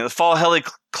attending. The Fall Heli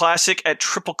Classic at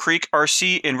Triple Creek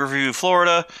RC in Riverview,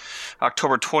 Florida,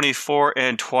 October 24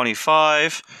 and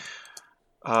 25.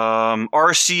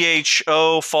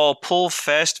 RCHO Fall Pull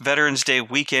Fest Veterans Day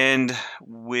weekend,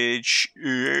 which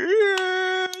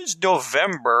is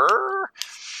November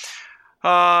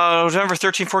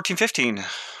 13, 14, 15.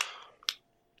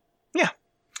 Yeah.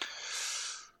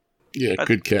 Yeah,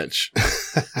 good catch.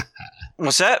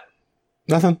 What's that?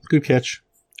 Nothing. Good catch.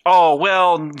 Oh,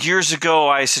 well, years ago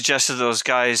I suggested to those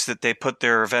guys that they put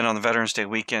their event on the Veterans Day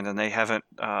weekend, and they haven't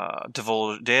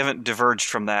diverged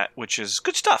from that, which is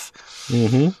good stuff.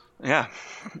 Mm-hmm. Yeah.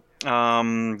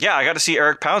 Yeah, I got to see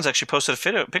Eric Pounds actually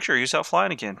posted a picture. He was out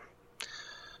flying again.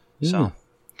 So,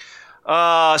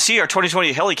 see our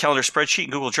 2020 heli calendar spreadsheet in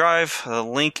Google Drive. The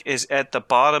link is at the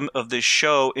bottom of this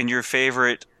show in your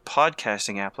favorite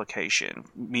podcasting application,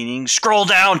 meaning scroll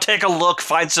down, take a look,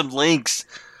 find some links.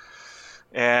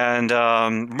 And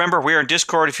remember, we're in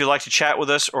Discord if you'd like to chat with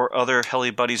us or other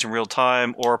heli buddies in real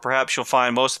time, or perhaps you'll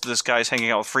find most of this guys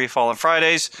hanging out with Freefall on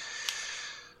Fridays.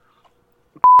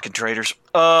 Fucking traitors.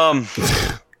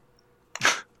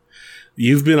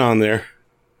 You've been on there.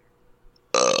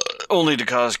 Only to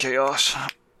cause chaos.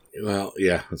 Well,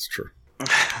 yeah, that's true.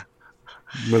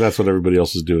 But that's what everybody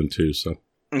else is doing too, so.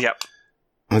 Yep.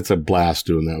 It's a blast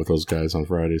doing that with those guys on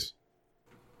Fridays.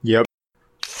 Yep.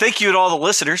 Thank you to all the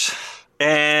listeners.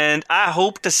 And I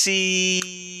hope to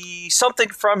see something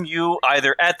from you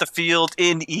either at the field,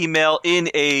 in email, in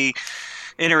a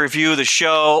review of the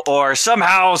show, or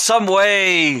somehow, some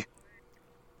way.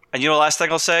 And you know the last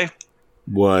thing I'll say?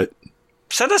 What?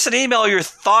 Send us an email your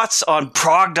thoughts on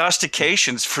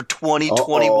prognostications for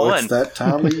 2021. It's that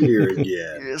time of year again.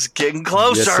 It's getting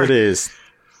closer. Yes, it is.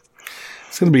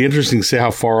 It's going to be interesting to see how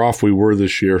far off we were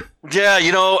this year. Yeah,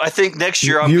 I think next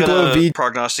year I'm Hugo going V- to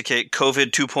prognosticate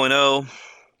COVID 2.0.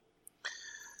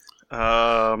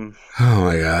 Oh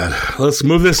my God. Let's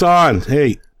move this on.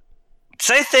 Hey.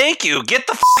 Say thank you. Get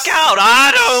the fuck out.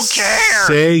 I don't care.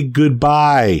 Say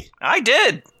goodbye. I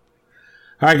did.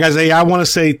 All right, guys. Hey, I want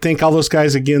to thank all those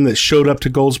guys again that showed up to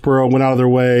Goldsboro, went out of their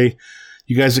way.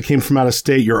 You guys that came from out of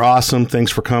state, you're awesome.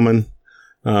 Thanks for coming.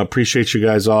 Appreciate you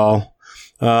guys all.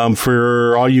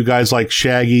 For all you guys like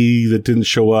Shaggy that didn't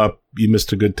show up, you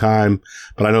missed a good time.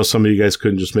 But I know some of you guys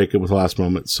couldn't just make it with the last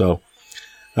moment. So,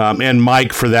 and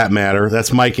Mike for that matter.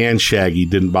 That's Mike and Shaggy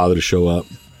didn't bother to show up.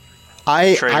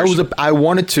 I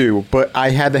wanted to, but I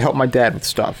had to help my dad with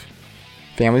stuff.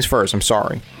 Family's first. I'm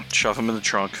sorry. Shove him in the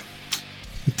trunk.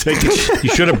 Take it. You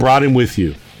should have brought him with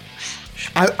you.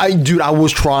 Dude, I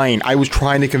was trying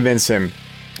to convince him.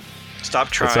 Stop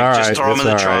trying. It's all right. Just throw him in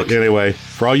the trunk. Right. Anyway,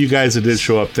 for all you guys that did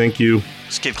show up, thank you.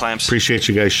 Skid clamps. Appreciate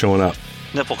you guys showing up.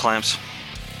 Nipple clamps.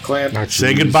 Clamp.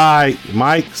 Say goodbye.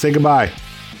 Mike, say goodbye.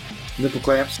 Nipple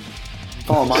clamps.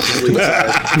 Oh, my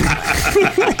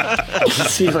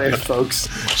See you later, folks.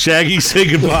 Shaggy, say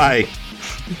goodbye.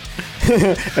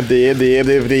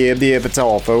 That's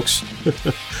all, folks.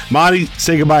 Monty,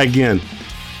 say goodbye again.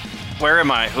 Where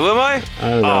am I? Who am I? I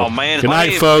don't know. Oh, man. Good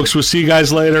night, folks. We'll see you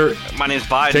guys later. My name's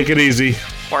Biden. Take it easy.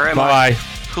 Where am Bye. I?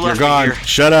 Who You're left gone. me here?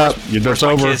 Shut up. That's Where's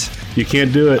my over. kids? You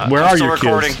can't do it. Where I'm are still your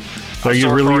recording. kids? I'm Are you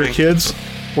still really recording. your kids?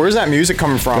 Where's that music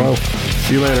coming from? Oh,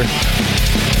 see you later.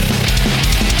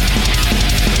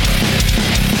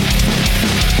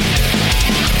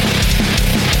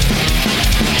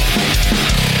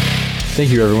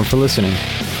 Thank you, everyone, for listening.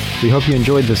 We hope you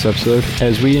enjoyed this episode,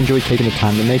 as we enjoyed taking the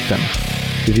time to make them.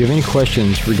 If you have any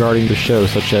questions regarding the show,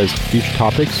 such as future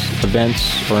topics,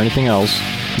 events, or anything else,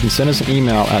 you can send us an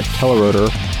email at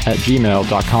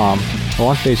telerotor@gmail.com or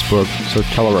on Facebook, search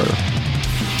Telerotor.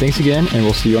 Thanks again, and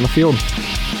we'll see you on the field.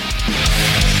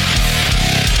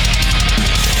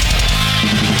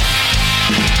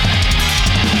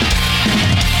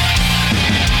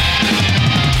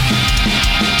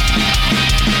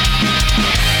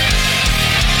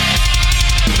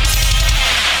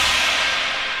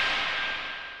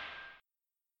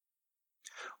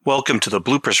 Welcome to the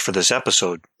bloopers for this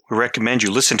episode. We recommend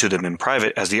you listen to them in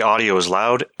private as the audio is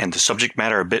loud and the subject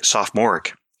matter a bit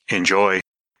sophomoric. Enjoy.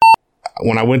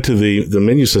 When I went to the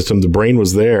menu system, the brain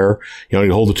was there.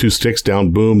 You hold the two sticks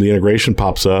down, boom, the integration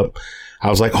pops up.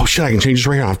 I was like, oh shit, I can change this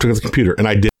right here. I have to go to the computer. And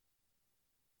I did.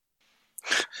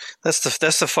 That's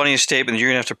the funniest statement. You're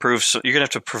gonna have to prove. You're gonna have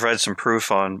to provide some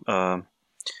proof on.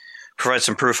 Provide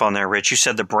some proof on there, Rich. You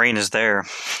said the brain is there.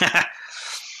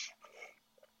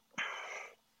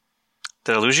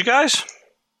 Did I lose you guys?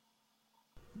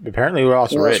 Apparently, we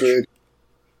lost Rich.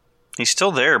 He's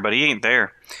still there, but he ain't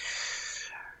there.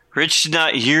 Rich is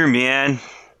not here, man.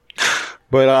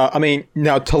 But,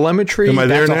 now telemetry, Am I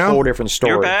there that's now? a whole different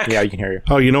story. You're back? Yeah, you can hear you.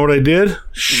 Oh, you know what I did? You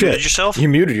Shit. muted yourself? You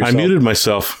muted yourself. I muted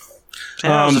myself. Yeah,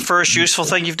 that was the first useful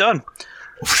thing you've done.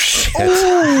 Shit.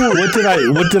 What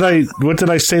did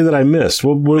I say that I missed?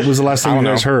 What was the last thing you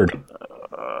guys heard?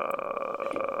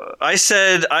 I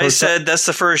said that's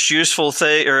the first useful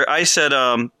thing, or I said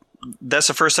that's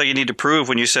the first thing you need to prove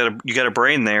when you said you got a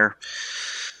brain there.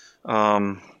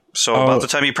 So about the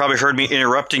time you probably heard me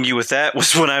interrupting you with that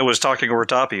was when I was talking over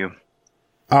top of you.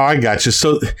 Oh, I got you.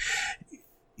 So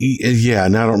Yeah,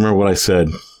 now I don't remember what I said.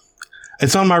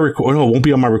 It's on my record. No, it won't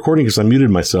be on my recording because I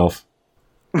muted myself.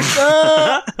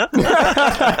 Whoopsie.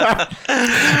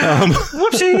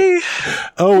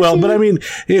 Oh well, but I mean,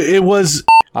 it was.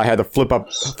 I had to flip up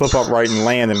right and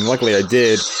land, and luckily I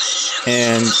did.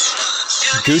 And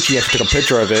Gucci had to take a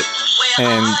picture of it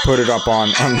and put it up on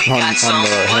the.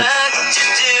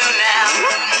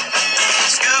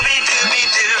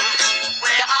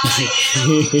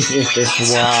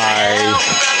 Why?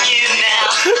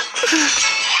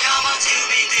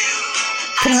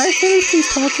 Can I finish please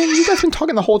talking? You guys been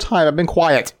talking the whole time. I've been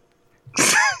quiet.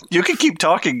 You can keep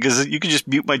talking because you can just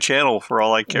mute my channel for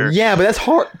all I care. Yeah, but that's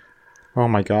hard. Oh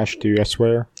my gosh, dude! I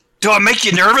swear. Do I make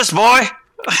you nervous, boy?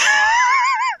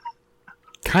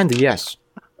 Kinda, yes.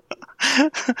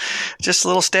 Just a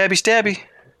little stabby.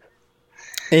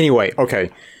 Anyway,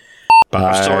 okay.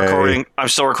 Bye. I'm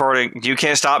still recording. You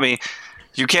can't stop me.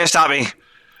 FU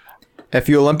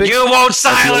Olympics. You won't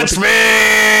silence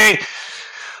me!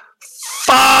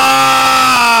 Fuck!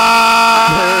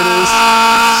 There it is.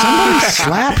 Somebody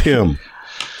slap him.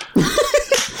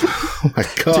 Oh my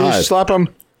Dude, god. slap him.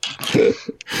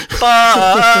 Fuck!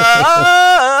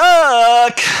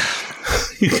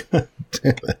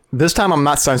 This time I'm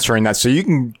not censoring that, so you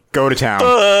can go to town.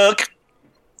 Fuck!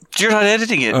 You're not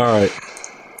editing it. All right.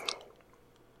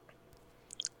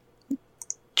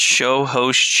 Show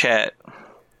host chat.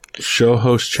 Show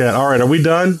host chat. All right, are we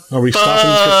done? Are we stopping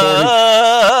this recording?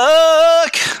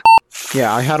 Fuck!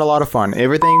 Yeah, I had a lot of fun.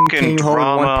 Everything Fucking came home in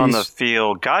drama on one the piece.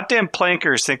 field. Goddamn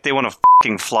plankers think they want to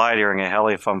fucking fly during a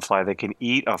heli-fun fly. They can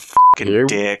eat a fucking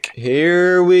dick.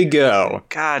 Here we go.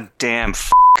 Goddamn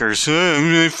fuckers.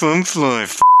 Fun fly.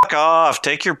 Fuck off.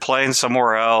 Take your plane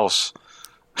somewhere else.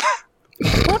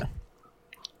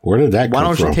 Where did that Why come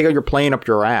don't from? you take out your plane up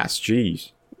your ass?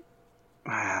 Jeez.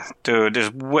 Dude,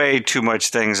 there's way too much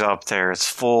things up there. It's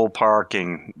full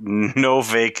parking. No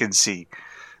vacancy.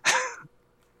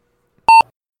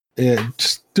 Yeah,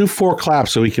 just do 4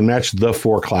 claps so we can match the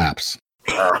 4 claps.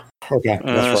 Okay, that's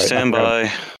right. Stand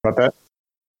by. About that.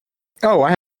 Oh,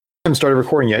 I haven't started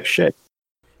recording yet. Shit.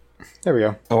 There we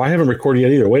go. Oh, I haven't recorded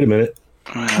yet either. Wait a minute.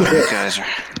 Well, you guys are...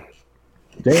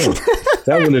 Damn.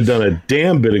 That wouldn't have done a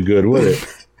damn bit of good, would it?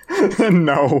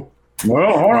 No.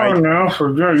 Well, hold on now.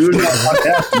 For sure, you got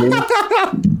audacity.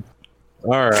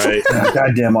 All right.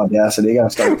 Goddamn audacity. You gotta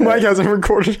start that. Mike hasn't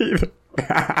recorded either.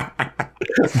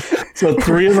 So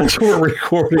 3 of us were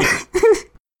recording.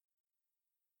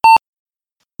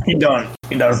 He done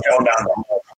fell down.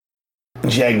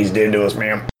 Shaggy's dead to us,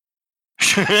 man.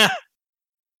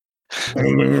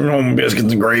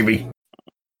 Biscuits and gravy.